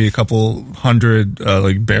maybe a couple hundred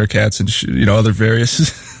like Bearcats and other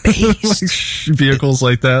various like vehicles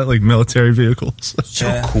like that, like military vehicles.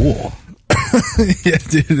 So cool. Yeah,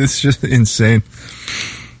 dude, it's just insane.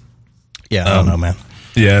 Yeah, I don't know, man.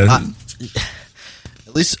 Yeah.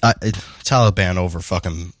 At least Taliban over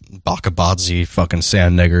fucking Bakabazi fucking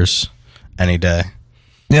sand niggers any day.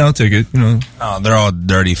 Yeah, I'll take it. Oh, they're all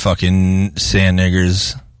dirty fucking sand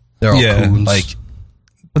niggers. They're all coons. Like,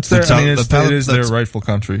 it's their, it is their rightful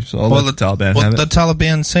country, so I'll let the Taliban have it. The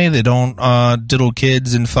Taliban say they don't diddle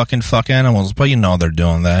kids and fucking fuck animals, but they're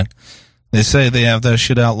doing that. They say they have that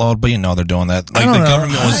shit outlawed, but they're doing that. Like the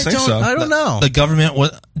government was. I don't know. The government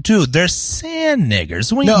was, dude. They're sand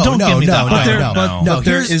niggers. Well, No, don't no, give me no, that. no.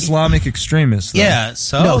 They're Islamic extremists. Though. Yeah,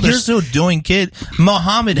 so they're still doing kid.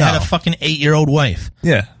 Muhammad had a fucking 8-year-old wife.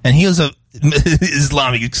 Yeah, and he was a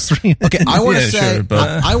Islamic extremist. Okay, I want to say, sure,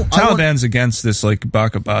 but Taliban's against this like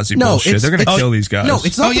Bakabazi bullshit. They're going to kill these guys. No,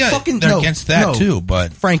 it's not the fucking. They're against that too.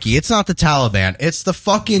 But Frankie, it's not the Taliban. It's the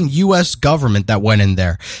fucking U.S. government that went in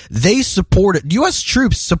there. They supported U.S.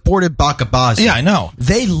 troops supported Bakabazi. Yeah, I know.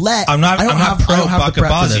 They let. I'm not pro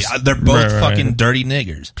Bakabazi. They're both fucking dirty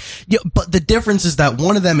niggers. Yeah, but the difference is that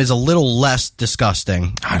one of them is a little less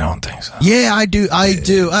disgusting. I don't think so. Yeah, I do. I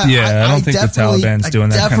don't think the Taliban's doing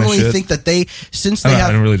that kind of shit. I definitely think that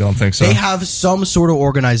I really don't think so. They have some sort of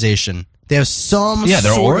organization. They have some. Yeah,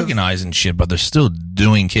 they're organizing shit, but they're still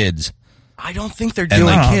doing kids. I don't think they're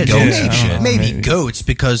doing kids. Goats and shit. Maybe goats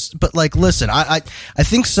but like, listen, I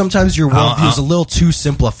think sometimes your worldview is a little too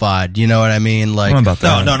simplified. You know what I mean? Like, about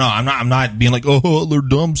that. No, I'm not being like, oh, they're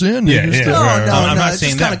dumb sin. Yeah, no, I'm not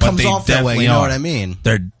saying that. It just kind of comes off that way. You know what I mean?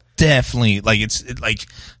 They're definitely like it's like.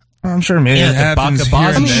 I'm sure maybe it happens here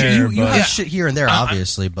and there. You have shit here and there,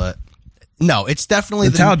 obviously, but. No, it's definitely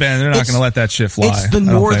the Taliban. They're not going to let that shit fly. It's the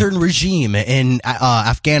northern regime in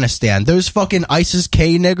Afghanistan. Those fucking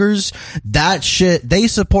ISIS-K niggers, that shit, they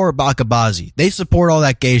support Bakabazi. They support all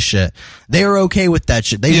that gay shit. They are okay with that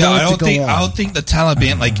shit. They want it to go on. I don't think the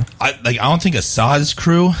Taliban, I don't think Assad's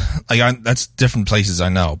crew, that's different places I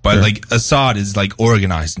know, but like Assad is like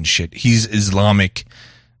organized and shit. He's Islamic,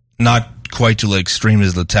 not quite to the extreme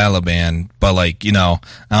as the Taliban, but I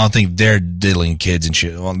don't think they're diddling kids and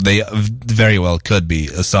shit. Well, they very well could be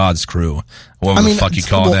Assad's crew. Whatever the fuck you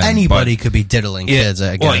call them. Anybody could be diddling kids,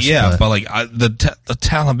 I guess. Well, yeah, but the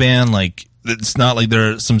Taliban, it's not like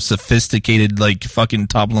they're some sophisticated, fucking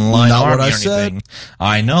top of the line not army what I or said. anything.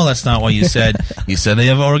 I know that's not what you said. You said they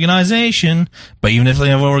have an organization, but even if they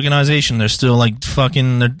have an organization, they're still I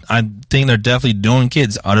think they're definitely doing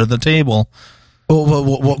kids under the table. Well,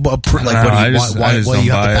 what do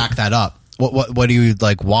you have to back that up? What do you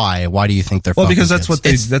like? Why do you think they're? Well, because that's what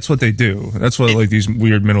they do. That's what these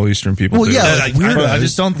weird Middle Eastern people do. Yeah, I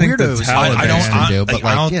just don't think the Taliban do. But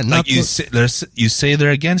I don't you say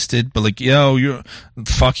they're against it, but you're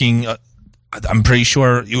fucking. I'm pretty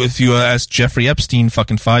sure if you asked Jeffrey Epstein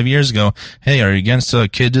fucking 5 years ago, hey, are you against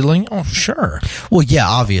kid diddling? Oh, sure. Well, yeah,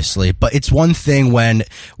 obviously. But it's one thing when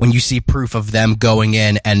you see proof of them going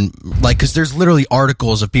in and because there's literally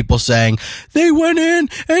articles of people saying they went in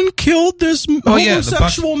and killed this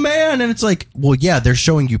homosexual man. And it's like, well, yeah, they're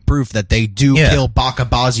showing you proof that they do kill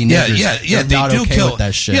Bakabazi niggers. Yeah, they're not they do okay kill with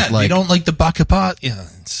that shit. Yeah, they don't like the Bakabazi. Yeah.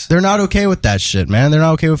 They're not okay with that shit, man. They're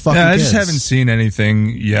not okay with fucking kids. I just haven't seen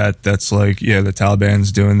anything yet that's the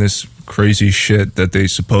Taliban's doing this crazy shit that they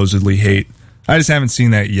supposedly hate. I just haven't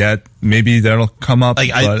seen that yet. Maybe that'll come up.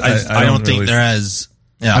 I don't think there has.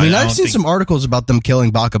 Yeah, I've seen some articles about them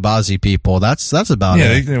killing Bakabazi people. That's about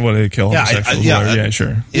it. They kill homosexuals. Yeah,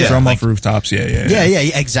 sure. Yeah, throw them off rooftops. Yeah,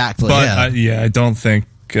 exactly. But I don't think.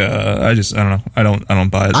 I don't know. I don't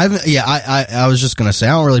buy it. I was just gonna say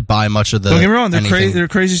I don't really buy much of the. Don't get me wrong. They're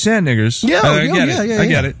crazy sand niggers. Yeah, I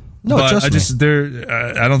get it. No, but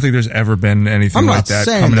I don't think there's ever been anything like that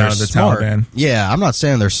coming out of the Taliban. Yeah, I'm not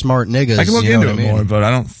saying they're smart niggas. I can look into it more, but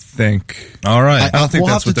I don't think. All right, I don't think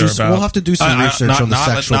that's what they're about. We'll have to do some research on the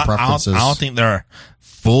sexual preferences. I don't think they're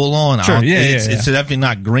full on. Sure, it's definitely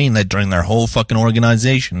not green that during their whole fucking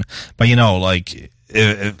organization. But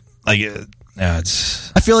it's.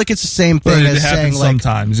 I feel like it's the same thing as saying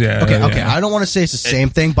sometimes. Yeah. Okay. I don't want to say it's the same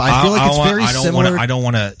thing, but I feel like it's very similar. I don't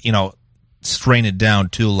want to. strain it down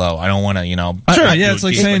too low. I don't want to, Sure, yeah, it's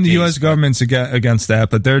like saying the U.S. government's against that,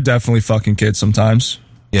 but they're definitely fucking kids sometimes.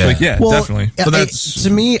 Yeah. Like, yeah, Well, definitely. But that's to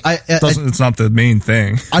me, it's not the main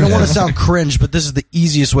thing. I don't want to sound cringe, but this is the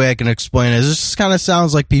easiest way I can explain it. This just kind of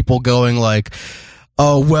sounds like people going like,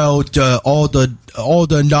 "Oh well, all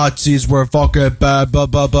the Nazis were fucking bad." Blah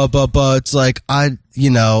blah blah blah blah. It's like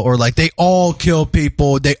or like they all kill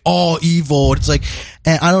people, they all evil. It's like,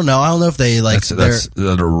 and I don't know if they like. That's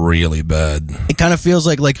really bad. It kind of feels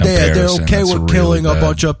like they're okay That's with really killing a bad.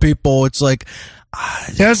 bunch of people. It's like,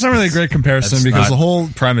 Yeah, it's not really a great comparison That's because not- the whole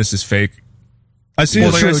premise is fake. I see,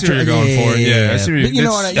 Well, I true, see where you're true. going Yeah, for it. yeah, Yeah, I see where But you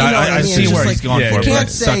know what I mean? I see It's where just he's going yeah, for you it. You but can't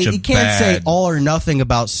it's say such a you can't say bad- all or nothing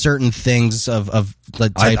about certain things of the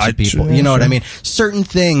types of people. sure, You know what I sure. mean? Certain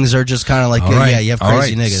things are just kind of like, All right, yeah, you have all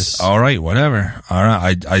crazy right, niggas. All right, whatever. All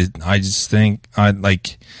right, I just think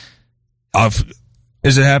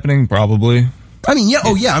Is it happening? Probably. I mean,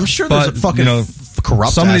 yeah, I'm sure there's But, a fucking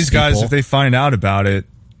corrupt. Some of these ass guys, people. if they find out about it,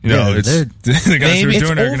 Yeah, it's they're- the guys who are It's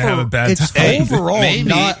doing it are going to have a bad it's time. overall Maybe,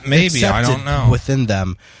 not maybe, I don't accepted know. within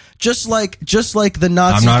them. Just like the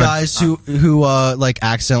Nazi I'm not a- guys who like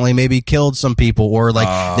accidentally maybe killed some people, or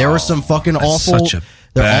like there were some fucking That's awful. such a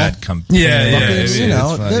they're bad awful. comparison. Yeah, Fucking, it's you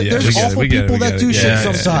know, fine. there- Yeah, there's we get it, awful we get it, people we that get do it. shit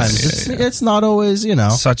Yeah, sometimes. yeah, It's not always,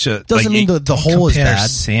 Such a doesn't mean the whole is compare bad.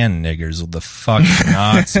 sand niggers with the fucking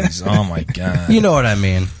Nazis. Oh my god. You know what I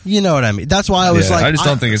mean. That's why I was Yeah, like, I just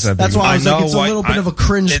don't think it's that That's big. why I was like, it's a why- little bit of a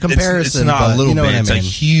cringe it's comparison. not but a little you know bit. what It's I a mean.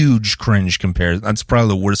 huge cringe comparison. That's probably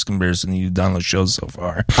the worst comparison you've done on the show so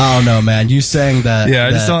far. I don't know, man. You saying that? Yeah,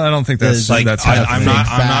 I that don't think that's like, that's I- happening.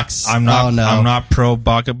 I'm not pro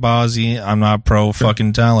Bakabazi. I'm not pro fucking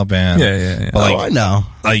Taliban. Yeah. But I know.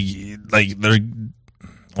 like they're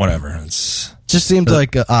whatever. It's Just seemed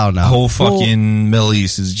like I don't know. the whole fucking Middle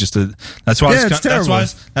East is just a. That's why. Yeah, it's terrible.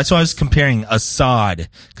 That's why I was comparing Assad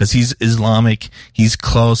because he's Islamic. He's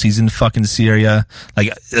close. He's in fucking Syria. Like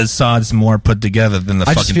Assad's more put together than the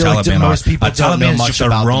I just fucking feel like Taliban. most people are. don't know Taliban is much just a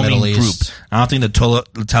about the roaming Middle group. East. I don't think the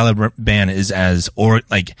Taliban is as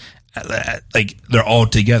like they're all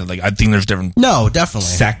together. Like I think there's different No, definitely.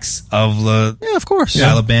 sects of the Yeah, of course.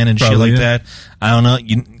 Taliban and shit probably, like yeah. that. I don't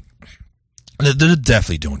know. They're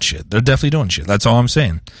definitely doing shit. They're definitely doing shit. That's all I'm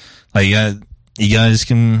saying. Like, you guys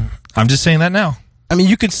can. I'm just saying that now. I mean,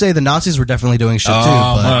 you could say the Nazis were definitely doing shit too.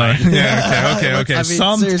 Oh, But Yeah, okay. I mean,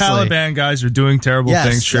 Some seriously. Taliban guys are doing terrible Yes,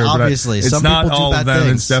 things, sure, obviously. but it's Some not people do all of bad them.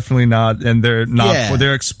 things. It's definitely not, and they're not. Yeah.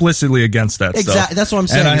 They're explicitly against that stuff. Exactly. That's what I'm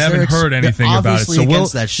saying. And I is haven't heard they're anything about it, obviously so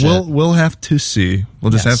against that shit. we'll have to see.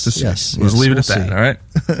 We'll just Yes, have to see. yes, Let's yes, leave it we'll at that. see. All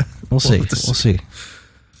right. We'll see. have to We'll see.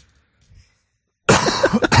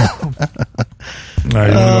 All right.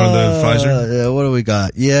 You want to go to the Pfizer? Yeah, what do we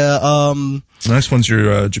got? Yeah, The next one's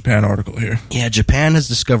your Japan article here. Yeah, Japan has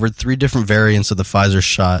discovered 3 different variants of the Pfizer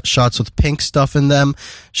shot. Shots with pink stuff in them,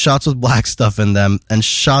 shots with black stuff in them, and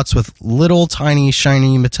shots with little tiny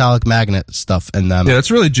shiny metallic magnet stuff in them. Yeah,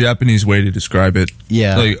 that's a really Japanese way to describe it.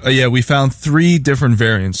 Yeah. Like, we found 3 different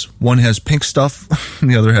variants. One has pink stuff, and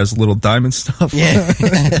the other has little diamond stuff. Yeah.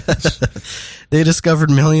 They discovered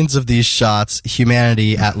millions of these shots.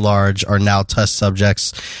 Humanity at large are now test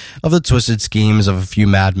subjects of the twisted schemes of a few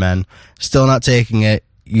madmen. Still not taking it.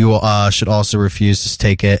 You should also refuse to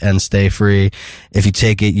take it and stay free. If you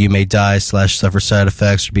take it, you may die / suffer side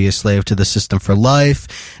effects or be a slave to the system for life.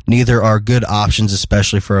 Neither are good options,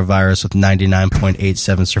 especially for a virus with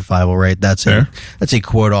 99.87 survival rate. That's a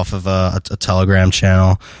quote off of a Telegram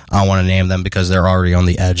channel. I don't want to name them because they're already on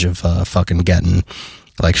the edge of fucking getting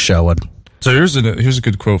like showed. So here's a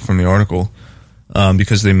good quote from the article,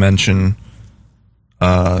 because they mention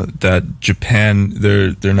that Japan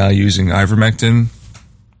they're now using ivermectin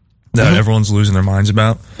that everyone's losing their minds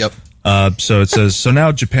about. Yep. So it says, so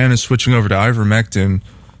now Japan is switching over to ivermectin,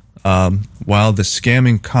 while the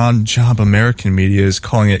scamming con job American media is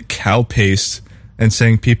calling it cow paste and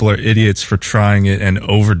saying people are idiots for trying it and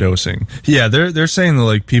overdosing. Yeah, they're saying that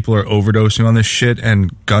like people are overdosing on this shit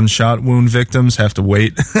and gunshot wound victims have to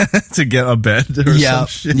wait to get a bed or some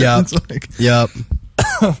shit. Yep. It's like, Yep.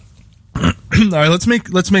 all right, let's make the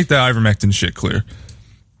ivermectin shit clear.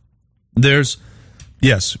 There's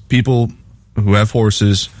people who have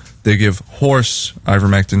horses, they give horse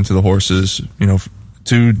ivermectin to the horses,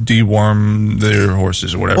 to deworm their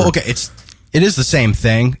horses or whatever. Well, okay, it is the same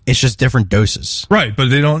thing. It's just different doses. Right, but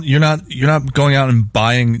you're not going out and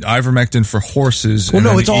buying ivermectin for horses Well, and no,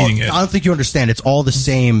 then it's all. eating it. I don't think you understand. It's all the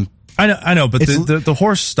same. I know, but It's- the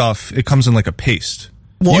horse stuff, it comes in like a paste.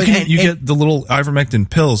 Well, you get the little ivermectin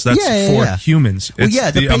pills. That's for humans.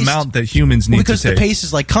 It's the amount that humans need to take. Because the paste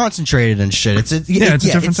is like concentrated and shit. It's a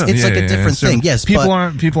different thing. It's like a different So thing. Yes, people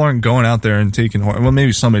aren't going out there and taking. Well,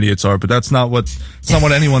 maybe some idiots are, but that's not what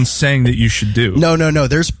anyone's saying that you should do. No.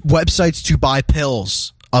 There's websites to buy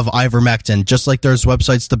pills of ivermectin, just like there's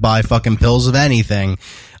websites to buy fucking pills of anything.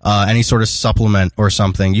 Any sort of supplement or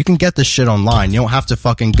something. You can get this shit online. You don't have to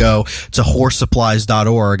fucking go to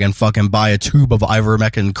horsesupplies.org and fucking buy a tube of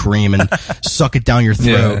ivermectin cream and suck it down your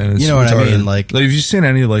throat. Yeah, you know what I mean? Like, have you seen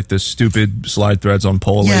any like the stupid slide threads on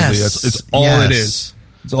Poll lately? It's all it is.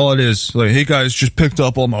 It's all it is. Like, hey guys, just picked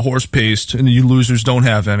up all my horse paste and you losers don't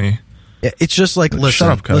have any. It's just like, Shut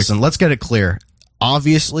up, Kike. listen, let's get it clear.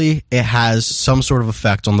 Obviously, it has some sort of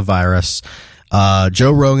effect on the virus.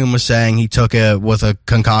 Joe Rogan was saying he took it with a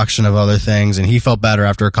concoction of other things and he felt better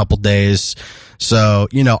after a couple days. So,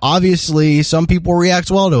 obviously some people react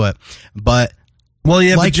well to it, but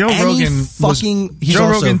like but Joe Rogan he's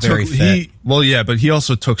also very fit. But he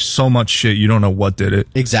also took so much shit. You don't know what did it.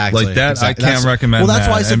 Exactly. Like that, exactly. I can't recommend. Well, that's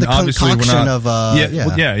that. why I said and the concoction of.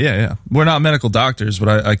 Yeah. We're not medical doctors,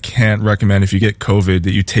 but I can't recommend if you get COVID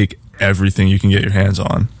that you take everything you can get your hands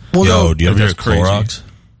on. Well, do you ever that's get Clorox?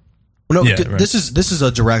 No, Yeah, right. this is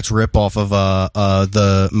a direct ripoff of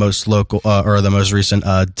the most local or the most recent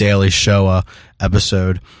Daily Show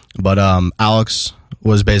episode. But Alex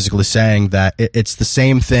was basically saying that it's the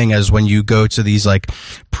same thing as when you go to these like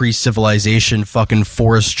pre-civilization fucking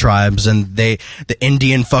forest tribes and the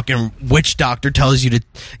Indian fucking witch doctor tells you to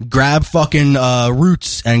grab fucking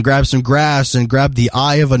roots and grab some grass and grab the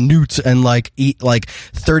eye of a newt and like eat like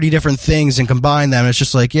 30 different things and combine them. It's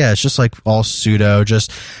just like, it's just like all pseudo.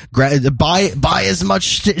 Just buy as much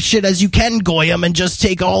shit as you can, Goyam, and just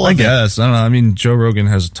take all of it. I guess. I don't know. I mean, Joe Rogan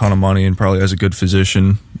has a ton of money and probably has a good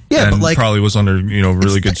physician. Yeah, and but like, probably was under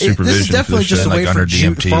really good supervision. This is definitely just a way for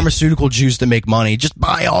DMT. pharmaceutical Jews to make money. Just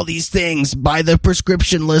buy all these things. Buy the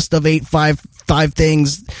prescription list of 5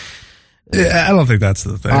 things. Yeah, I don't think that's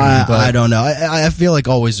the thing. I don't know. I feel like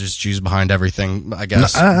always there's Jews behind everything, I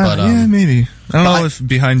guess. Yeah, maybe. I don't know if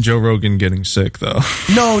behind Joe Rogan getting sick, though.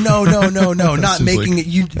 No. Not making like,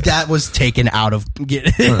 it. That was taken out of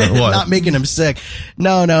not making him sick.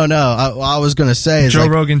 No. I was going to say is Joe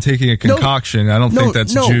like, Rogan taking a concoction. I don't think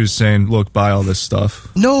that's Jews saying, look, buy all this stuff.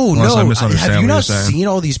 Unless I misunderstand Have you what not you're saying. seen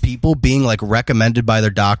all these people being like recommended by their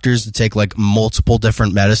doctors to take like multiple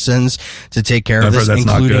different medicines to take care of this,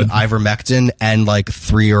 including ivermectin and like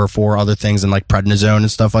 3 or 4 other things and like prednisone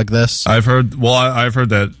and stuff like this? I've heard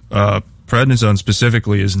that prednisone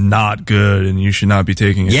specifically is not good and you should not be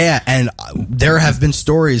taking it. Yeah, and there have been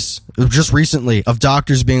stories just recently of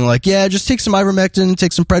doctors being like, yeah, just take some ivermectin,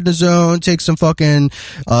 take some prednisone, take some fucking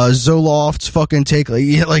Zoloft, fucking take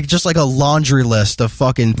like just like a laundry list of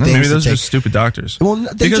fucking things. Maybe those are just stupid doctors. Well,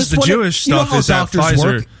 because the Jewish stuff is at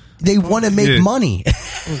Pfizer. They want to make money.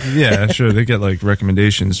 Yeah, sure. They get like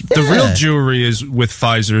recommendations. The real Jewry is with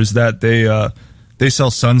Pfizer is that they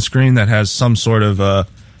sell sunscreen that has some sort of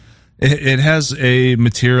it has a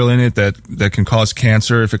material in it that can cause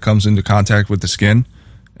cancer if it comes into contact with the skin.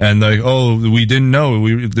 And like, we didn't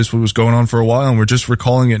know this was going on for a while and we're just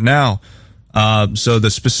recalling it now. So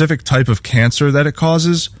the specific type of cancer that it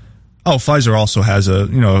causes. Pfizer also has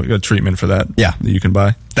a treatment for that. Yeah, that you can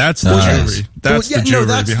buy. That's the jury. That's the jury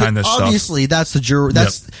behind this stuff. Obviously, that's the jury.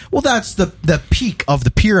 That's the peak of the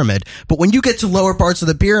pyramid. But when you get to lower parts of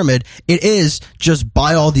the pyramid, it is just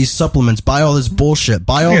buy all these supplements, buy all this bullshit,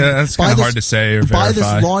 that's kind of hard to say or buy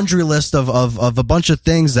verify. this laundry list of a bunch of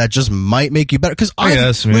things that just might make you better. Because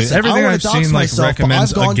everything I've seen like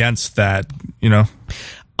recommends against that.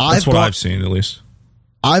 That's what I've seen at least.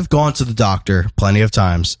 I've gone to the doctor plenty of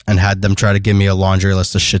times and had them try to give me a laundry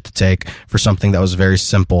list of shit to take for something that was very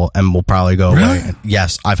simple and will probably go away.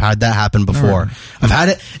 Yes, I've had that happen before. I've had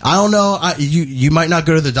it. I don't know. You might not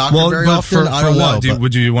go to the doctor very often. I don't know.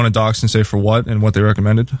 Would you want to dox and say for what and what they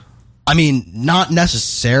recommended? I mean, not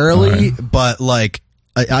necessarily, but like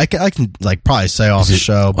I can like probably say off the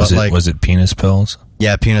show. But was it penis pills?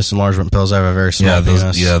 Yeah, penis enlargement pills. I have a very small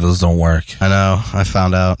penis. Yeah, those don't work. I know. I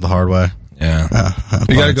found out the hard way. Yeah,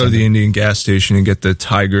 you got to go to the Indian gas station and get the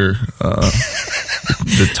tiger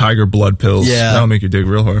blood pills. Yeah, that'll make your dick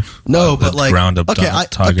real hard. No, but like ground up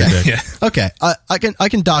tiger dick. Yeah. Okay, I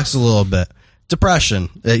can dox a little bit. Depression,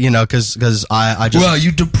 because I just. Well,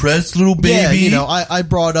 you depressed little baby. Yeah, I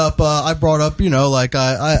brought up, like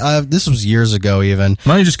I this was years ago even.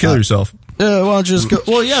 Why don't you just kill yourself? Why don't you just go?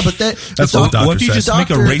 Well, yeah, but that's what the doctor What if you just make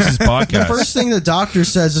a racist podcast? The first thing the doctor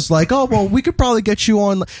says is like, oh, well, we could probably get you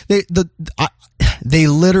on. They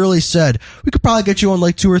literally said, we could probably get you on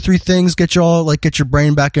like 2 or 3 things, get your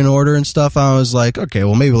brain back in order and stuff. I was like, okay,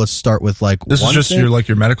 well maybe let's start with like This is one just thing.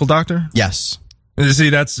 your medical doctor? Yes.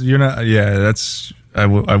 See, I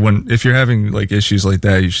wouldn't, if you're having like issues like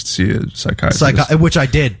that, you should see a psychiatrist. Which I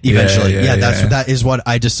did eventually. Yeah, That is what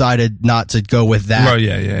I decided not to go with that. Oh,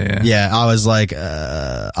 yeah. Yeah, I was like,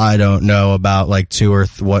 I don't know about like 2 or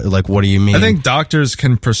what do you mean? I think doctors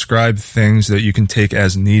can prescribe things that you can take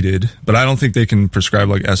as needed, but I don't think they can prescribe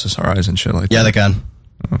like SSRIs and shit like that. yeah, they can.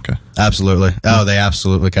 Okay. Absolutely. Oh, they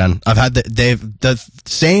absolutely can. I've had the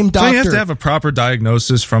same doctor. So you have to have a proper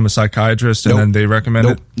diagnosis from a psychiatrist, and then they recommend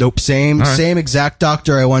it. Nope. Same exact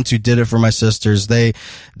doctor I went to did it for my sisters. They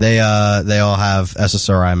all have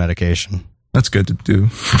SSRI medication. That's good to do.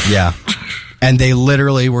 Yeah, and they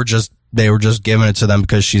literally were just giving it to them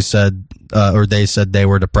because she said, or they said they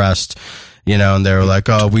were depressed, and they were like,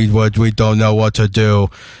 oh, we don't know what to do.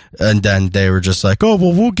 And then they were just like, oh,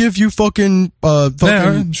 well, we'll give you fucking.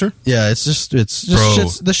 Yeah, sure. Yeah, it's just Bro.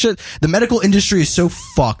 the medical industry is so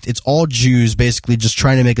fucked. It's all Jews basically just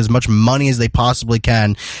trying to make as much money as they possibly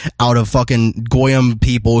can out of fucking Goyim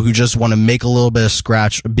people who just want to make a little bit of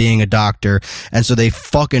scratch being a doctor. And so they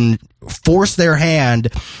fucking force their hand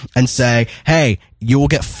and say, hey, you will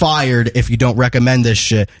get fired if you don't recommend this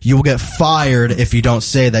shit. You will get fired if you don't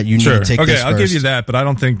say that you need to take this first. I'll give you that, but I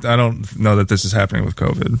don't know that this is happening with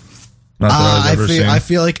COVID. Not that I've ever seen. I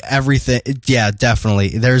feel like everything. Yeah, definitely.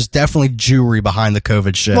 There's definitely Jewry behind the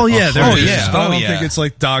COVID shit. Well, yeah, there is. yeah. But I don't think it's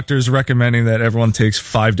like doctors recommending that everyone takes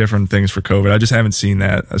 5 different things for COVID. I just haven't seen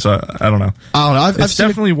that, so I don't know. I don't know. It's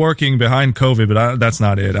definitely working behind COVID, but that's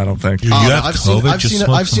not it. I don't think. You have COVID,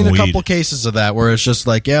 I've seen a weed. couple cases of that where it's just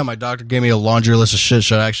like, yeah, my doctor gave me a laundry list of shit.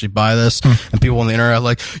 Should I actually buy this? And people on the internet are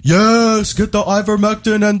like, yes, get the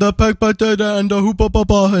ivermectin and the pegpetida and the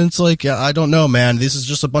hoopapapa. And it's like, yeah, I don't know, man. This is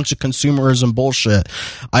just a bunch of consumerism bullshit.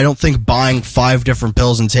 I don't think buying 5 different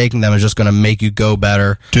pills and taking them is just going to make you go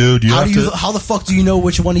better. Dude, how the fuck do you know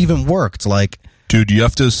which one even worked? Like, dude, you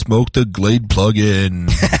have to smoke the Glade plug-in.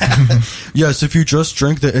 yes, if you just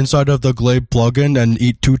drink the inside of the Glade plug-in and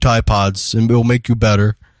eat 2 Tide Pods, and it will make you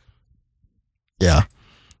better. Yeah.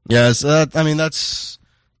 Yes, that's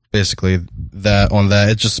basically that on that.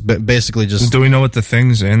 It's just basically just... Do we know what the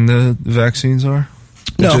things in the vaccines are?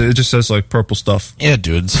 No. It just says like purple stuff. Yeah,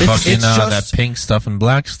 dude, it's fucking that pink stuff and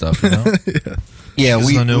black stuff, Yeah, This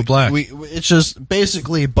is the new black. It's just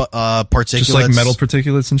basically particulates. Just like metal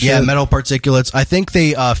particulates and shit? Yeah, metal particulates. I think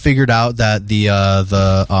they figured out that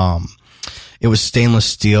it was stainless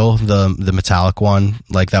steel, the metallic one,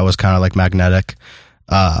 like that was kind of like magnetic.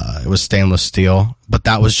 It was stainless steel, but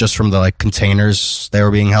that was just from the like containers they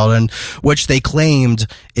were being held in, which they claimed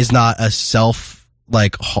is not a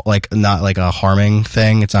not like a harming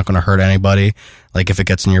thing. It's not going to hurt anybody. Like if it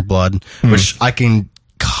gets in your blood, which I can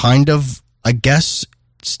I guess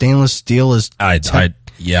stainless steel is I don't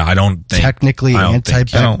think technically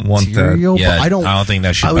antibacterial. I don't want that. Yeah, but I don't think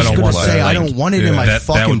that should. I was going to say I like, don't want it in my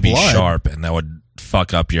fucking that would be blood. sharp, and that would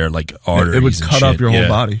fuck up your like arteries. It would and cut shit. up your whole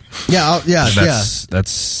body. Yeah,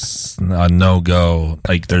 That's a no go.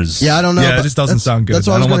 Like there's Yeah, I don't know. Yeah, it just doesn't sound good. That's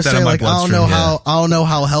what I was going to say. Like, I don't know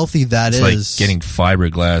how healthy that it's is. like getting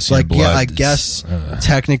fiberglass in like, your blood. yeah, I guess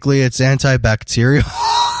technically it's antibacterial.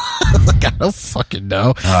 Like, I don't fucking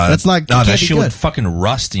know. That's not. No, can't that be shit good. would fucking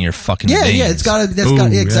rust in your fucking Yeah, veins. yeah. It's gotta.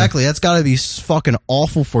 Exactly. That's gotta be fucking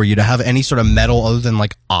awful for you to have any sort of metal other than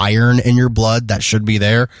like iron in your blood that should be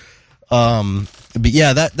there. But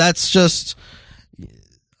yeah, that's just.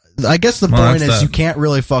 I guess the point is you can't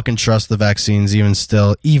really fucking trust the vaccines even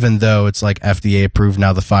though it's like FDA approved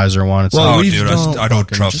now, the Pfizer one. It's Well, like, dude, I don't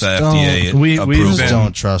trust the FDA. We just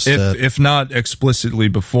don't trust it. If not explicitly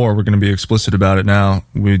before, we're going to be explicit about it now.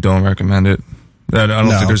 We don't recommend it. I don't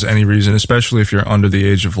think there's any reason, especially if you're under the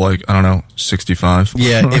age of like, I don't know, 65.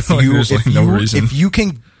 Yeah, if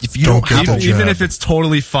you don't have to, even if it's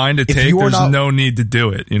totally fine to take, there's no need to do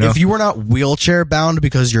it. You know, if you are not wheelchair bound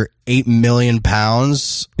because you're 8 million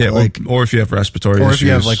pounds, yeah, like, or if you have respiratory issues, or if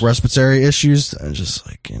you have like respiratory issues, and just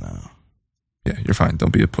like yeah, you're fine.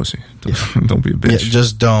 Don't be a pussy. Don't be a bitch.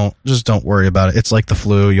 Yeah, just don't worry about it. It's like the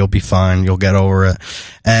flu. You'll be fine. You'll get over it.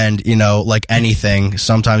 And like anything,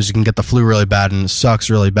 sometimes you can get the flu really bad and it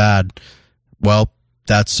sucks really bad. Well,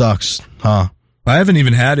 that sucks, huh? I haven't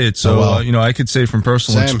even had it, so I could say from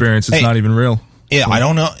personal experience, it's not even real. Yeah, I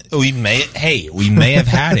don't know. We may have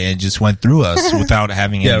had it and just went through us without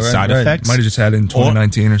having any side effects. Might have just had it in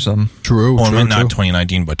 2019 or something. True. Or not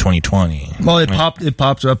 2019, but 2020. Well, it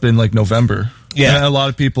popped up in like November. Yeah. And a lot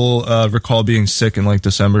of people recall being sick in like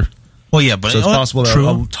December. Well, yeah, but So it's possible that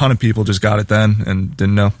true. a ton of people just got it then and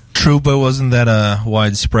didn't know. True, but wasn't that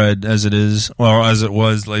widespread as it is, or as it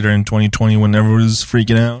was later in 2020 when everyone was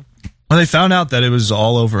freaking out? Well, they found out that it was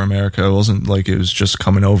all over America. It wasn't like it was just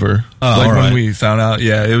coming over. Oh, like all when right. we found out,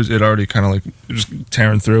 it already kind of like it was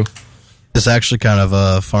tearing through. This actually kind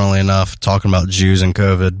of, funnily enough, talking about Jews and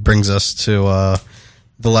COVID brings us to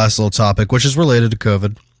the last little topic, which is related to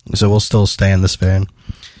COVID. So we'll still stay in this vein.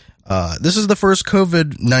 This is the first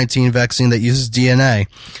COVID-19 vaccine that uses DNA.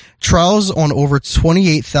 Trials on over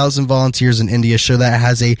 28,000 volunteers in India show that it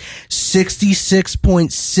has a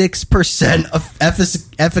 66.6% of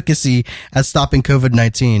efficacy at stopping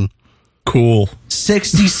COVID-19. Cool.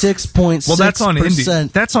 66.6%. Well, that's on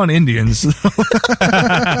That's on Indians.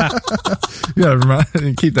 Yeah,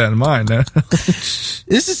 keep that in mind.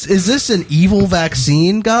 Is this an evil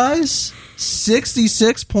vaccine, guys?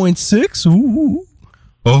 66.6? Ooh.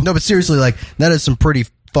 Oh. No, but seriously, like, that is some pretty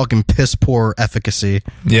fucking piss poor efficacy.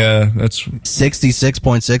 Yeah, that's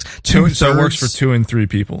 66.6. so it works for 2 and 3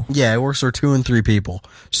 people. Yeah, it works for 2 and 3 people.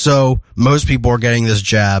 So most people are getting this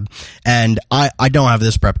jab, and I don't have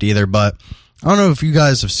this prepped either, but I don't know if you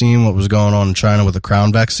guys have seen what was going on in China with the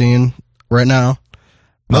Crown vaccine right now.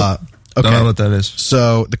 Nope. Okay. Don't know what that is.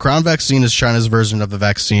 So the Crown vaccine is China's version of the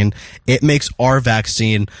vaccine. It makes our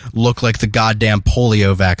vaccine look like the goddamn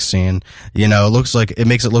polio vaccine. You know, it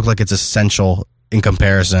makes it look like it's essential in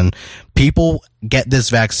comparison. People get this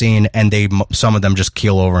vaccine and some of them just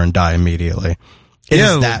keel over and die immediately. It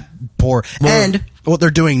is that poor. And what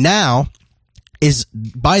they're doing now is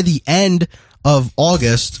by the end of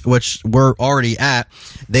August, which we're already at,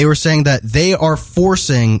 they were saying that they are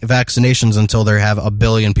forcing vaccinations until they have 1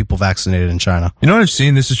 billion people vaccinated in China. You know what I've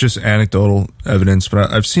seen? This is just anecdotal evidence,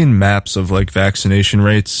 but I've seen maps of like vaccination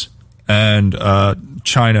rates, and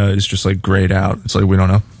China is just like grayed out. It's like we don't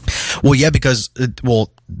know. Well, yeah, because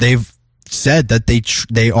they've said that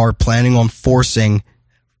they are planning on forcing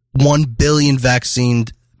 1 billion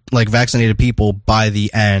vaccinated people by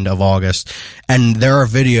the end of August. And there are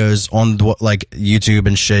videos on like YouTube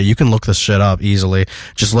and shit. You can look this shit up easily.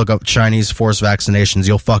 Just look up Chinese forced vaccinations.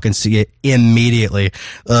 You'll fucking see it immediately.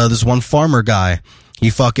 This one farmer guy, he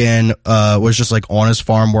fucking was just like on his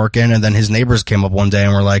farm working, and then his neighbors came up one day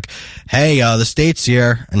and were like, "Hey, the state's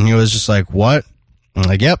here," and he was just like, "What?" I'm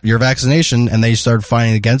like, "Yep, your vaccination." And they started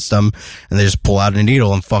fighting against him, and they just pull out a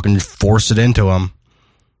needle and fucking force it into him.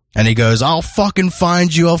 And he goes, "I'll fucking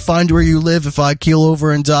find you. I'll find where you live. If I keel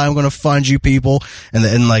over and die, I'm going to find you people."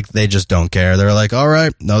 And like, they just don't care. They're like, "All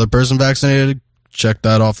right, another person vaccinated. Check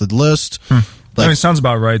that off the list." I mean, it sounds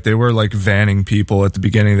about right. They were like vanning people at the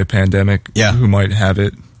beginning of the pandemic who might have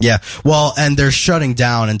it. Yeah. Well, and they're shutting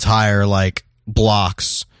down entire like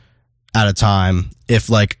blocks at a time. If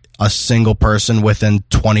like a single person within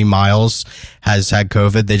 20 miles has had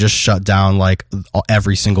COVID, they just shut down like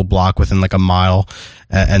every single block within like a mile,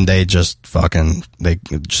 and they just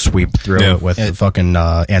sweep through it with the fucking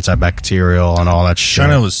antibacterial and all that shit.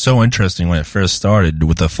 China was so interesting when it first started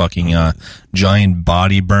with the fucking giant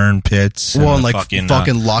body burn pits. Well, and like fucking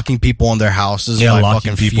locking people in their houses, by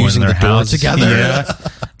locking fucking people fusing in their the door houses together. Yeah.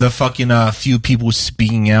 The fucking few people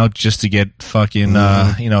speaking out just to get fucking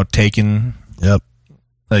taken. Yep.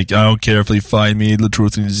 Like, I don't care if they find me, the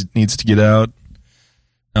truth needs to get out.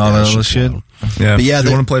 All that other shit. Yeah. But yeah, do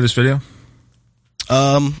you want to play this video?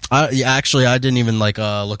 I didn't even like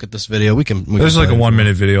look at this video. There's like a 1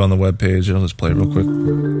 minute video on the webpage. I'll just play it real quick.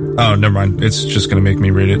 Oh, never mind. It's just going to make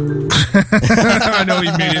me read it. I know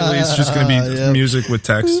immediately it's just going to be music with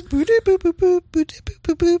text.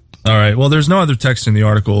 All right. Well, there's no other text in the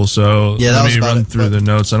article, so let me run through the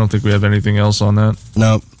notes. I don't think we have anything else on that.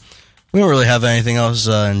 Nope. We don't really have anything else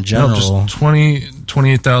in general. No, just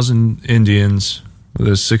 28,000 Indians with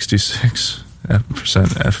a 66%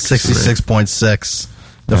 efficacy. 66.6.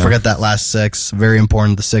 Don't forget that last 6. Very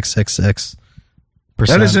important, the 666%.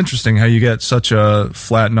 That is interesting how you get such a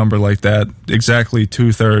flat number like that. Exactly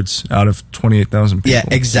 2/3 out of 28,000 people. Yeah,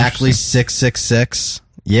 exactly 666.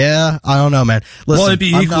 Yeah, I don't know, man. Listen, well, it'd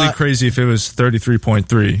be equally crazy if it was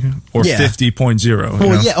 33.3 or 50.0.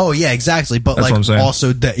 Well, yeah, exactly. But that's like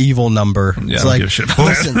also the evil number. Yeah, it's I don't like, give a shit about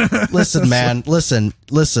that. listen, man, listen.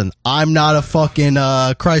 I'm not a fucking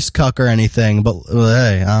Christ cuck or anything, but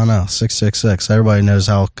hey, I don't know, 666. Everybody knows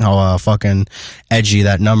how fucking edgy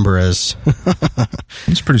that number is.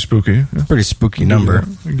 It's pretty spooky. Yeah. Pretty spooky number.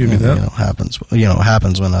 I'll give you that. It happens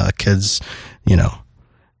when kids,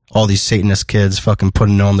 all these Satanist kids fucking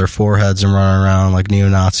putting it on their foreheads and running around like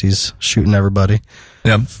neo-Nazis, shooting everybody.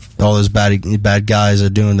 Yep. All those bad guys are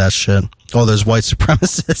doing that shit. All those white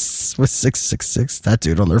supremacists with 666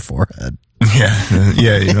 tattooed on their forehead.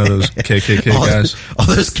 Yeah, you know those KKK guys. All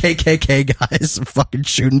those KKK guys are fucking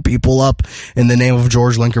shooting people up in the name of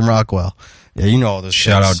George Lincoln Rockwell. Yeah, you know all this.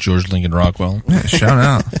 Shout out George Lincoln Rockwell. Yeah, shout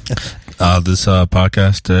out. This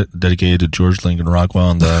podcast dedicated to George Lincoln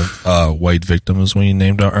Rockwell and the white victims we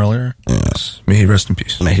named out earlier. Yes. May he rest in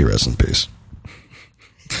peace. May he rest in peace.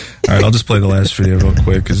 All right, I'll just play the last video real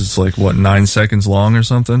quick because it's like, 9 seconds long or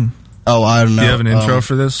something? Oh, I don't know. Do you have an intro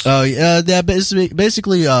for this? Oh, yeah,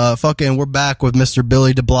 basically, fucking, we're back with Mr.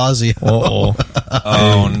 Billy de Blasio. Oh,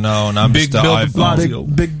 Oh no, not Big Mr. Bill de iPhone.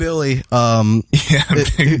 Blasio. Big Billy.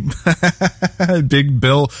 yeah, Big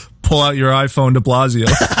Bill, pull out your iPhone de Blasio.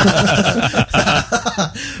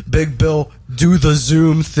 Big Bill, do the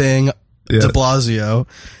Zoom thing. Yeah. De Blasio.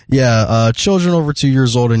 Yeah, children over 2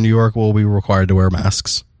 years old in New York will be required to wear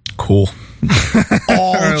masks. Cool.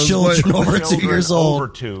 All let's children over 2 Children years old. over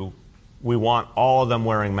 2, we want all of them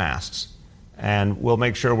wearing masks. And we'll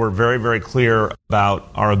make sure we're very, very clear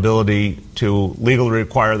about our ability to legally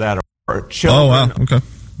require that of our children. Oh, wow. Okay.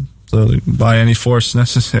 So, by any force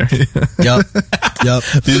necessary. Yep.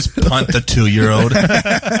 They just punt the 2-year-old.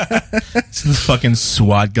 So this fucking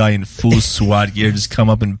SWAT guy in full SWAT gear just come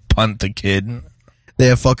up and punt the kid. They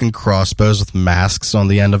have fucking crossbows with masks on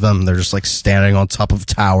the end of them. They're just like standing on top of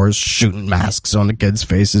towers shooting masks on the kids'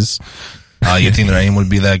 faces. You think their aim would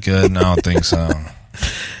be that good? No, I don't think so.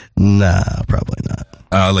 Nah, probably not.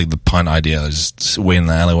 I like the punt idea. Just wait in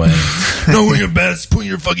the alleyway. No, wear your mask. Put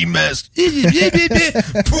your fucking mask. Yeah,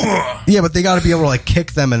 but they got to be able to like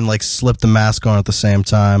kick them and like slip the mask on at the same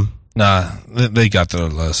time. Nah, they got their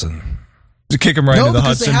lesson. Just kick him right into the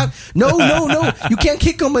Hudson. No. You can't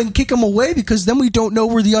kick them and kick them away because then we don't know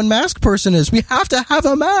where the unmasked person is. We have to have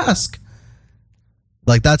a mask.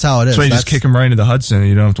 Like, that's how it is. So you just kick him right into the Hudson and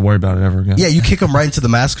you don't have to worry about it ever again. Yeah, you kick them right into the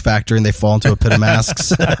mask factory and they fall into a pit of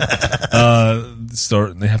masks. So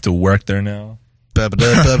they have to work there now. Oh, it's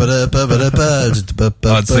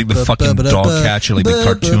like the fucking dog catcher, like the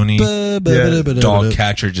cartoony dog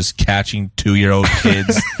catcher just catching 2-year-old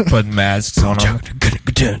kids, putting masks on them.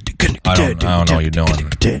 I don't know what you're doing.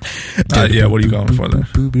 Yeah, what are you going for there?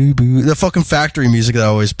 The fucking factory music that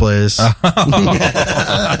always plays. Oh,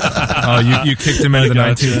 you kicked him into the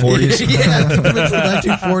 1940s? Yeah, into the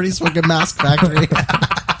 1940s fucking mask factory.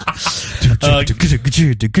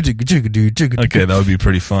 Okay, that would be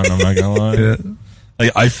pretty fun, I'm not gonna lie. Yeah.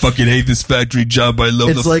 Like, I fucking hate this factory job, but I love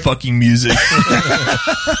It's the like- fucking music.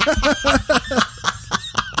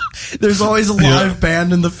 There's always a live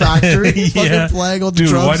band in the factory fucking playing on the Dude,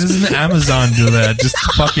 drums. why doesn't Amazon do that? Just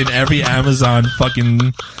fucking every Amazon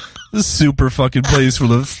fucking super fucking place where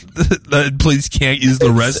the place can't use the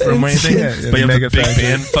restroom or anything, but you have mega a big factory.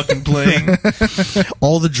 band fucking playing.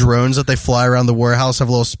 All the drones that they fly around the warehouse have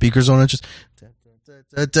little speakers on it. Just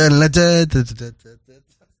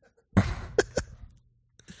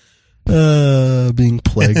being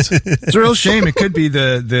plagued. It's a real shame. It could be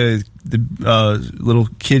the little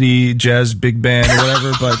kiddie jazz big band or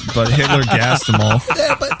whatever, but Hitler gassed them all.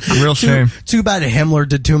 Yeah, but Real shame. Too bad Himmler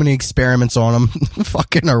did too many experiments on them,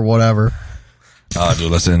 fucking or whatever.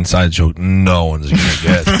 Dude, that's an inside joke no one's gonna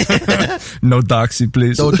get. No doxy,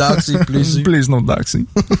 please. No doxy, please. Please, no doxy.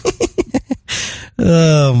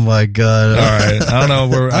 Oh my god! All right, I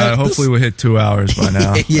don't know. Hopefully we'll hit 2 hours by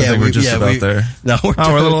now. I think we're just about there. No, we're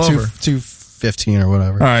a little over. 2:15 or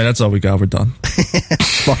whatever. All right, that's all we got. We're done.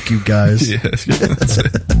 Fuck you guys. Yeah, that's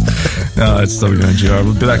it. No, it's WNGR.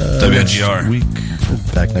 We'll be back WNGR. week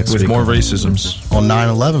Back next with week more racisms. on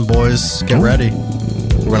 9/11, boys. Get ready.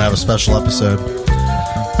 We're gonna have a special episode.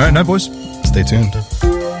 All right, night, boys. Stay tuned.